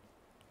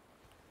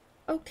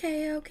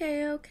 Okay,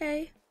 okay,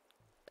 okay.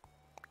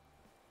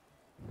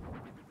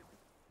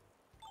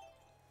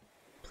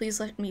 please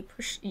let me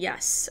push?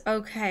 Yes.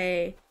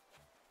 Okay.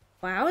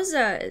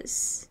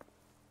 Wowzers.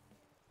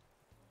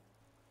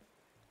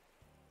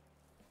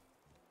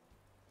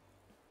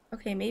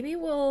 Okay, maybe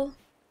we'll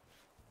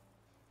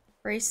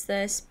erase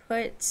this,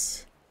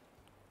 put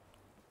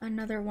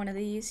another one of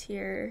these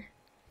here.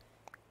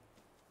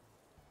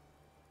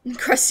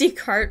 Crusty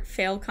cart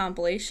fail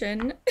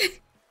compilation.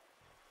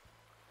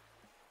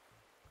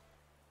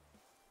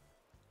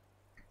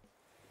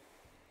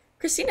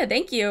 Christina,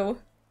 thank you.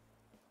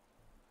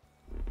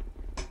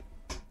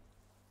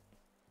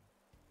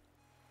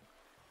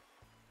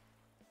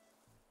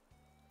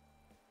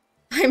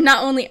 I'm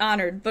not only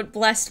honored, but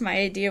blessed my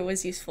idea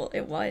was useful.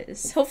 It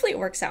was. Hopefully it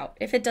works out.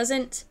 If it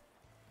doesn't,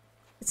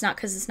 it's not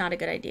because it's not a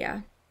good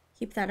idea.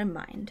 Keep that in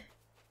mind.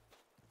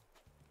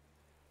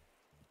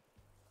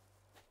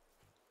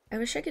 I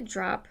wish I could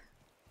drop.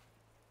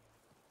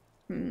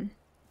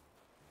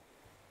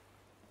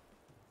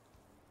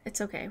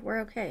 It's okay. We're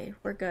okay.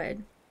 We're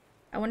good.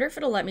 I wonder if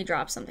it'll let me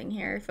drop something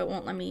here. If it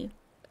won't let me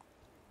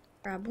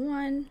grab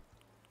one,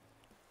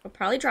 I'll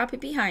probably drop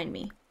it behind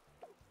me.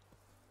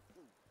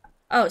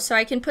 Oh, so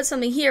I can put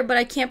something here, but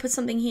I can't put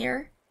something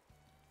here?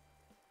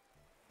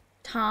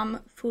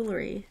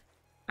 Tomfoolery.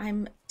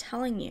 I'm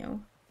telling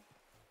you.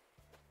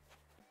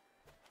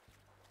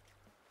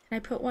 Can I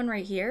put one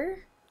right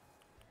here?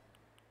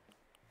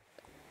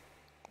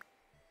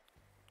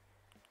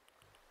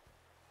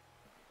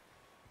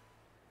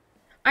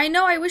 I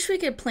know, I wish we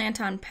could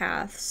plant on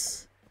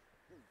paths.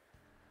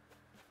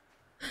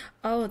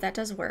 Oh, that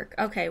does work.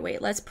 Okay,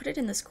 wait, let's put it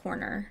in this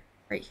corner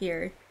right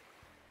here.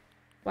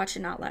 Watch it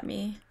not let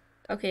me.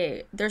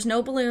 Okay, there's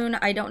no balloon.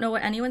 I don't know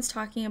what anyone's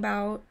talking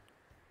about.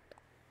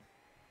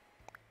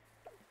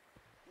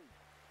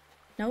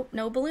 Nope,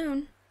 no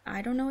balloon.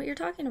 I don't know what you're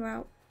talking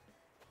about.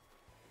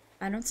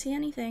 I don't see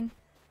anything.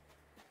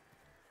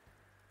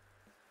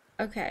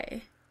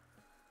 Okay.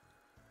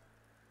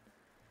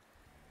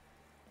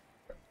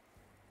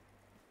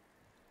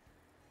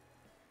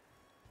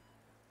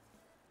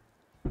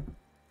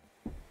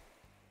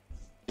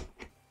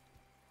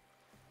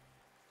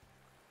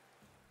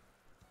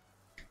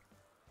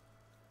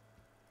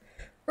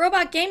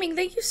 Robot Gaming,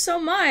 thank you so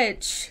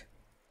much.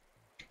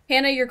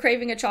 Hannah, you're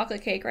craving a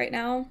chocolate cake right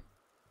now.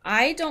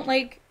 I don't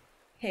like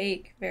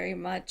cake very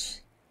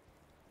much.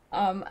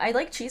 I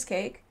like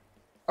cheesecake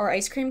or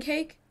ice cream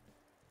cake,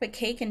 but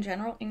cake in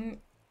general.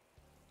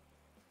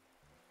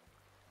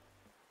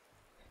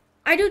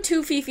 I do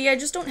too, Fifi. I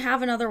just don't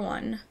have another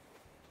one.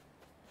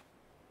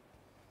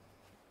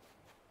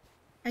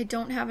 I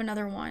don't have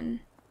another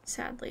one,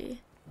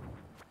 sadly.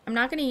 I'm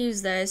not gonna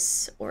use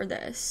this or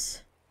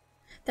this.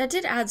 That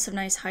did add some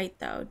nice height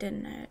though,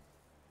 didn't it?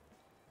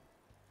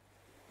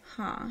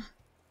 Huh.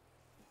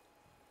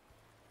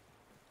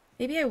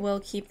 Maybe I will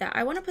keep that.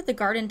 I want to put the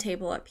garden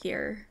table up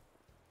here.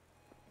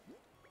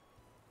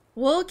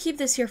 We'll keep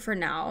this here for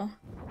now.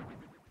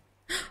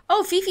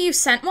 Oh, Fifi, you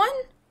sent one?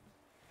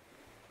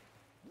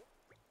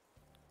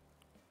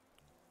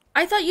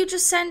 I thought you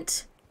just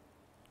sent...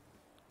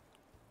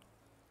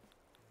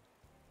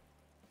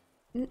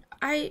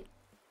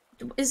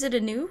 Is it a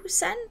new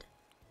send?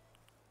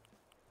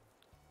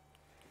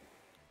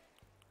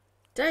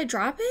 Did I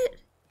drop it?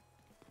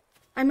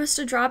 I must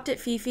have dropped it,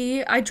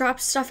 Fifi. I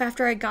dropped stuff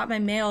after I got my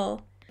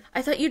mail.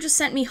 I thought you just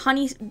sent me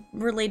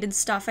honey-related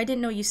stuff. I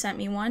didn't know you sent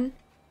me one.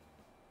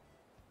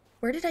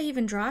 Where did I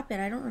even drop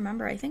it? I don't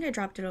remember. I think I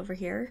dropped it over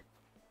here.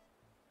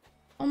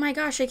 Oh my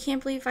gosh, I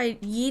can't believe I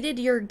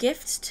yeeted your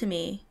gift to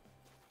me.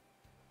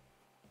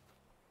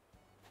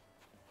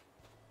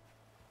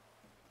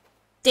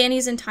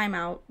 Danny's in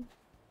timeout.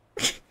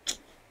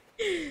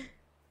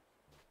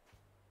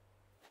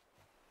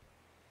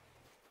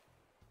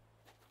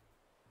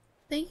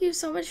 Thank you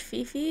so much,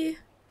 Fifi.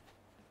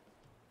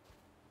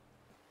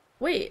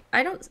 Wait,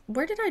 I don't...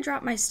 Where did I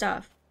drop my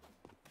stuff?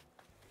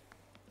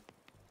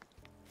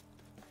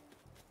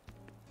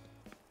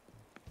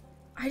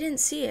 I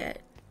didn't see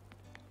it.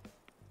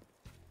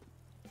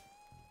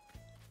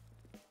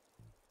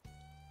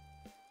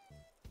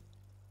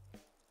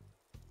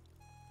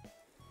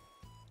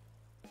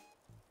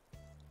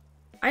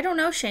 I don't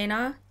know,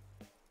 Shayna.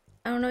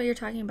 I don't know what you're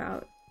talking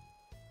about.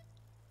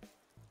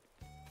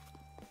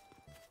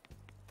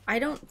 I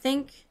don't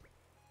think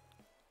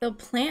they'll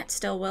plant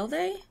still, will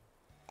they?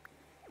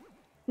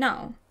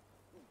 No.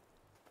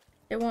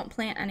 It won't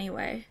plant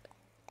anyway.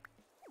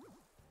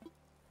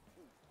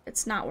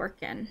 It's not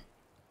working.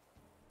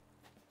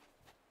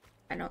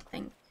 I don't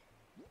think.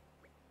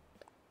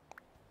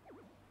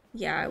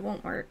 Yeah, it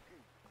won't work.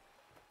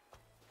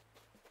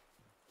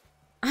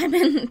 I'm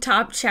in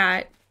top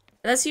chat.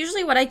 That's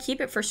usually what I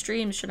keep it for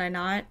streams, should I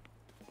not?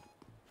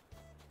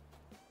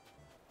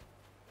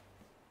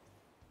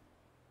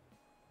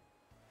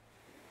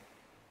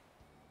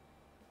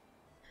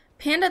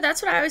 Panda,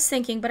 that's what I was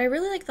thinking, but I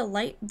really like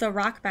the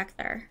rock back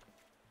there.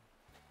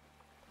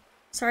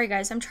 Sorry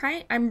guys,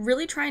 I'm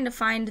really trying to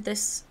find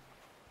this.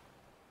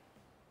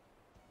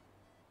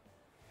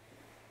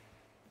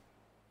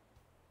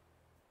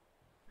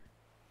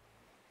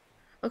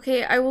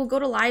 Okay, I will go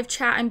to live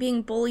chat. I'm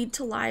being bullied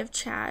to live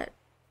chat.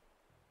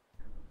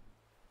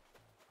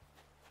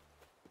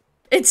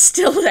 It's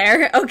still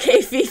there.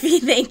 Okay, Fifi,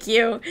 thank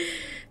you.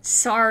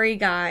 Sorry,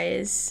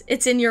 guys.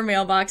 It's in your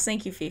mailbox.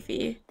 Thank you,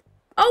 Fifi.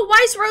 Oh,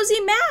 why is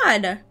Rosie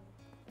mad?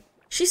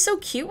 She's so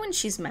cute when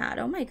she's mad.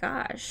 Oh my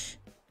gosh.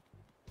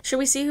 Should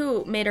we see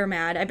who made her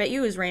mad? I bet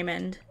you it was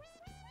Raymond.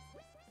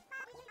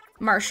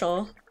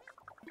 Marshall.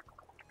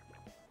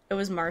 It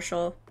was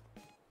Marshall.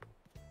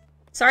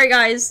 Sorry,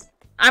 guys.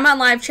 I'm on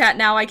live chat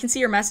now. I can see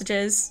your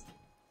messages.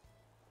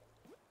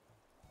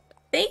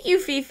 Thank you,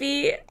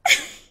 Fifi.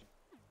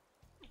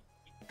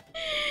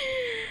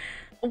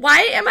 Why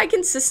am I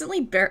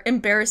consistently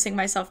embarrassing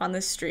myself on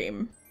this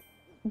stream?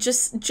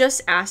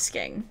 Just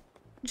asking.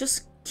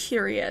 Just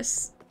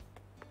curious.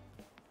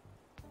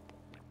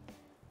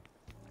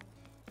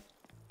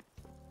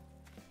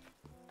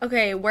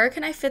 Okay, where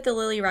can I fit the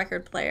Lily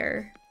record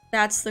player?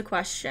 That's the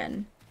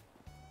question.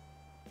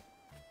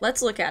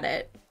 Let's look at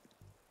it.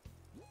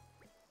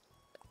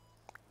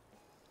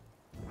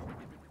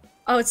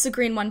 Oh, it's the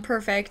green one.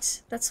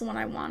 Perfect. That's the one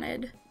I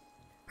wanted.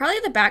 Probably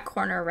the back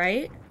corner,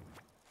 right?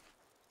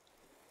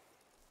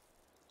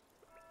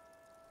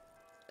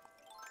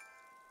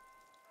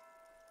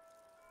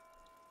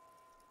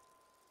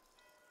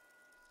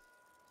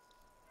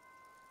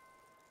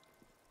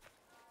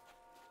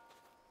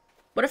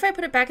 What if I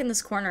put it back in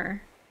this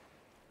corner?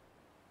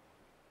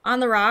 On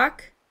the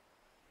rock?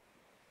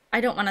 I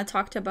don't want to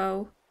talk to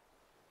Bo.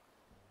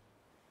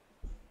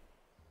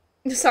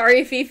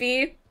 Sorry,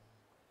 Fifi.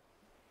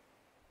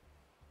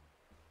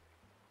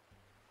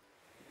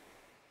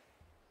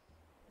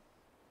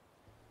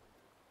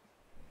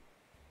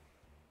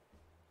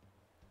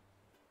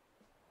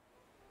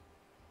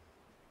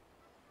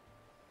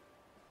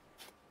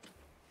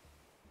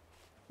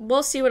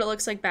 We'll see what it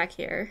looks like back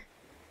here.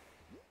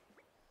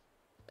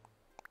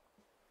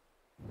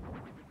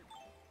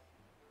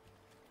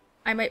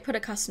 I might put a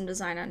custom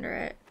design under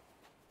it.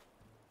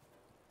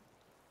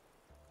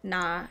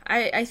 Nah,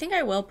 I think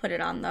I will put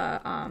it on the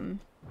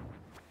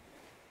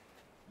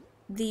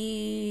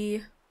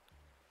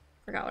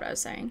forgot what I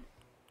was saying.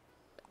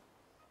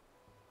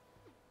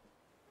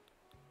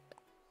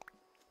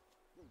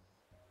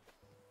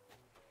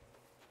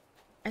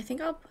 I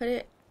think I'll put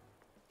it.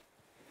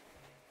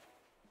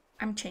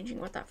 I'm changing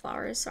what that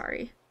flower is,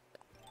 sorry.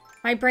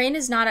 My brain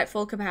is not at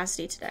full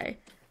capacity today.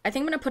 I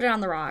think I'm gonna put it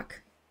on the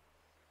rock.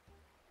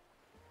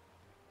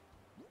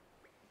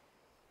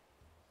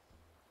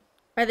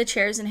 By the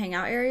chairs and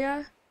hangout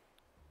area.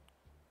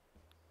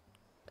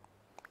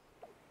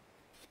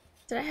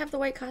 Did I have the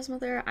white Cosmo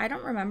there? I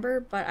don't remember,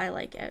 but I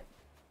like it.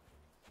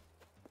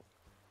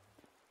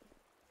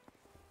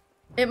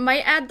 It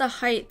might add the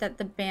height that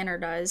the banner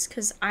does,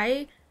 because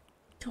I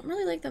don't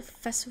really like the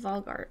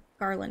festival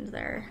garland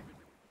there.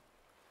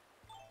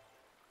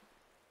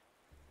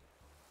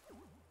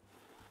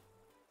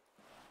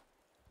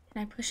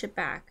 Can I push it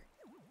back?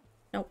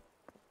 Nope.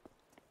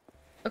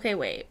 Okay,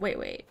 wait.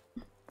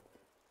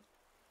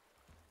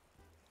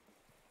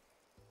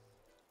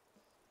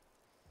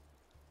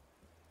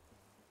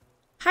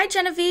 Hi,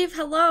 Genevieve.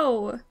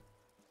 Hello.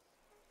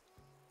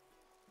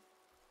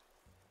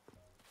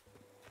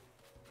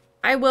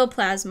 I will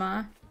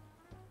plasma.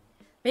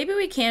 Maybe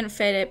we can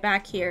fit it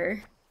back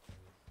here.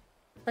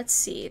 Let's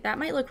see. That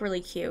might look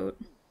really cute.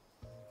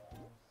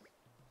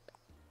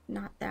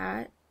 Not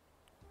that.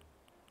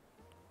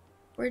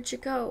 Where'd you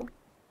go?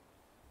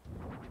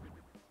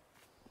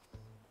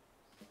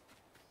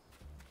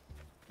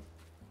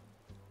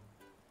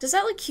 Does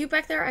that look cute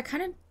back there? I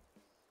kind of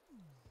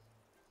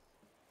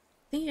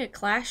think it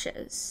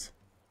clashes.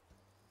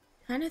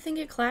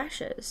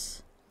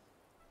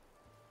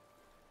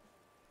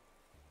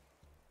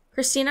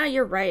 Christina,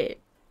 you're right.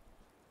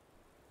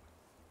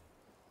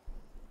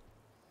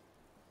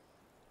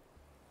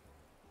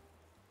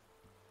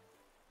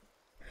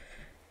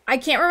 I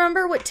can't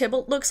remember what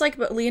Tybalt looks like,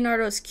 but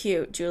Leonardo's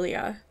cute,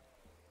 Julia.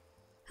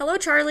 Hello,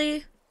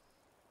 Charlie.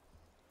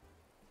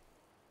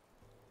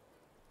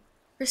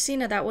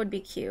 Christina, that would be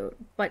cute,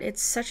 but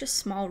it's such a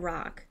small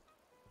rock.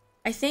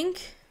 I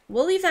think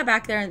we'll leave that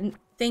back there and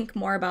think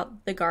more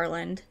about the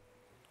garland.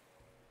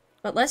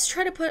 But let's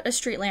try to put a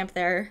street lamp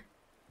there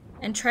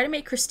and try to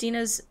make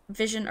Christina's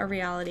vision a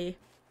reality.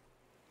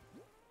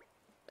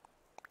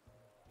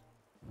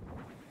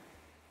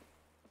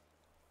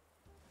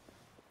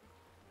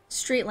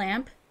 Street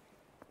lamp.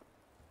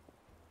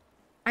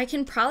 I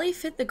can probably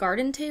fit the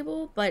garden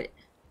table, but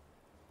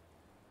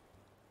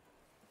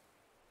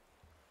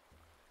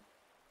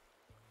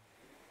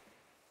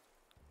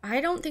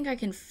I don't think I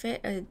can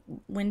fit a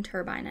wind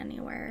turbine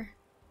anywhere.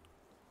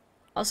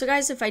 Also,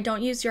 guys, if I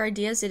don't use your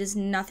ideas, it is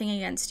nothing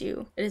against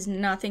you. It is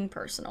nothing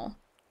personal.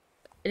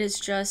 It is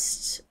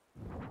just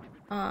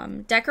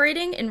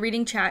decorating and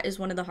reading chat is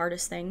one of the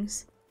hardest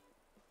things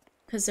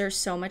because there's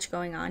so much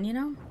going on, you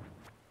know?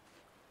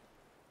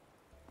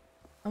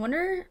 I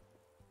wonder...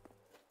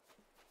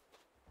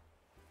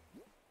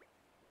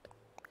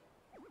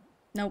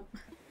 Nope.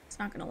 It's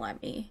not gonna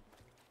let me.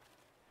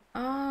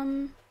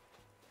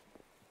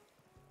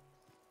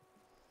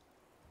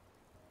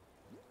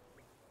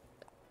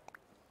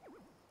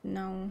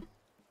 No.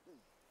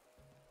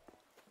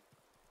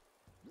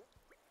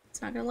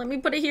 It's not gonna let me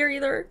put it here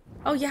either.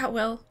 Oh yeah, it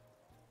will.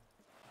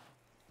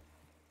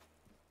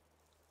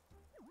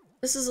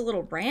 This is a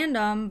little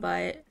random,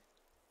 but...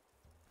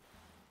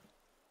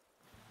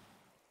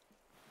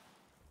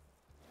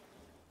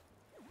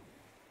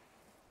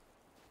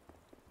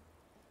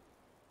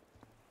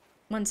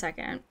 One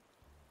second.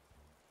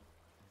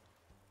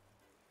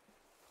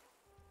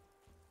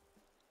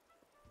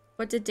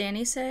 What did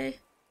Danny say?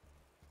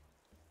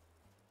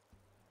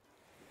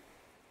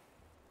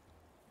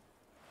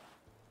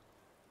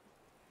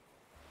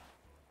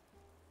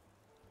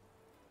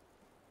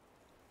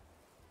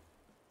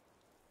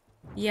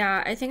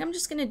 Yeah, I think I'm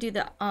just gonna do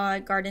the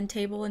garden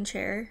table and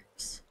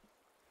chairs.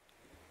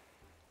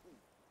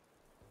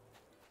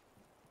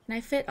 Can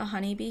I fit a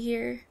honeybee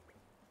here?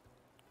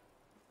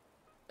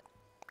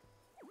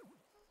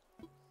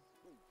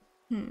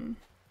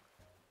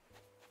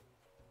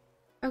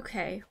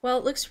 Okay, well,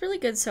 it looks really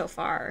good so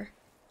far.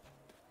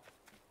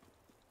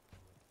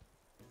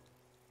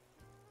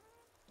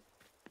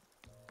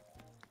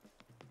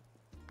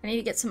 I need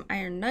to get some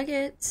iron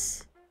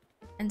nuggets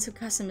and some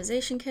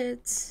customization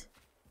kits.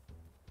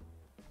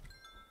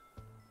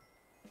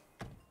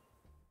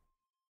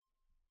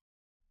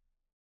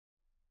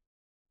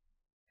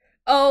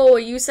 Oh,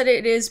 you said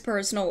it is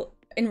personal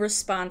in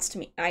response to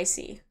me. I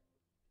see.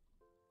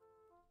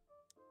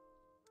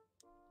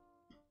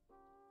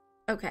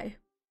 Okay.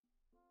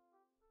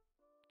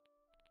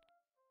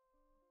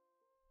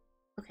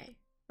 Okay.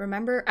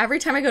 Remember, every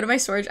time I go to my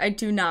storage, I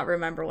do not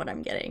remember what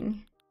I'm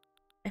getting,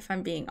 if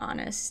I'm being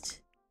honest.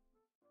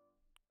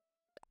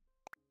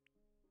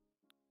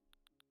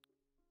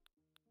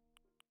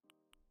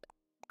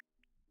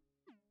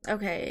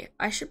 Okay,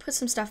 I should put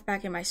some stuff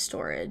back in my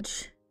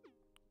storage.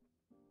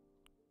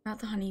 Not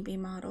the honeybee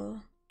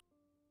model.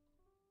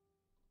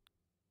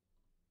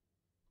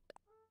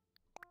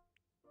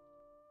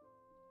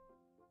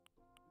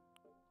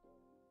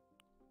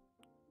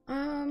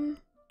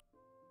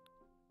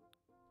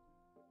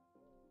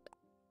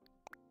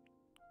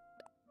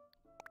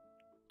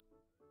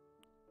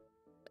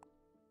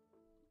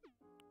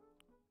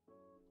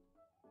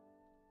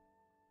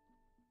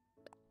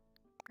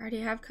 I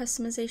already have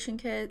customization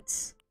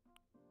kits.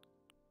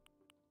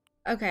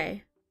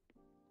 Okay.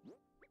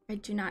 I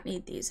do not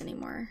need these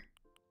anymore.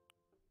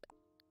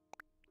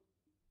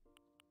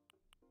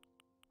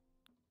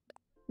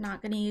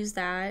 Not gonna use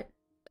that.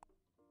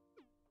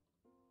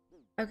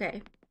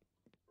 Okay.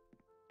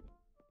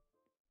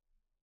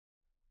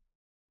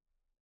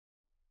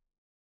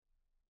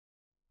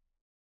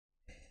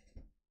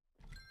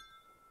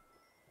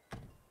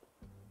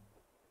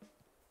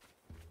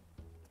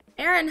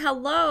 Aaron,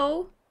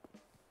 hello!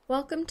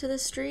 Welcome to the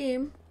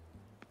stream.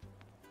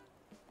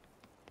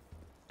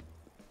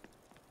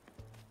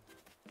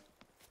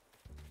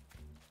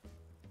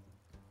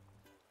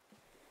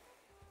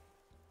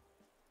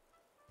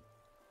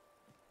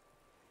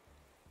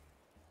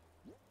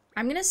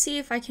 I'm gonna see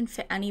if I can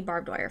fit any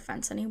barbed wire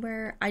fence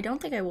anywhere. I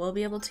don't think I will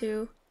be able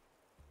to.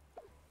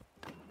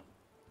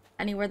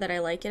 Anywhere that I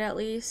like it, at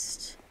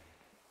least.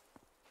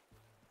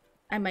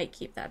 I might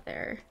keep that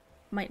there.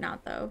 Might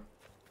not, though.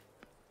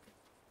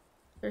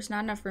 There's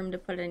not enough room to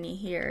put any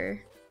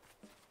here.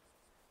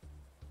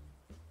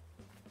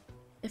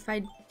 If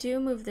I do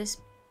move this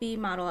bee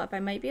model up, I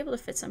might be able to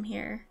fit some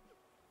here.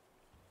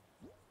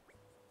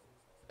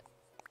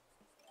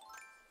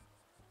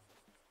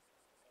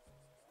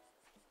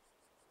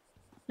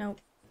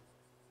 Nope.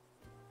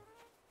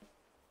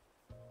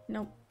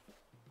 Nope.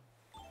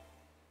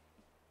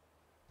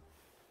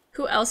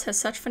 Who else has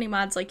such funny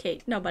mods like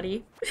Kate?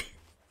 Nobody.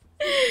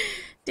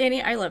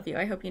 Danny, I love you.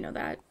 I hope you know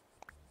that.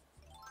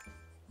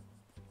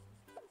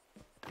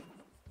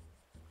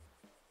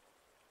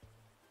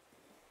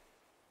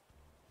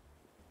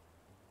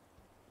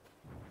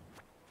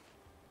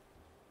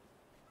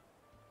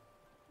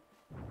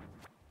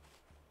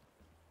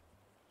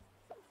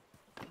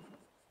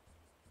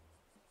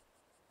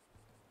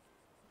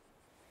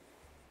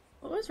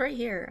 What was right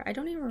here? I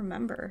don't even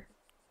remember.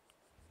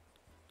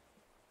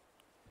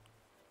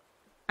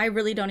 I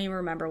really don't even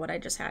remember what I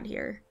just had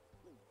here.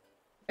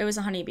 It was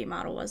a honeybee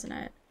model, wasn't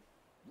it?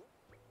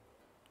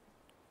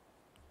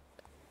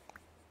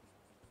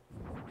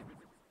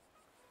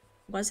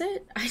 Was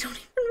it? I don't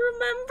even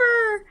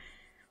remember!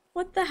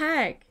 What the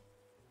heck?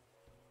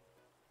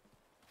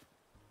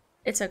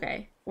 It's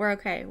okay. We're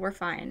okay. We're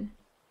fine.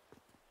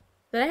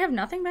 Did I have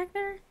nothing back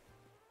there?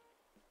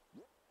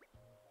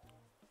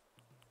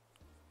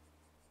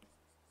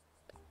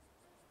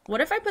 What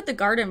if I put the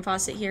garden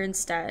faucet here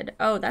instead?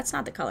 Oh, that's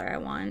not the color I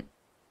want.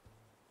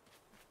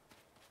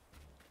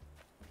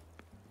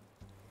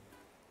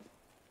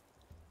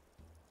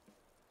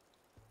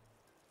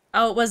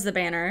 Oh, it was the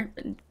banner.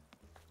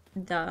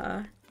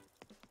 Duh.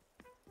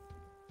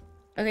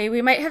 Okay,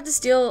 we might have to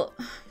steal...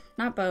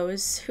 Not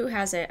Bose. Who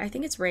has it? I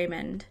think it's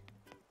Raymond.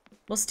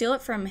 We'll steal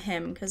it from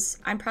him, because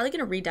I'm probably going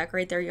to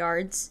redecorate their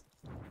yards.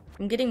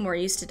 I'm getting more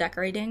used to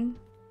decorating.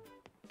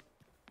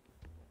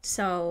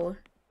 So...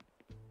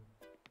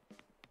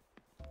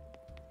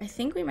 I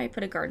think we might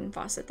put a garden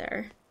faucet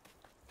there.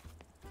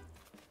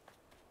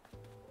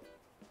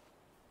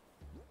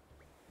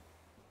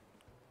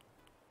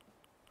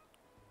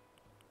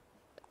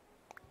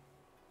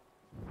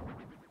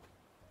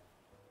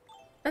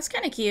 That's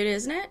kind of cute,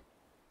 isn't it?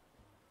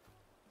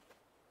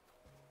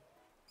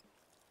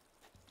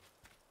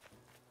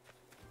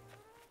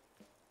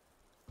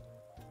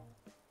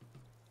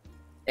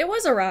 It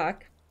was a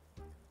rock.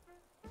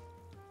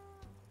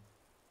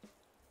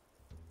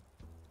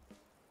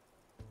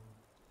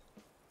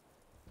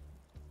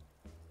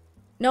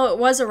 No, it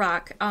was a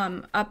rock,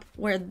 up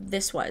where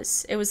this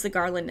was. It was the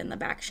garland in the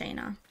back,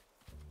 Shayna.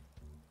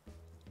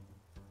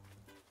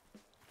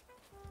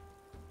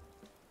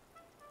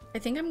 I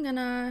think I'm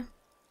gonna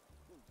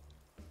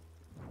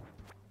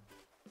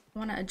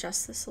want to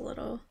adjust this a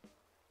little.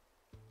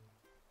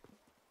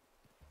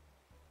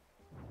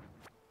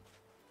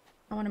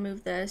 I want to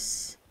move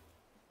this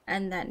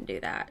and then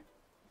do that.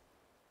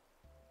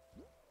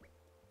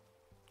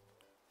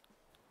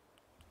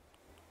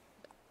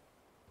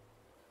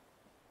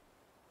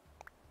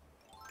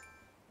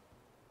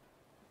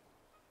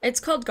 It's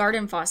called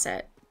garden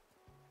faucet.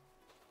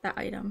 That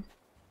item.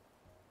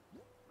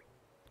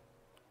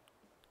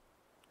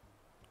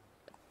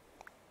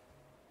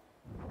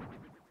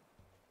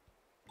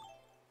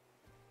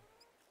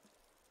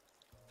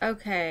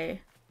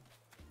 Okay.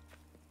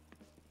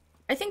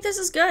 I think this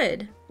is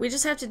good. We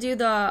just have to do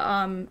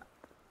the,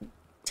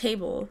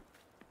 table.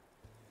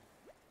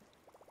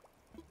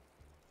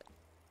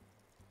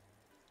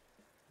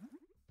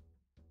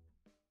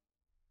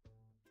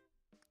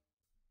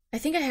 I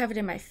think I have it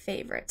in my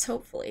favorites,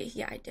 hopefully.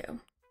 Yeah, I do.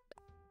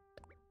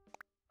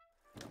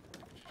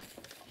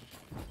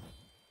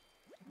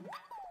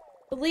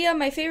 Leah,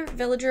 my favorite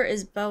villager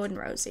is Bo and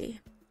Rosie.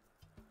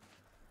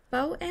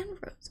 Bo and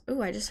Rose.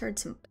 Ooh, I just heard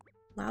some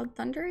loud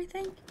thunder, I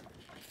think.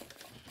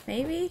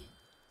 Maybe?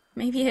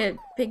 Maybe a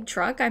big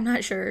truck? I'm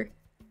not sure.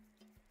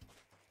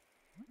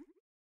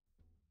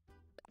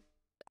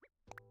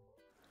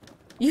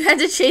 You had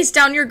to chase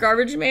down your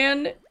garbage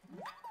man?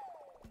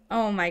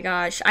 Oh my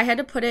gosh. I had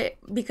to put it,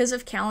 because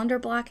of calendar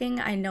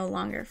blocking, I no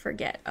longer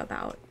forget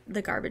about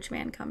the garbage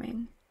man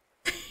coming.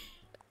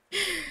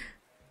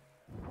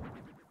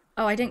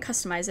 Oh, I didn't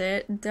customize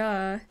it.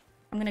 Duh.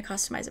 I'm gonna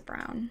customize it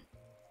brown.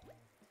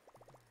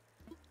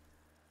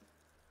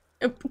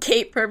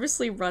 Kate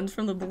purposely runs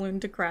from the balloon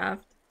to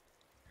craft.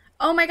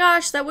 Oh my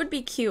gosh, that would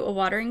be cute, a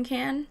watering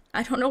can.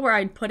 I don't know where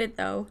I'd put it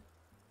though.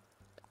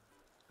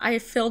 I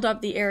filled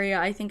up the area,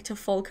 I think, to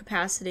full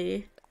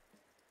capacity.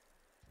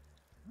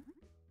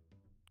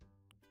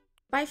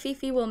 Bye,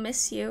 Fifi, we'll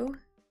miss you.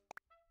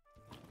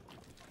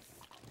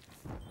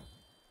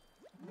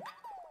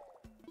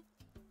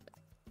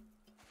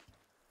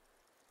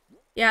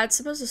 Yeah, it's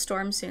supposed to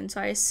storm soon,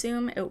 so I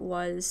assume it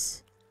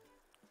was...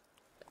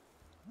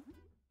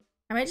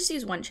 I might just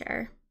use one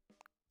chair.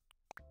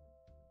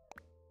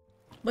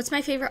 What's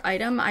my favorite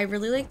item? I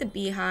really like the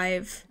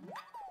beehive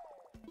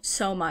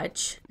so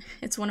much.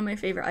 It's one of my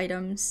favorite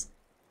items.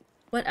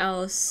 What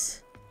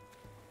else?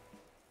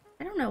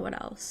 I don't know what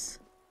else.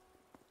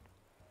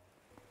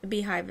 The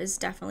beehive is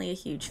definitely a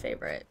huge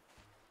favorite.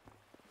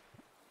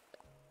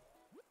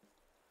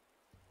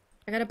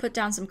 I gotta put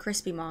down some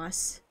crispy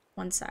moss.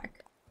 One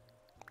sec.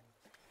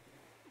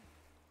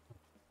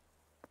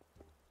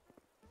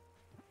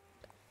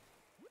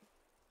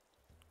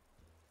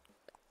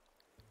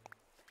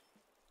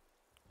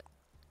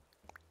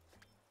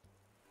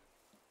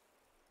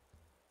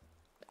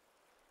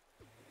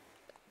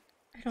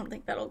 I don't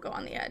think that'll go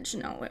on the edge.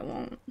 No, it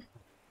won't.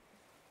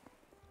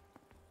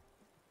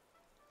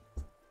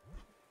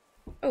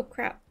 Oh,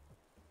 crap.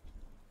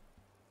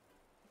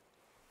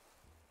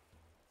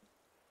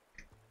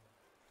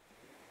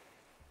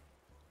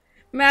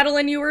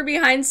 Madeline, you were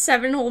behind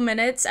 7 whole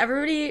minutes.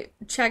 Everybody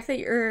check that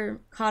you're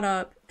caught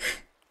up.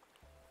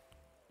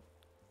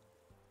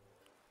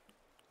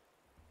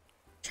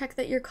 Check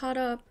that you're caught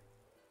up.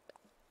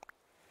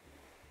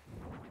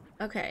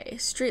 Okay,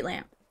 street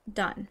lamp.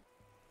 Done.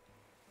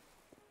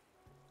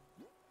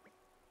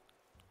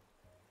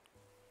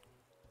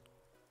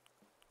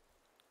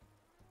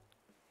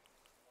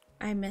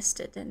 I missed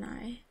it, didn't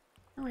I?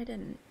 No, I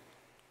didn't.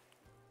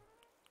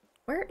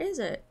 Where is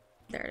it?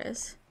 There it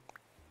is.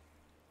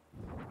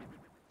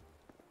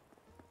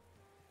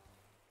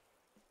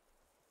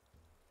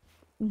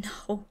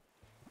 No.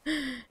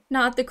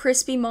 Not the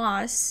crispy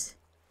moss.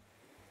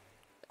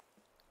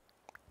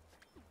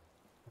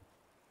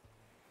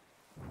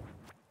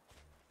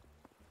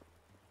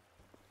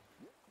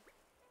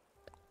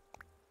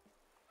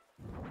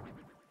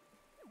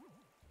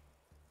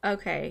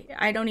 Okay,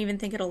 I don't even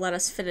think it'll let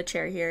us fit a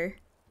chair here.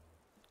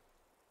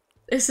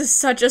 This is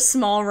such a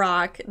small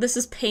rock. This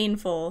is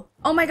painful.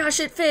 Oh my gosh,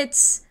 it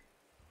fits!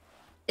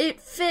 It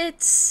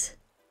fits!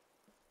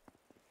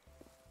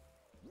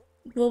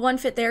 Will one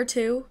fit there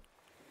too?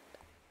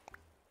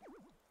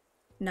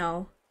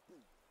 No.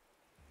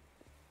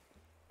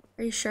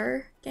 Are you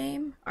sure,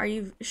 game? Are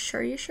you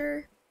sure you're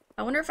sure?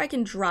 I wonder if I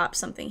can drop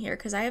something here,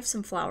 because I have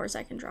some flowers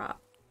I can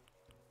drop.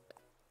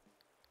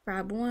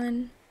 Grab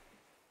one.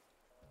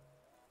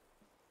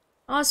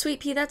 Oh, Sweet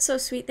Pea, that's so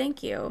sweet.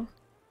 Thank you.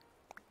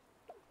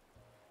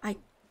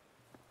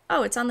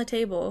 Oh, it's on the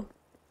table.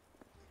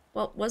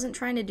 Well, wasn't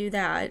trying to do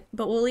that,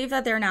 but we'll leave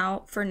that there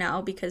now for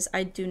now because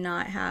I do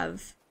not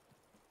have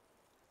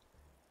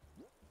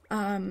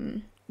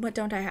what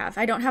don't I have?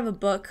 I don't have a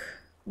book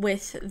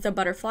with the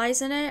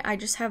butterflies in it. I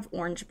just have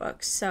orange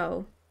books,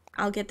 so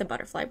I'll get the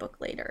butterfly book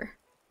later.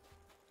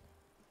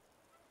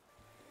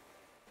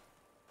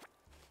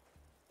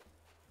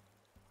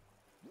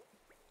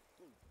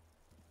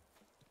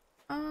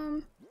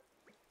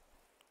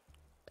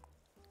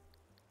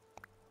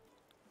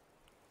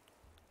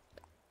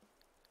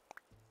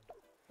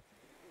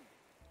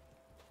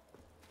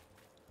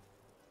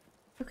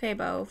 Okay,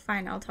 Bo,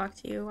 fine, I'll talk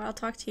to you. I'll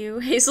talk to you.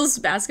 Hazel's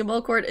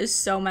basketball court is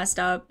so messed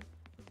up.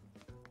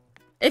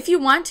 If you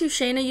want to,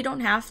 Shayna, you don't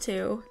have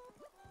to.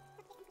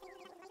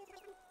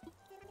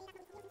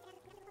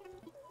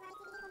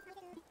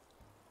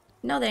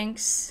 No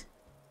thanks.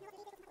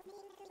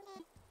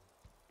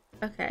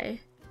 Okay.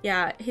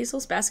 Yeah,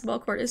 Hazel's basketball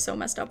court is so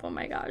messed up, oh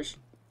my gosh.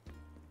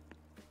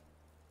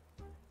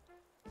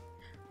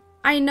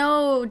 I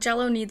know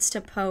Jello needs to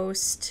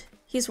post.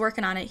 He's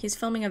working on it. He's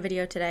filming a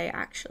video today,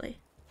 actually.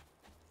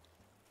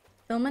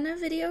 Filming a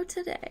video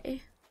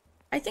today.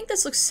 I think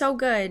this looks so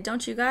good,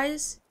 don't you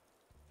guys?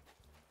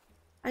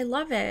 I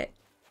love it.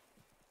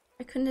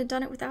 I couldn't have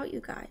done it without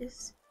you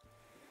guys.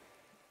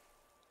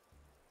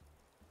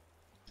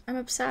 I'm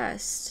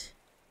obsessed.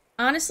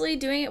 Honestly,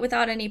 doing it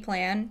without any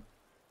plan.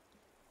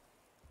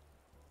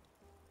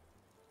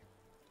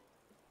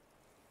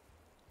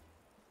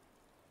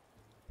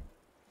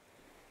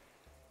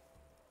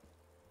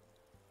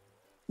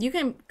 You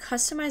can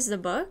customize the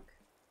book?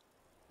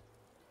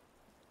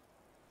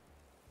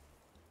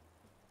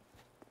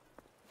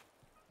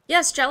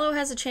 Yes, Jello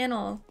has a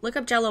channel. Look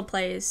up Jello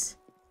Plays.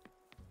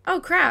 Oh,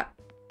 crap.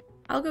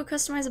 I'll go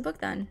customize a book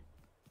then.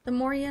 The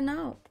more you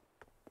know.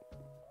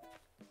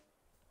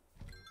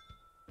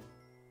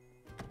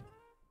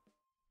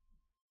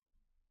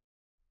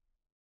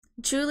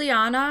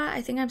 Juliana,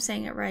 I think I'm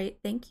saying it right.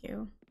 Thank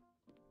you.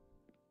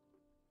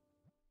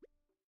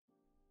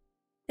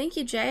 Thank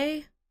you,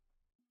 Jay.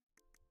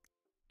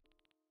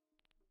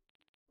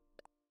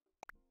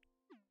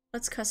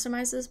 Let's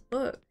customize this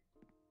book.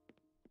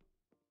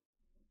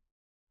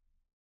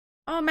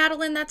 Oh,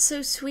 Madeline, that's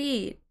so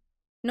sweet.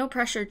 No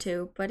pressure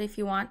to, but if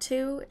you want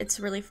to, it's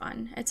really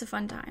fun. It's a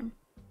fun time.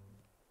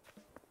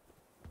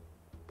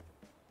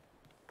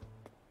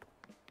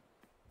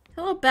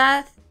 Hello,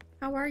 Beth.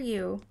 How are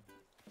you?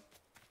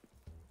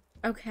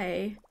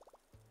 Okay.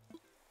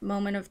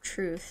 Moment of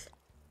truth.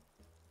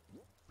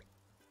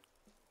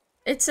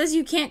 It says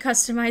you can't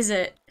customize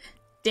it,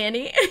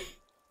 Danny.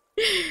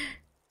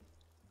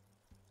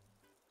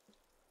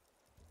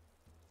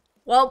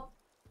 Well,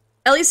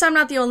 at least I'm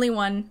not the only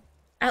one.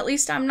 At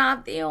least I'm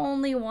not the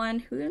only one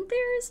who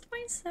embarrassed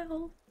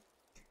myself.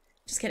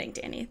 Just kidding,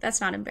 Danny. That's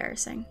not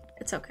embarrassing.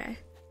 It's okay.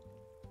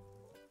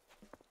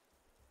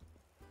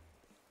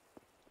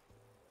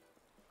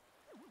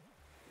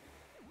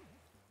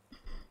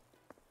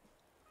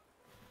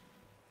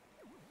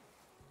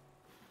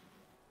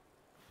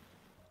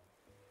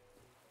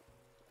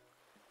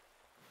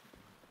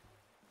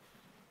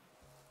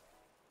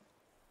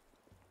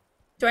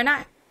 Do I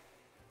not?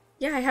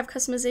 Yeah, I have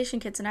customization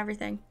kits and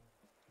everything.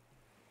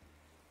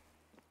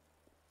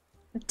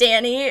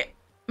 Danny,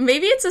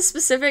 maybe it's a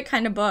specific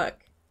kind of book.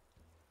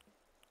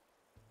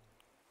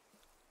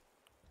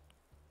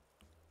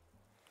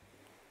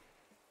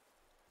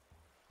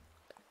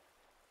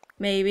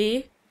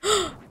 Maybe.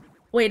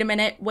 Wait a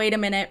minute, wait a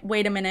minute,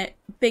 wait a minute.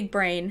 Big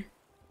brain.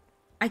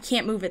 I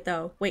can't move it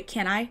though. Wait,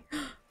 can I?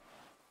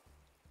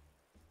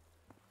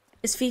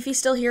 Is Fifi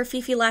still here?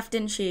 Fifi left,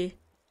 didn't she?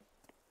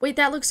 Wait,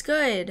 that looks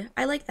good.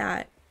 I like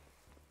that.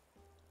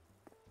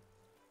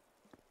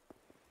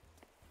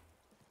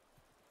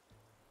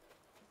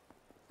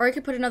 Or I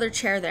could put another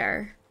chair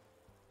there.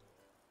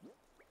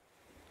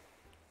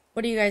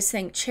 What do you guys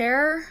think?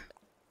 Chair?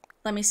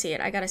 Let me see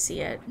it. I gotta see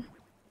it.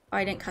 Oh,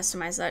 I didn't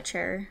customize that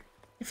chair.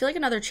 I feel like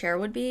another chair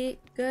would be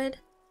good.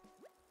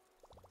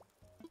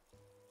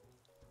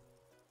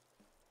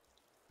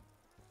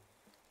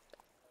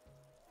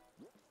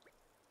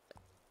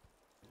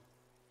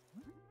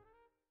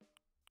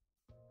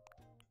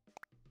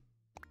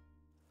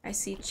 I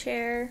see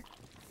chair.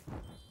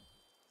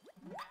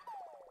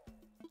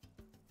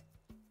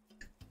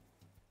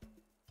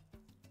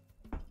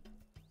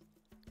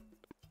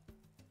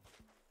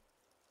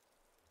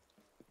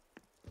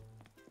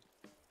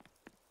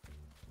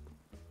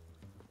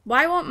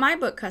 Why won't my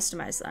book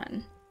customize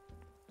then?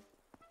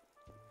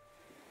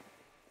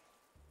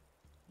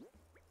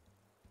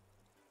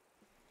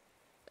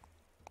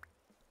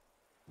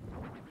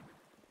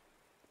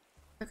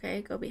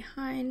 Okay, go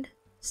behind,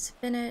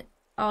 spin it.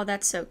 Oh,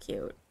 that's so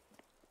cute.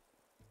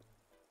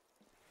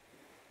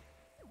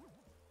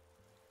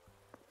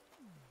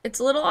 It's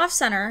a little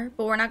off-center,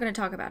 but we're not going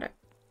to talk about it.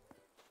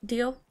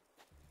 Deal?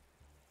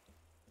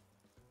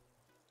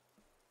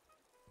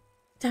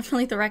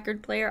 Definitely the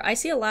record player. I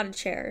see a lot of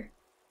chair.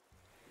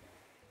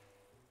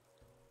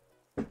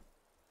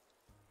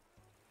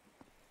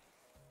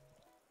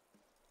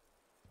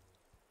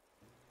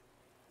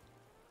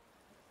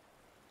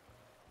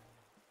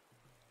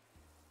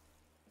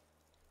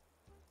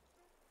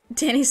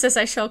 Danny says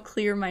I shall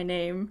clear my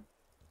name.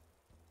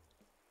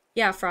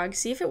 Yeah, Frog,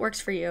 see if it works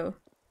for you.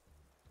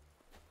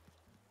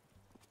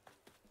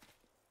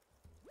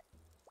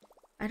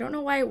 I don't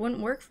know why it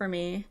wouldn't work for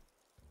me.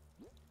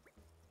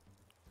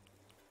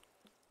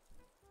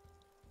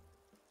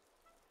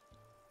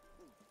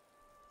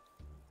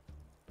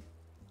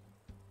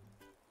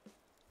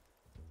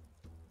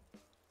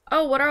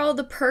 Oh, what are all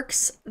the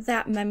perks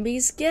that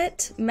membies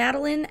get?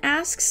 Madeline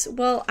asks.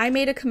 Well, I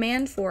made a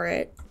command for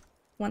it.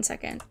 1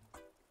 second.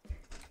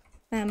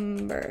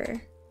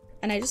 Member.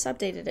 And I just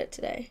updated it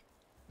today.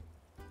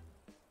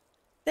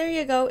 There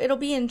you go. It'll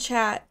be in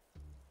chat,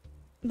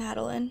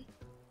 Madeline.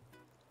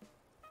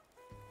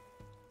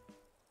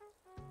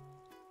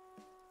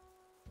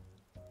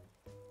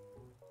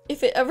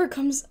 If it ever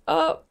comes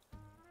up.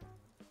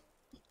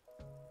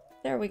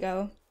 There we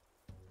go.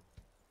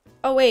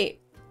 Oh, wait.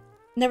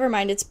 Never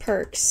mind, it's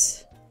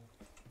perks.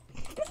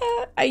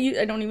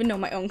 I don't even know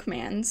my own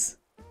commands.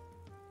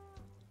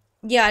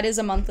 Yeah, it is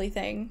a monthly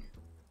thing.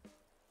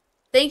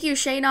 Thank you,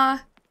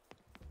 Shayna.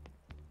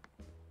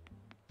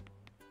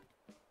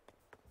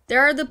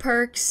 There are the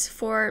perks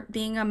for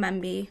being a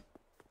memby.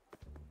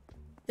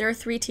 There are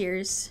 3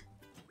 tiers.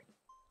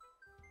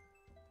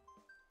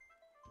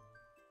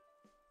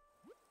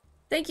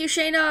 Thank you,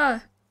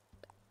 Shayna.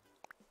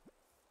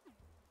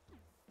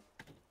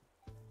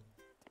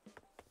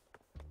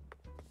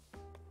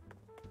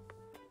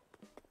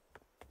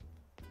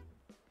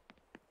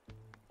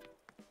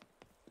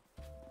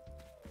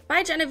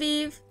 Bye,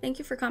 Genevieve. Thank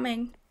you for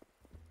coming.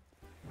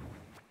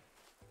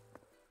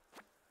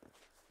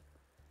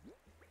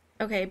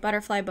 Okay,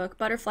 butterfly book,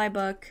 butterfly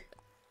book.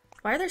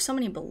 Why are there so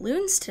many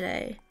balloons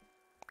today?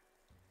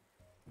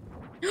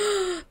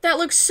 That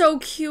looks so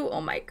cute.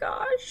 Oh my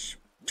gosh.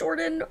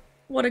 Jordan,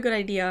 what a good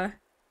idea.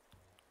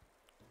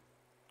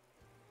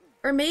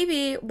 Or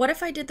maybe, what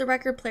if I did the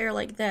record player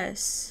like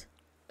this?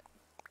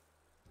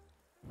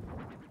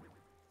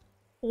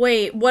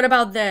 Wait, what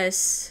about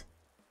this?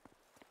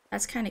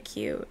 That's kind of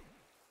cute.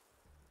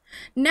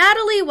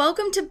 Natalie,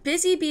 welcome to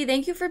Busy Bee.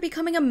 Thank you for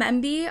becoming a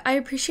memby. I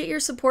appreciate your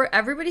support.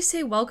 Everybody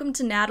say welcome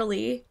to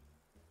Natalie.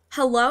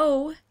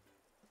 Hello.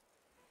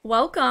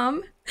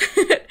 Welcome.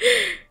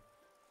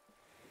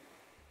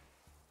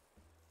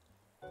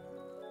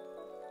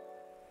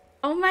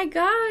 Oh my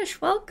gosh,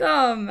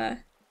 welcome.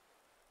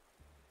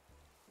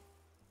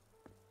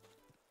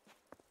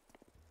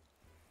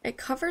 It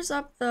covers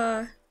up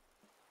the...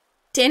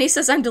 Danny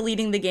says I'm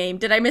deleting the game.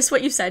 Did I miss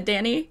what you said,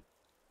 Danny?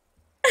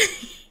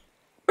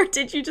 Or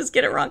did you just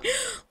get it wrong?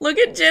 Look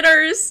at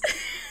Jitters.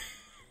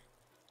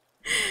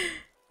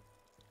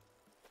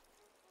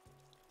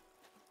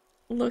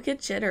 Look at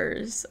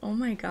Jitters. Oh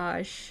my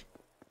gosh.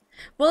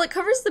 Well, it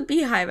covers the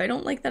beehive. I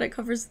don't like that it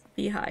covers the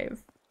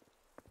beehive.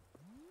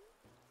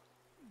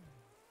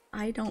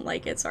 I don't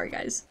like it. Sorry,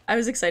 guys. I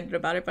was excited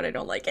about it, but I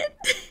don't like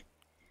it.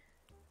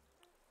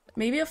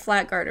 Maybe a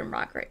flat garden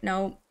rock, right?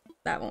 No,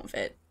 that won't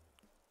fit.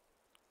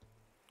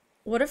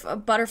 What if a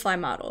butterfly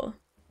model?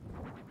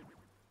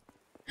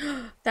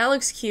 That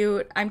looks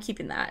cute. I'm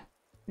keeping that.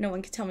 No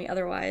one can tell me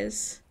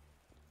otherwise.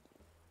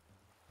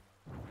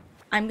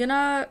 I'm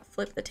gonna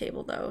flip the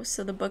table though,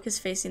 so the book is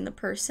facing the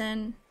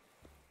person.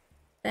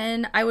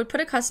 Then I would put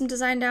a custom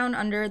design down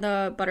under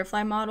the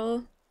butterfly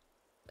model.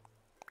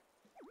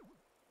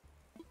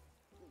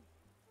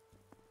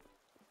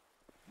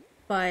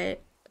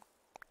 But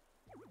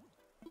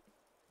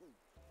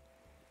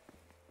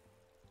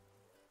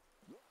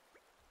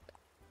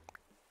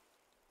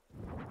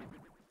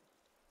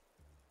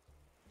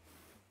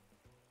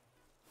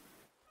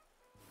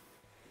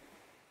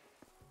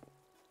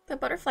the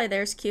butterfly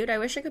there is cute. I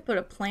wish I could put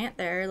a plant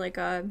there, like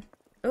a...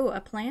 Oh,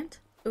 a plant?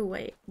 Oh,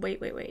 wait.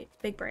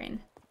 Big brain.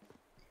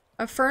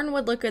 A fern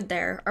would look good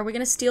there. Are we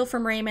gonna steal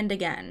from Raymond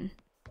again?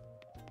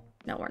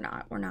 No, we're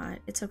not. We're not.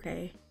 It's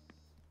okay.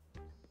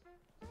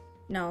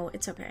 No,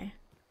 it's okay.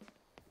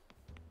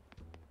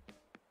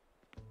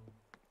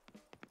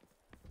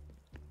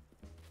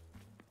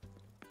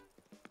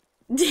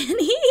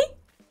 Danny?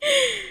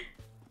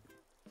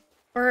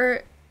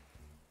 Or...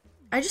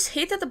 I just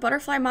hate that the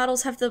butterfly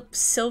models have the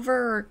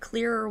silver or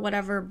clear or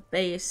whatever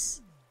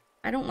base.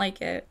 I don't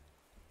like it.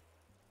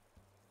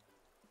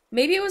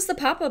 Maybe it was the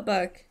pop-up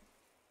book.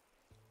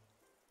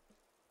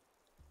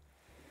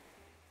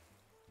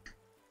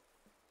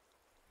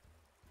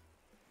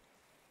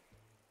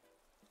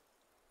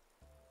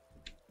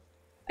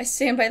 I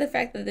stand by the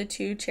fact that the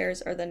 2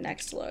 chairs are the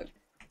next look.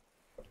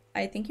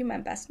 I think you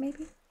meant best,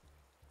 maybe?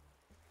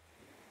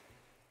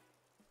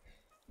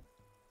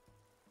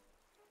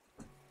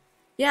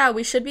 Yeah,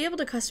 we should be able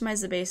to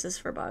customize the bases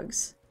for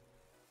bugs.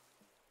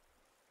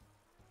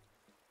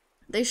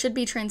 They should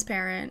be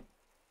transparent.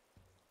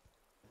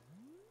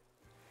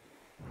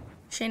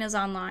 Shayna's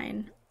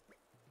online.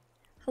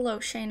 Hello,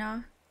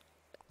 Shayna.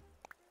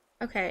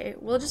 Okay,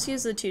 we'll just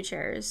use the 2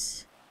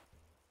 chairs.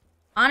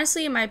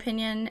 Honestly, in my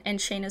opinion, and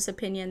Shayna's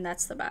opinion,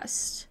 that's the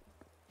best.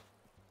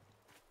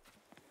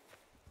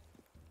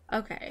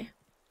 Okay.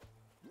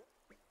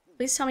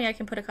 Please tell me I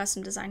can put a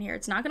custom design here.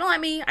 It's not gonna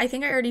let me. I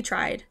think I already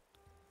tried.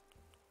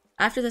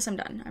 After this, I'm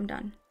done. I'm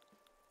done.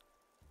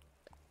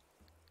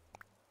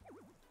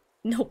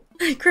 Nope.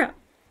 Crap.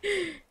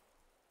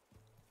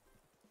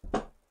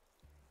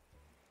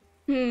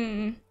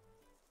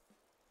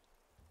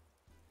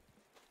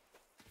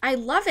 I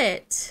love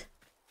it.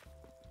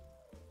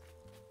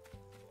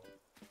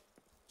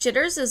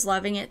 Jitters is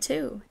loving it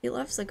too. He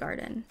loves the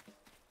garden.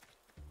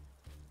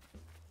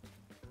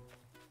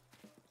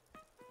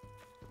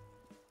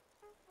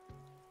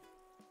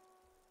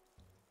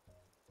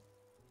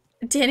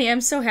 Danny,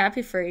 I'm so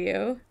happy for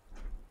you.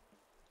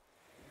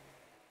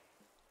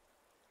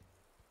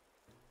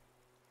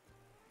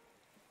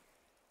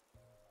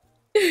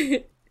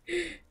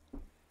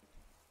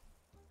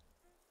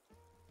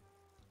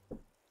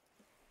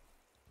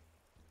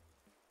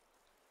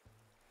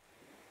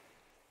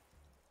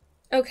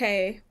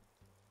 Okay.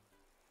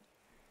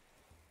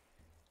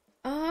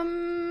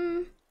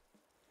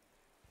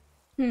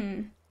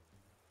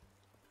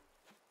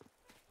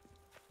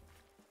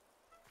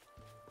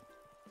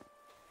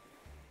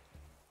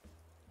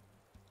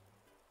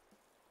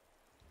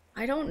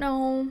 I don't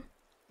know.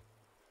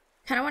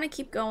 Kind of want to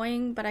keep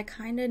going, but I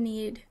kind of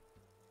need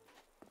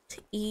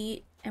to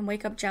eat and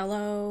wake up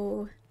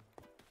Jello.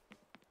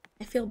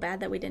 I feel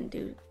bad that we didn't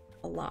do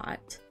a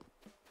lot.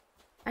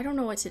 I don't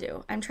know what to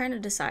do. I'm trying to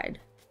decide.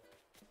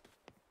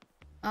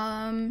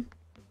 I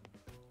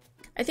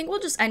think we'll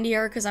just end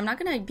here because I'm not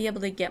gonna be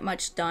able to get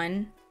much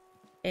done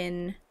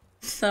in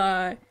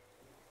the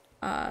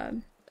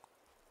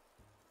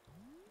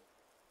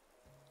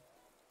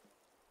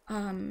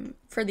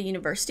for the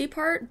university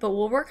part, but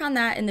we'll work on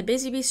that in the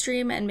Busy Bee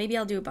stream, and maybe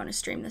I'll do a bonus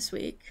stream this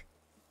week.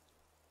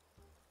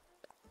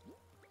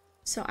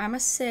 So I'ma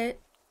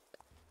sit,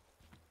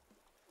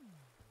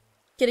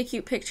 get a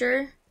cute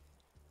picture.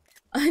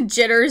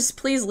 Jitters,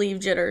 please leave,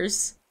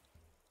 Jitters.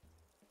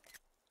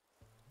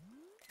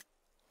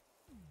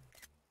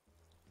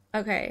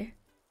 Okay.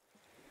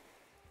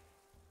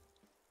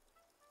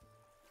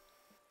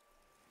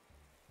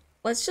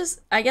 Let's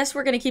just, I guess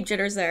we're gonna keep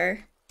Jitters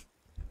there.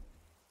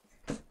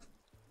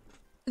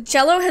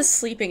 Jello has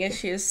sleeping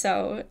issues,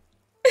 so.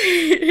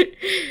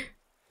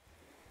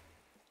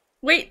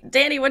 Wait,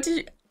 Danny, what did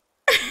you?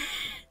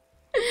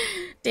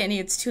 Danny,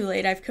 it's too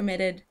late. I've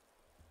committed.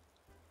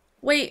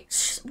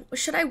 Wait,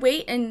 should I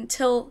wait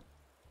until?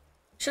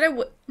 Should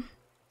I?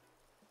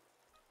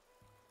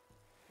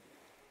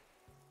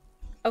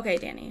 Okay,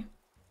 Danny.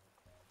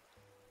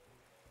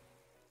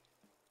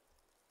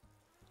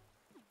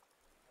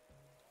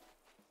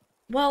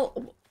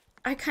 Well,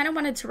 I kind of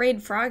wanted to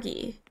raid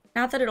Froggy.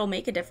 Not that it'll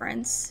make a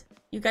difference.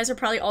 You guys are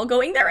probably all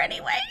going there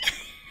anyway.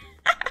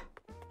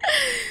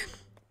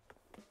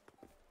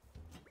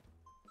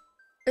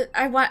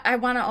 I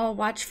want to all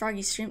watch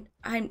Froggy stream.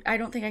 I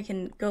don't think I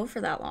can go for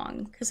that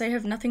long because I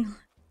have nothing.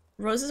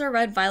 Roses are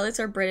red, violets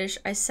are British.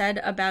 I said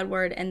a bad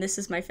word and this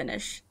is my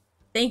finish.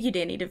 Thank you,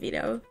 Danny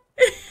DeVito.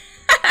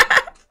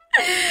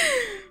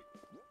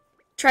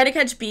 Try to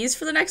catch bees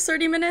for the next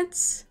 30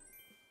 minutes?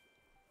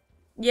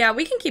 Yeah,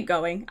 we can keep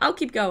going. I'll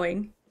keep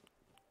going.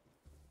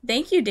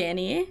 Thank you,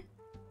 Danny.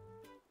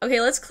 Okay,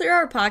 let's clear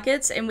our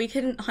pockets and we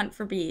can hunt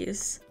for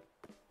bees.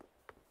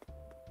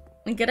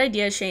 Good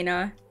idea,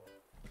 Shayna.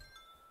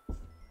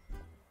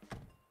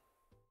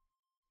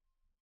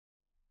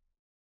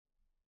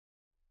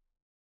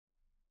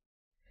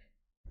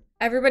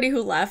 Everybody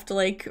who left,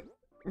 like,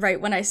 right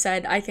when I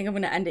said, I think I'm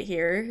gonna end it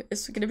here,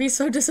 is gonna be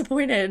so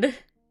disappointed.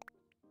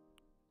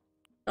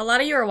 A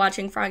lot of you are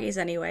watching Froggies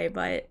anyway,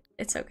 but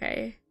it's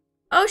okay.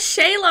 Oh,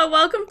 Shayla,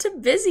 welcome to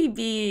Busy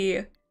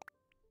Bee.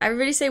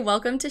 Everybody say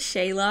welcome to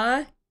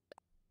Shayla.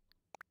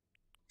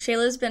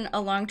 Shayla's been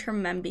a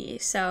long-term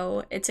membee,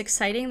 so it's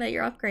exciting that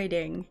you're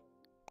upgrading.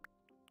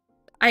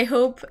 I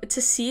hope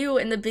to see you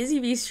in the Busy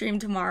Bee stream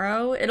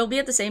tomorrow. It'll be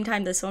at the same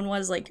time this one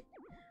was, like,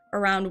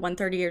 around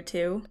 1:30 or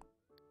 2.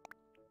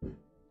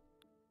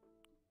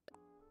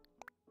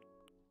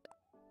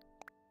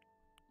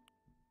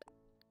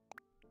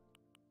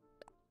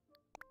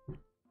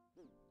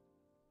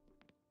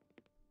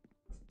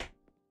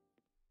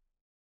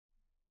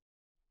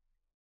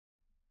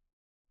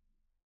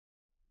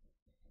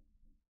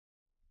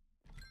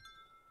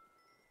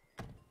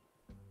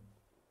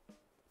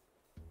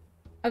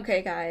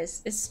 Okay,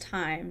 guys, it's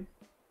time.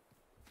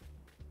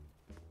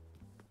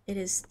 It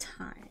is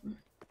time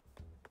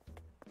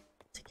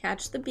to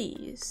catch the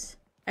bees.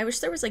 I wish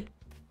there was, like,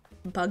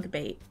 bug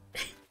bait.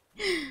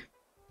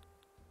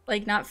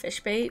 Like, not fish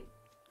bait,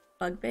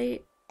 bug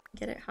bait.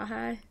 Get it?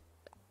 Haha.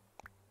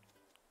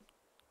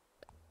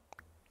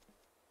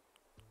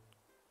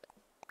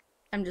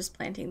 I'm just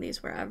planting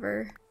these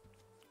wherever.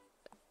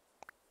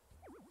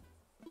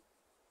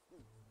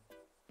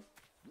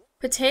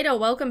 Potato,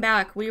 welcome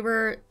back. We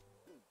were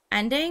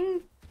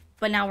ending,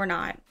 but now we're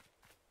not.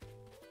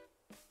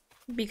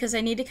 Because I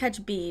need to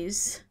catch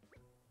bees.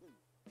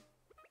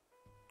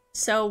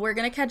 So we're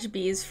gonna catch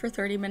bees for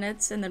 30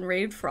 minutes and then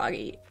raid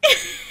Froggy.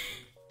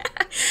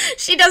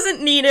 She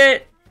doesn't need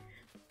it.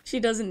 She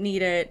doesn't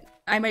need it.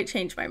 I might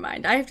change my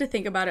mind. I have to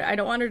think about it. I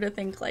don't want her to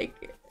think,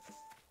 like,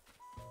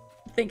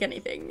 think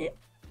anything.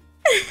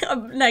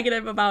 I'm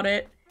negative about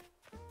it.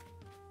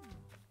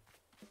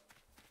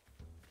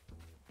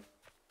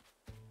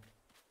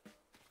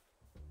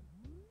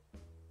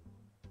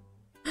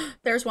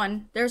 There's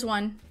one. There's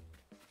one.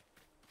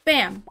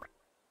 Bam.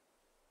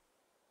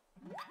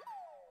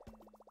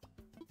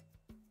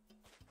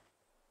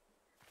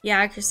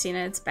 Yeah, Christina,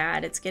 it's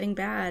bad. It's getting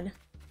bad.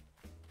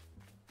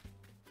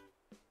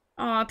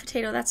 Aw,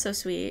 potato, that's so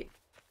sweet.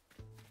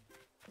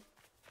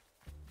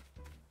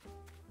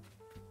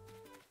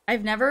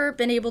 I've never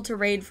been able to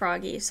raid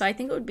Froggy, so I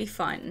think it would be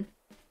fun.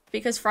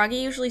 Because Froggy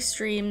usually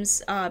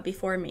streams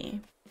before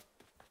me.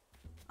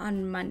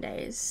 On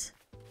Mondays.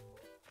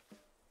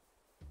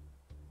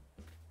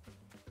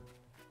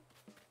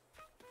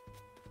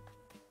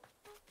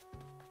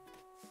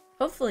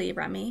 Hopefully,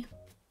 Remy.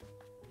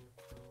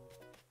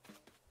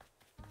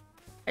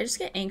 I just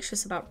get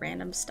anxious about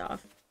random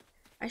stuff.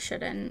 I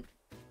shouldn't.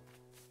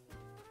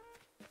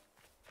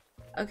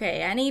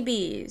 Okay, any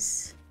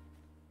bees?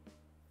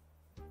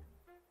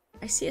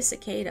 I see a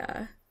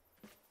cicada.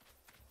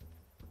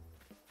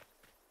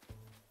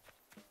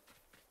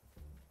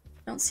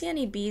 Don't see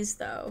any bees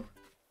though.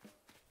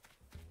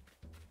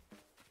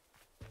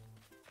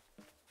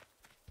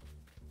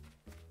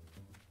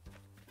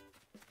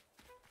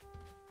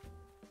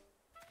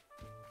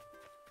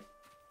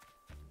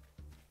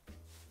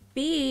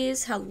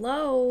 Bees,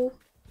 hello.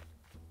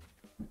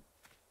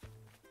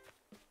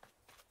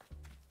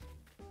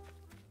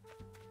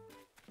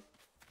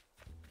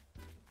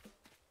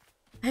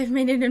 I've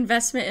made an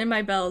investment in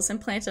my bells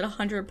and planted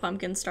 100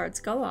 pumpkin starts.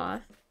 Go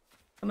off.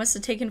 It must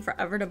have taken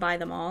forever to buy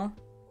them all.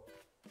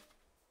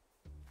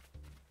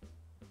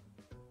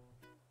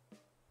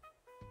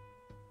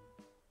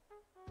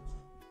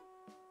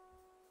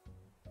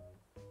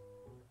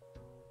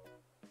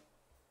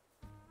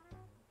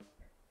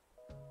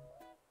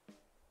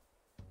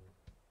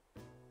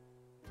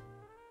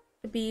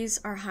 The bees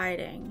are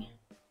hiding.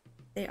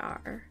 They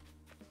are.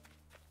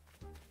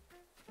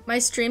 My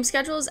stream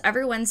schedule is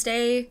every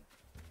Wednesday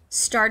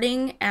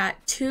starting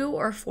at 2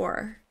 or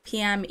 4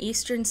 p.m.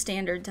 Eastern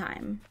Standard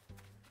Time.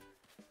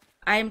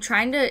 I'm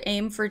trying to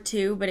aim for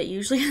 2, but it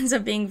usually ends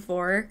up being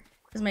 4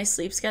 because my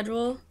sleep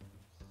schedule.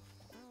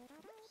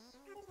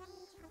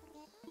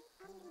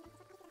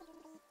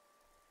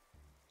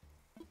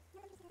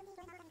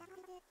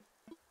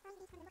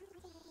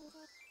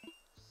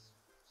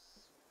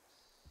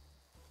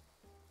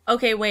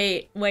 Okay,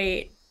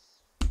 wait.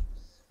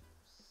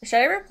 Should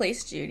I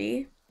replace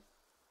Judy?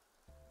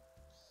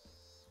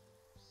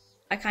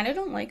 I kind of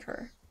don't like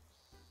her.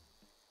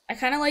 I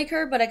kind of like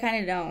her, but I kind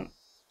of don't.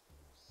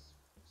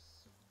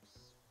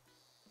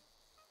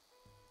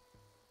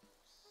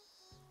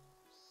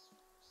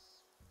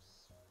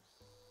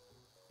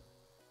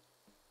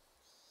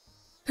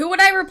 Who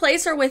would I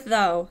replace her with,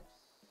 though?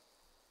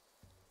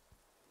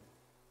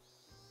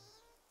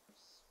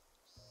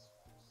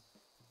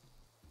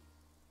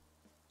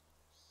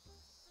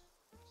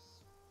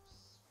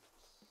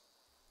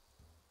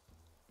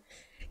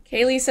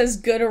 Kaylee says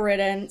good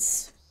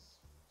riddance.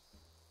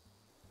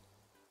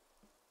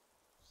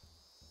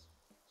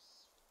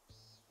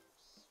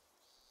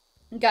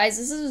 Guys,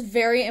 this is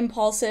very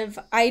impulsive.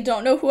 I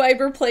don't know who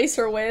I'd replace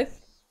her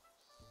with.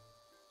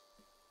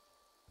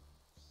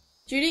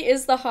 Judy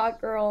is the hot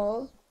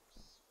girl.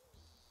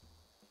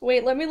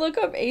 Wait, let me look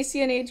up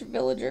ACNH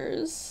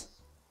villagers.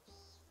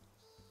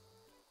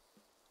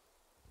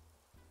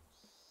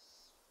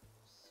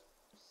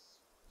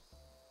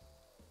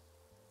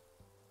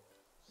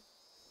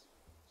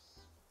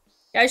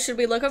 Guys, should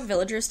we look up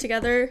villagers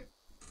together?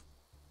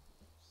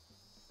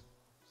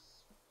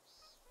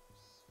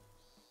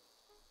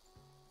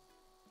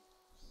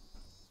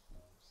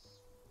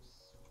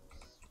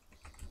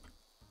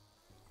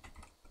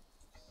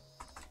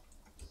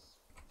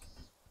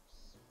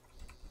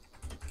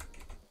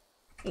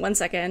 One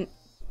second.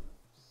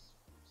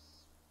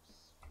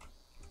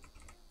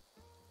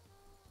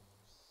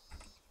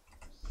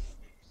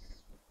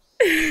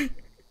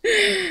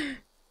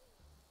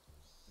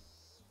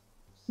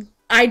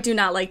 I do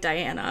not like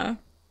Diana.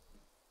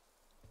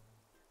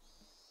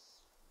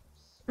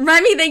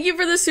 Remy, thank you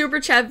for the super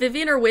chat.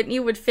 Vivian or Whitney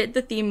would fit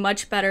the theme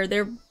much better.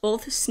 They're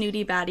both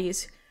snooty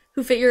baddies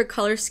who fit your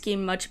color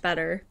scheme much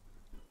better.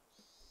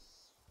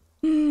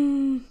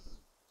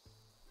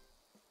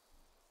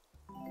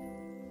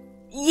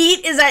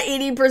 Yeet is at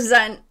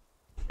 80%.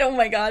 Oh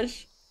my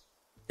gosh.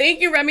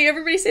 Thank you, Remy.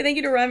 Everybody say thank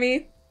you to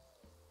Remy.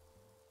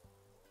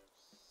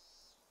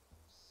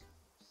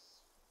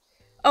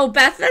 Oh,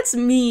 Beth, that's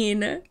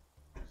mean.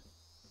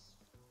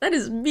 That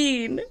is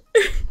mean.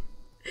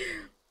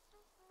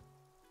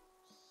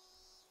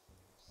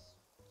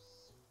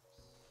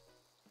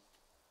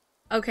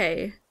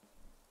 Okay.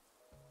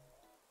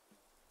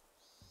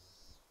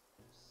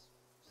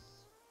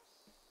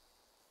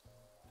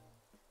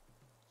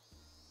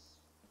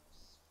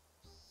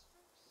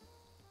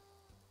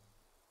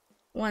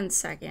 One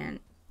second.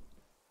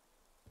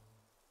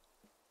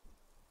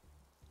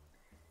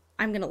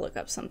 I'm gonna look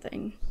up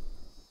something.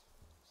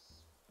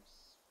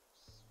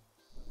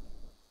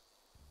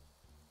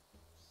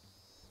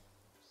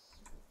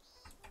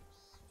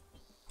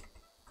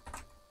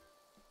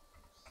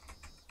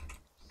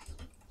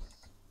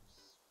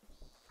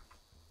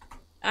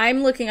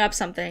 I'm looking up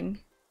something.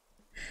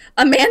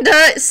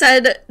 Amanda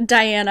said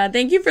Diana.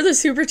 Thank you for the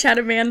super chat,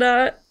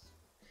 Amanda.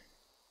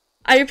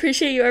 I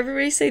appreciate you.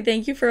 Everybody say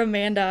thank you for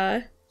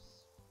Amanda.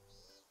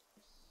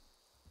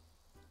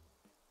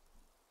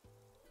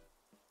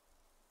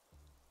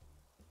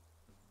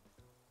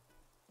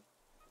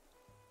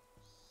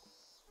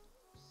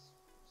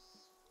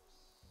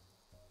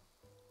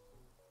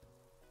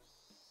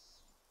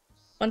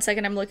 One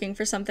second, I'm looking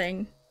for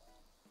something.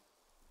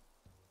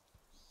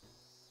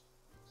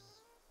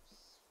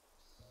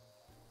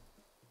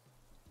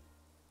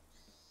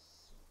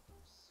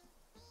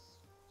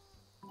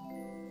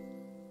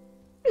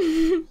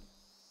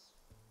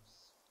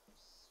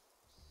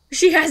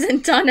 She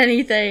hasn't done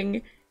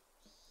anything.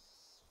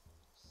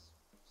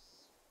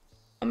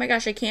 Oh my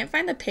gosh, I can't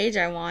find the page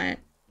I want.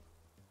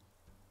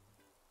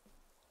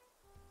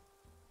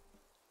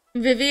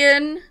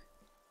 Vivian.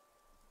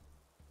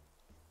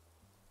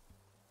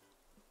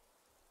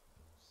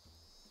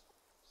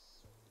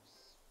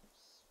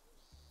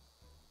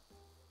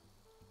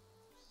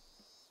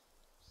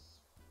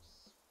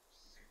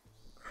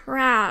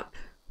 Crap.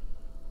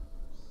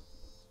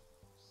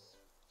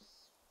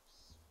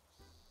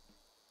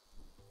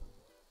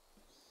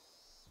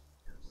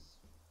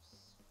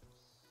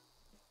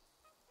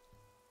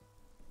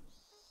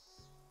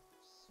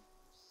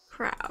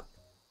 Crap.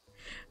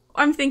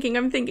 I'm thinking.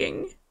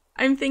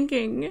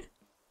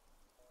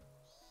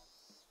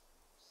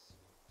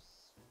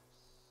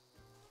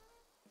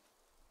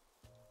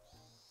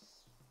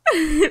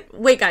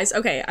 Wait, guys.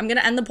 Okay, I'm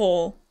gonna end the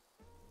poll.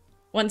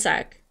 One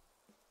sec.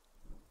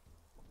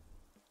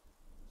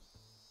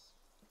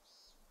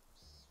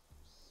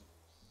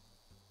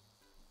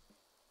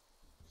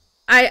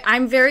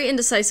 I'm very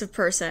indecisive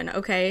person,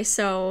 okay?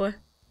 So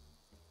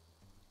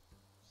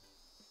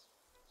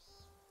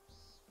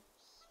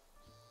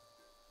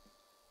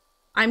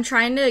I'm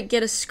trying to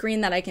get a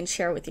screen that I can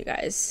share with you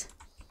guys.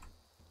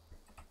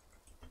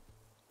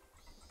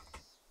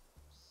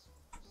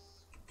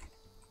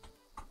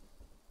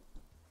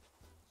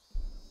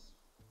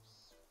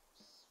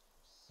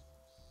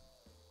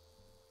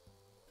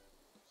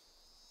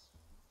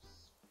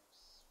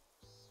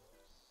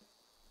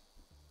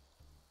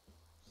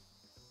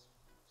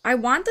 I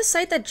want the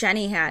site that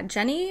Jenny had.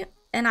 Jenny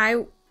and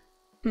I...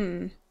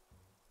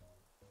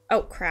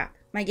 Oh, crap.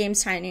 My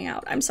game's timing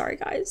out. I'm sorry,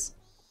 guys.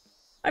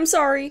 I'm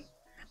sorry.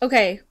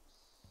 Okay.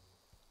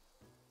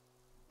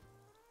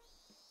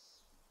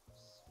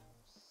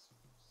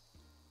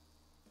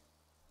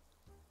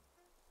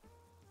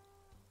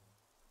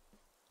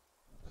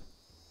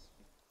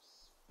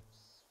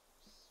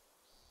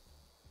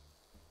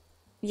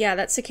 Yeah,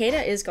 that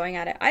cicada is going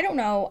at it. I don't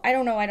know.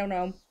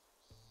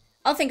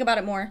 I'll think about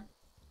it more.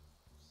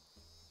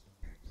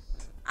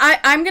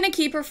 I'm gonna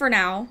keep her for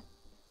now.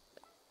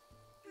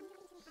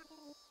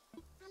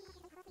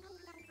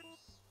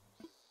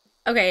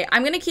 Okay,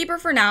 I'm gonna keep her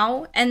for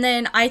now, and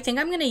then I think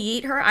I'm gonna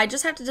yeet her. I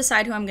just have to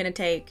decide who I'm gonna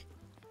take.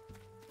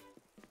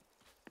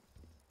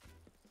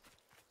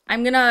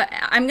 I'm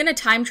gonna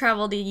time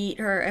travel to yeet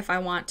her if I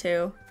want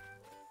to.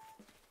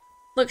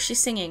 Look, she's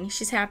singing.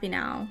 She's happy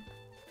now.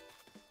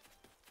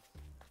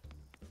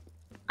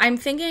 I'm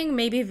thinking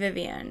maybe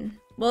Vivian.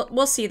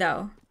 We'll see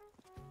though.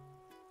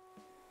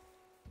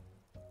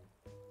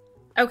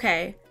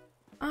 Okay.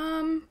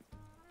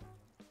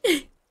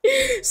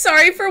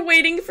 Sorry for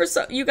waiting for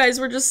you guys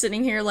were just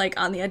sitting here like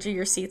on the edge of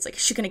your seats like,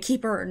 is she gonna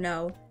keep her or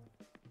no?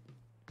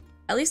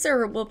 At least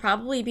there will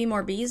probably be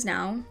more bees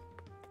now.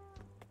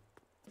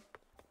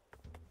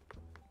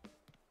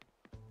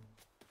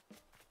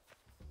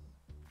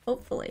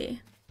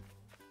 Hopefully.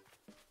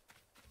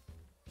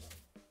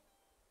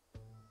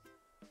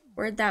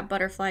 Where'd that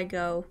butterfly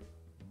go?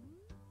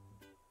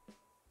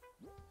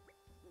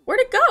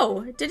 Where'd it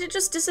go? Did it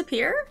just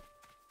disappear?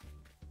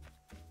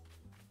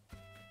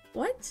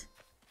 What?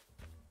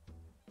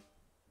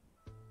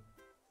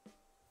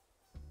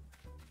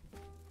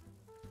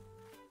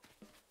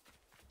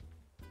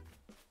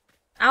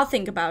 I'll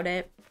think about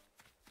it.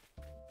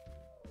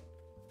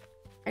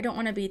 I don't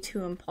want to be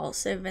too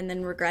impulsive and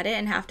then regret it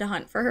and have to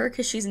hunt for her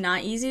because she's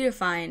not easy to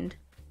find.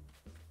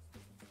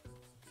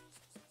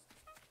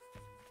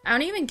 I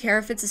don't even care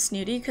if it's a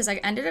snooty because I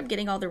ended up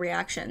getting all the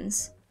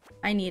reactions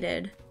I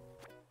needed.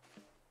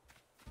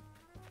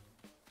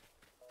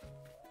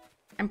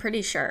 I'm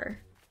pretty sure.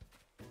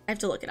 I have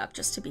to look it up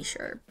just to be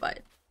sure, but...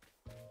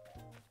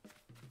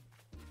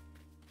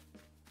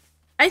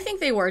 I think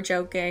they were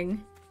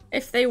joking.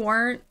 If they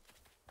weren't,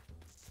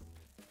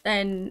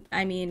 then,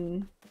 I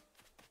mean...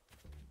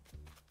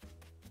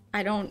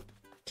 I don't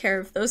care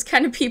if those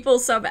kind of people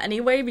sub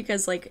anyway,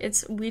 because, like,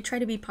 we try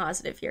to be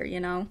positive here, you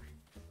know?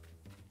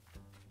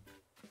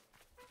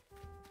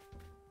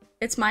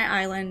 It's my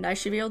island. I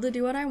should be able to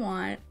do what I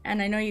want,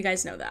 and I know you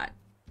guys know that.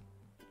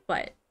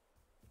 But,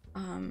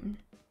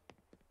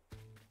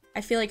 I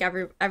feel like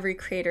every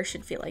creator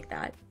should feel like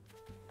that.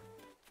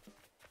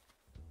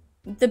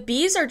 The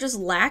bees are just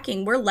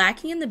lacking. We're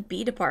lacking in the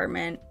bee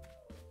department.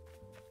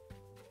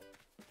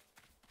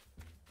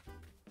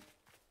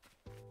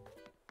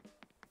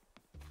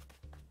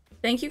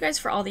 Thank you guys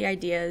for all the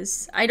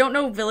ideas. I don't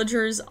know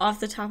villagers off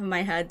the top of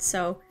my head,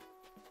 so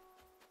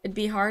it'd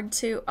be hard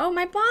to... Oh,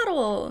 my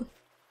bottle!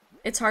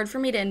 It's hard for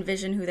me to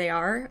envision who they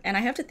are, and I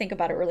have to think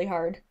about it really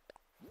hard.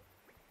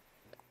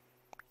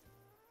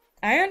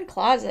 Iron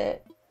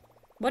closet.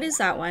 What is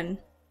that one?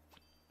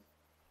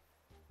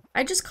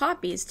 I just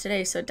caught bees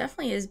today, so it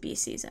definitely is bee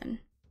season.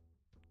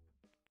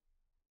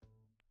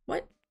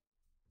 What?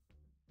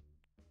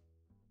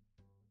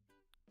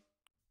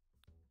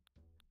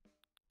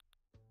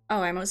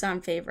 Oh, I was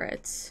on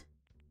favorites.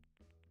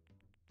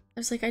 I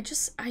was like, I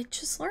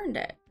just learned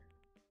it.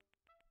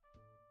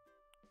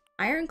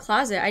 Iron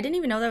closet. I didn't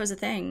even know that was a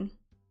thing.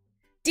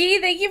 D,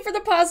 thank you for the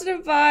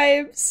positive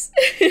vibes.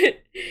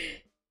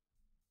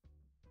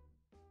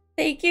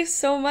 Thank you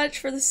so much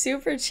for the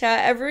super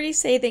chat. Everybody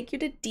say thank you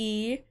to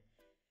D.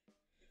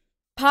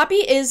 Poppy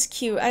is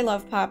cute. I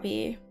love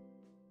Poppy.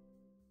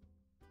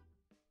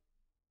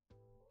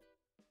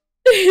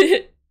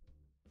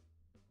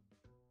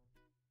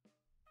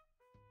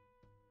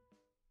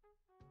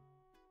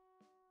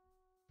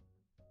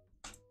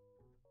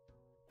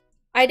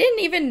 I didn't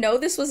even know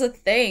this was a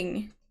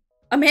thing.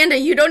 Amanda,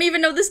 you don't even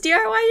know this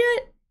DIY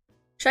yet?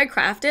 Should I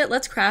craft it?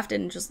 Let's craft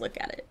it and just look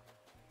at it.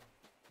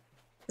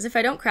 Because if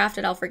I don't craft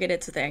it, I'll forget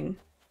it's a thing.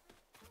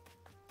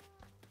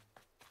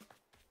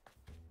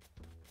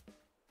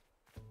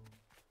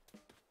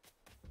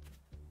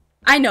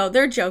 I know,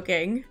 they're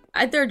joking.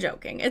 They're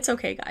joking. It's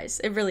okay, guys.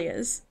 It really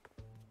is.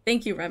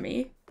 Thank you,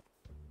 Remy.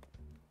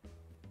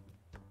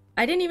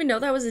 I didn't even know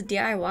that was a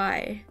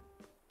DIY.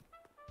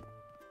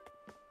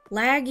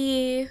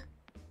 Laggy.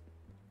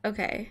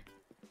 Okay.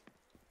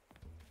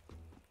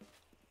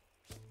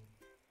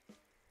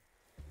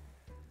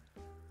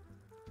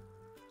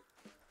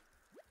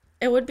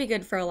 It would be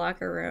good for a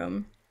locker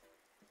room.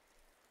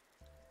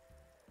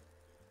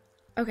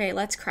 Okay,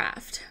 let's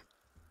craft.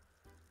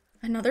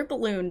 Another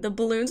balloon. The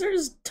balloons are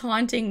just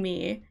taunting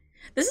me.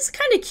 This is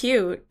kind of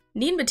cute.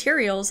 Need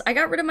materials. I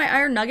got rid of my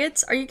iron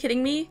nuggets. Are you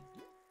kidding me?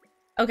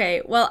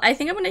 Okay, well, I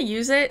think I'm gonna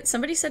use it.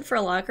 Somebody said for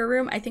a locker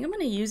room. I think I'm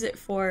gonna use it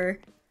for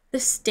the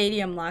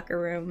stadium locker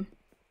room.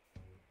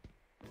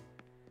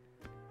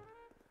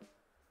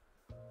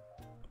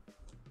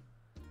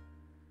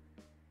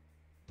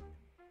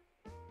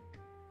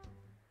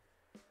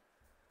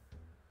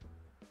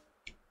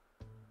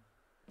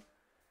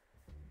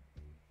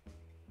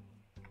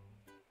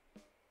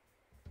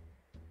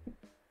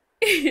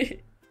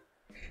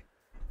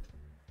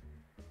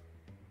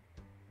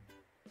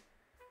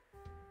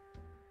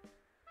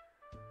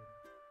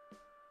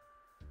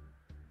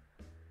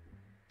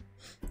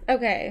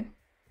 Okay.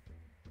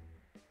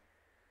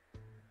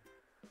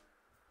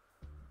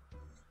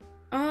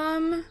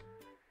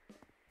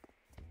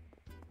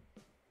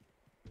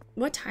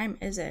 What time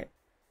is it?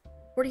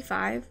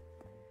 45?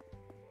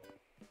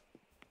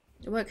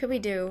 What could we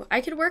do?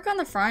 I could work on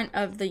the front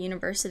of the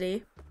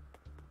university.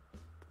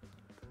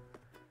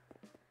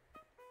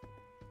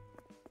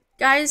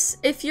 Guys,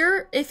 if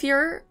you're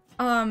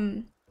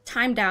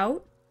timed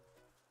out,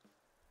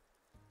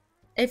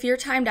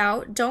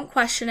 don't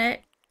question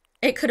it.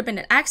 It could have been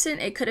an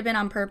accident, it could have been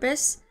on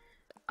purpose.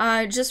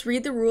 Just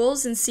read the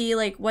rules and see,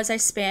 like, was I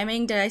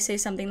spamming? Did I say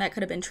something that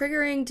could have been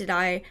triggering? Did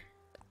I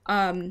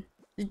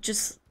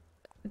just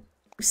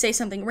say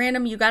something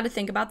random? You got to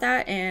think about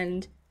that,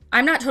 and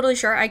I'm not totally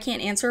sure. I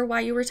can't answer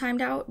why you were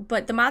timed out,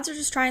 but the mods are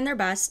just trying their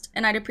best,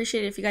 and I'd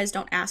appreciate it if you guys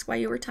don't ask why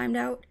you were timed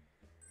out.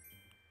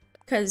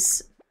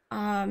 Because,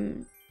 I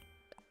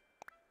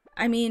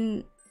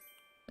mean,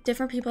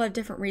 different people have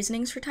different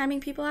reasonings for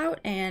timing people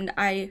out, and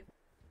I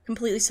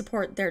completely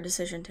support their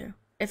decision too,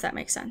 if that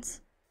makes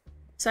sense.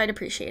 So I'd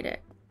appreciate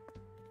it.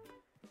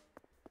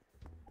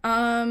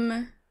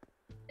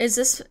 Is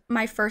this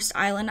my first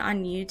island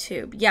on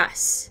YouTube?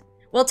 Yes.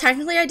 Well,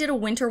 technically I did a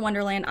Winter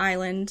Wonderland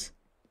island.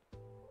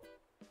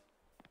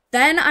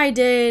 Then I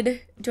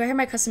did... Do I have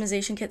my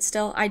customization kit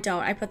still? I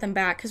don't. I put them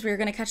back because we were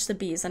going to catch the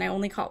bees and I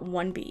only caught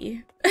one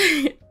bee.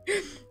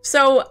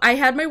 So I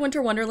had my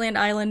Winter Wonderland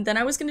island. Then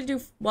I was going to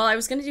do... Well, I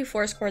was going to do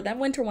Forest Core, then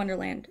Winter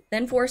Wonderland,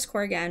 then Forest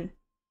Core again.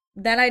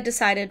 Then I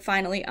decided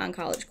finally on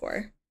College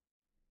Core.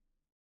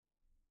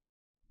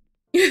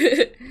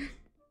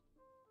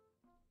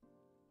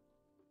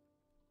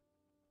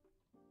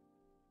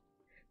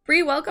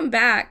 Bree, welcome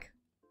back.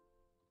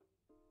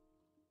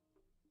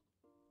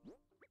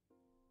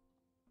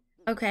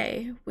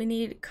 Okay, we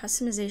need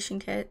customization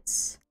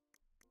kits.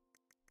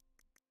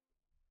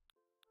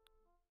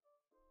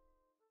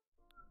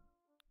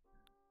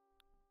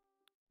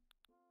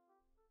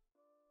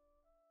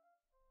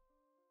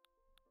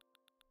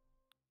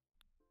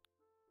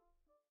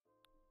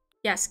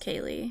 Yes,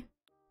 Kaylee.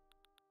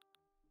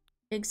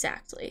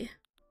 Exactly.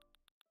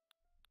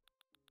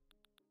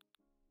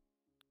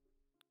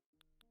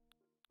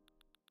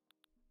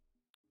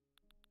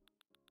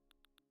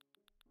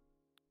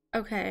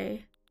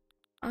 Okay.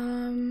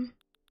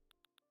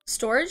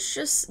 Storage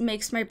just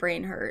makes my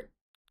brain hurt.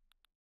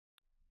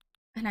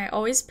 And I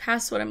always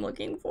pass what I'm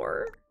looking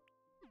for.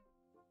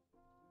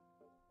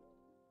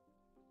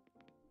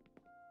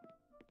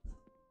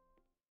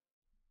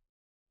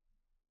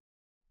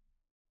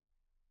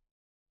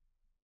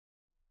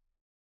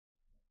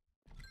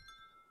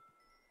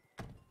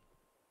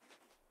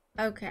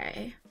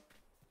 Okay.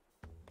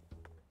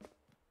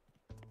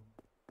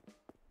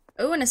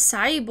 Oh, an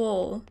acai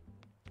bowl.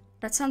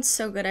 That sounds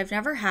so good. I've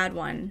never had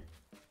one.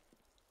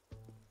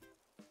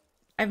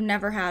 I've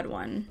never had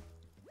one.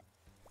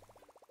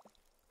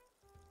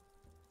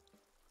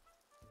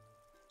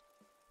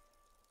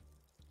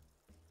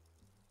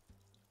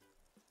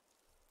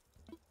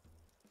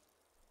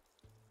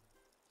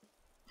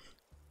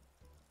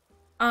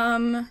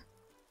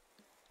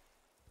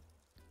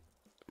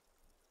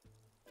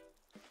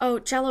 Oh,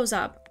 Jello's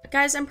up.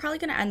 Guys, I'm probably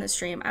gonna end the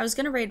stream. I was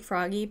gonna raid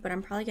Froggy, but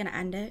I'm probably gonna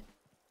end it.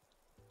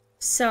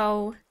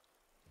 So,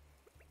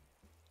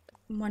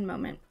 one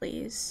moment,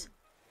 please.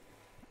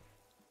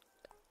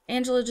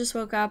 Angela just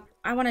woke up.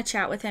 I want to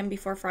chat with him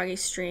before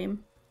Froggy's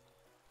stream.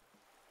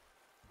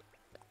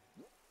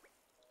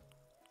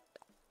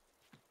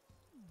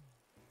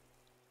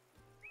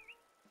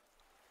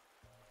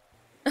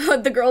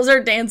 The girls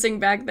are dancing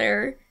back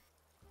there.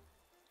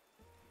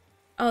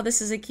 Oh,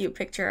 this is a cute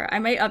picture. I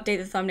might update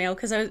the thumbnail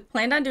because I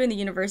planned on doing the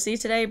university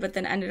today, but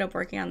then ended up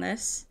working on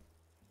this.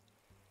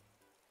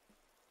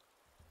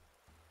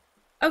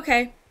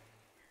 Okay.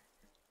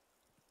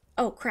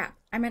 Oh, crap.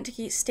 I meant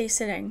to stay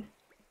sitting.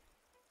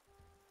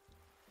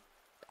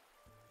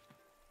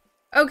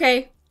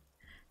 Okay.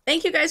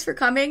 Thank you guys for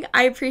coming.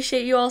 I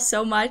appreciate you all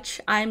so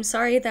much. I'm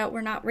sorry that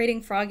we're not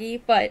rating Froggy,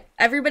 but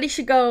everybody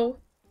should go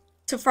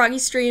to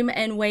Froggy's stream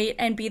and wait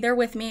and be there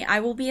with me. I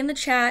will be in the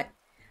chat.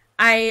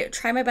 I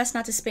try my best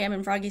not to spam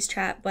in Froggy's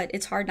chat, but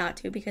it's hard not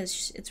to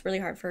because it's really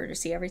hard for her to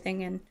see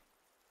everything, and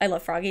I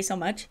love Froggy so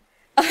much.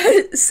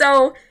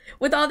 So,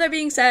 with all that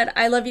being said,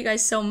 I love you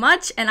guys so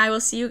much, and I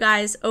will see you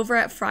guys over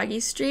at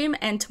Froggy's stream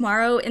and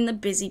tomorrow in the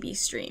Busy Bee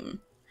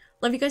stream.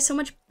 Love you guys so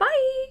much.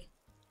 Bye!